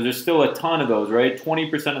 So there's still a ton of those, right?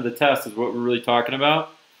 20% of the test is what we're really talking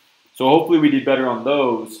about. So hopefully we did better on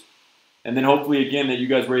those. And then hopefully, again, that you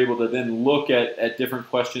guys were able to then look at different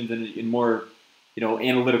questions in more, you know,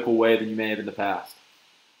 analytical way than you may have in the past.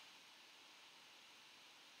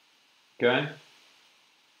 Okay?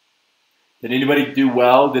 Did anybody do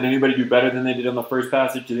well? Did anybody do better than they did on the first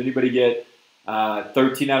passage? Did anybody get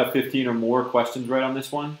 13 out of 15 or more questions right on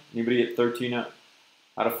this one? Anybody get 13 out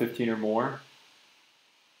of 15 or more?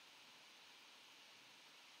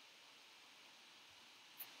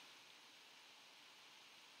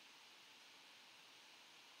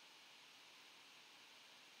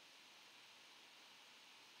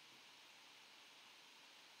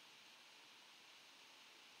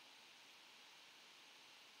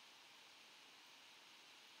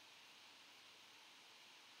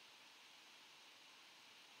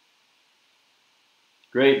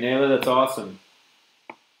 Great, Naila, that's awesome.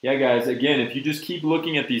 Yeah, guys, again, if you just keep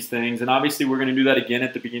looking at these things, and obviously we're going to do that again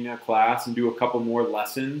at the beginning of class and do a couple more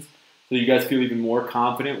lessons so you guys feel even more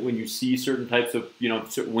confident when you see certain types of, you know,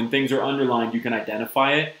 when things are underlined, you can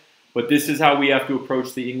identify it. But this is how we have to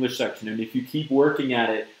approach the English section. And if you keep working at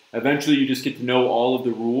it, eventually you just get to know all of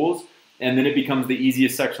the rules, and then it becomes the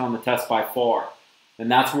easiest section on the test by far.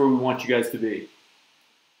 And that's where we want you guys to be.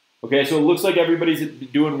 Okay, so it looks like everybody's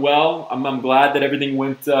doing well. I'm glad that everything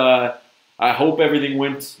went, I hope everything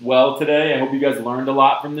went well today. I hope you guys learned a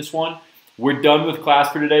lot from this one. We're done with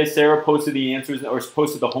class for today. Sarah posted the answers, or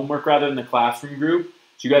posted the homework rather, in the classroom group.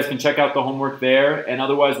 So you guys can check out the homework there. And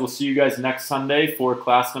otherwise, we'll see you guys next Sunday for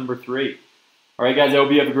class number 3. All right, guys, I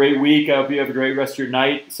hope you have a great week. I hope you have a great rest of your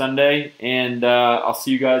night, Sunday. And I'll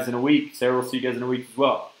see you guys in a week. Sarah will see you guys in a week as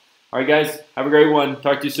well. All right, guys, have a great one.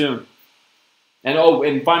 Talk to you soon. And oh,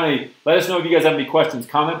 and finally, let us know if you guys have any questions.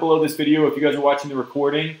 Comment below this video if you guys are watching the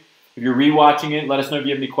recording. If you're rewatching it, let us know if you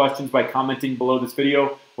have any questions by commenting below this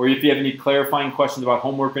video. Or if you have any clarifying questions about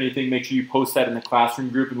homework or anything, make sure you post that in the classroom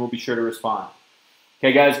group and we'll be sure to respond.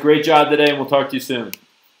 Okay, guys, great job today, and we'll talk to you soon.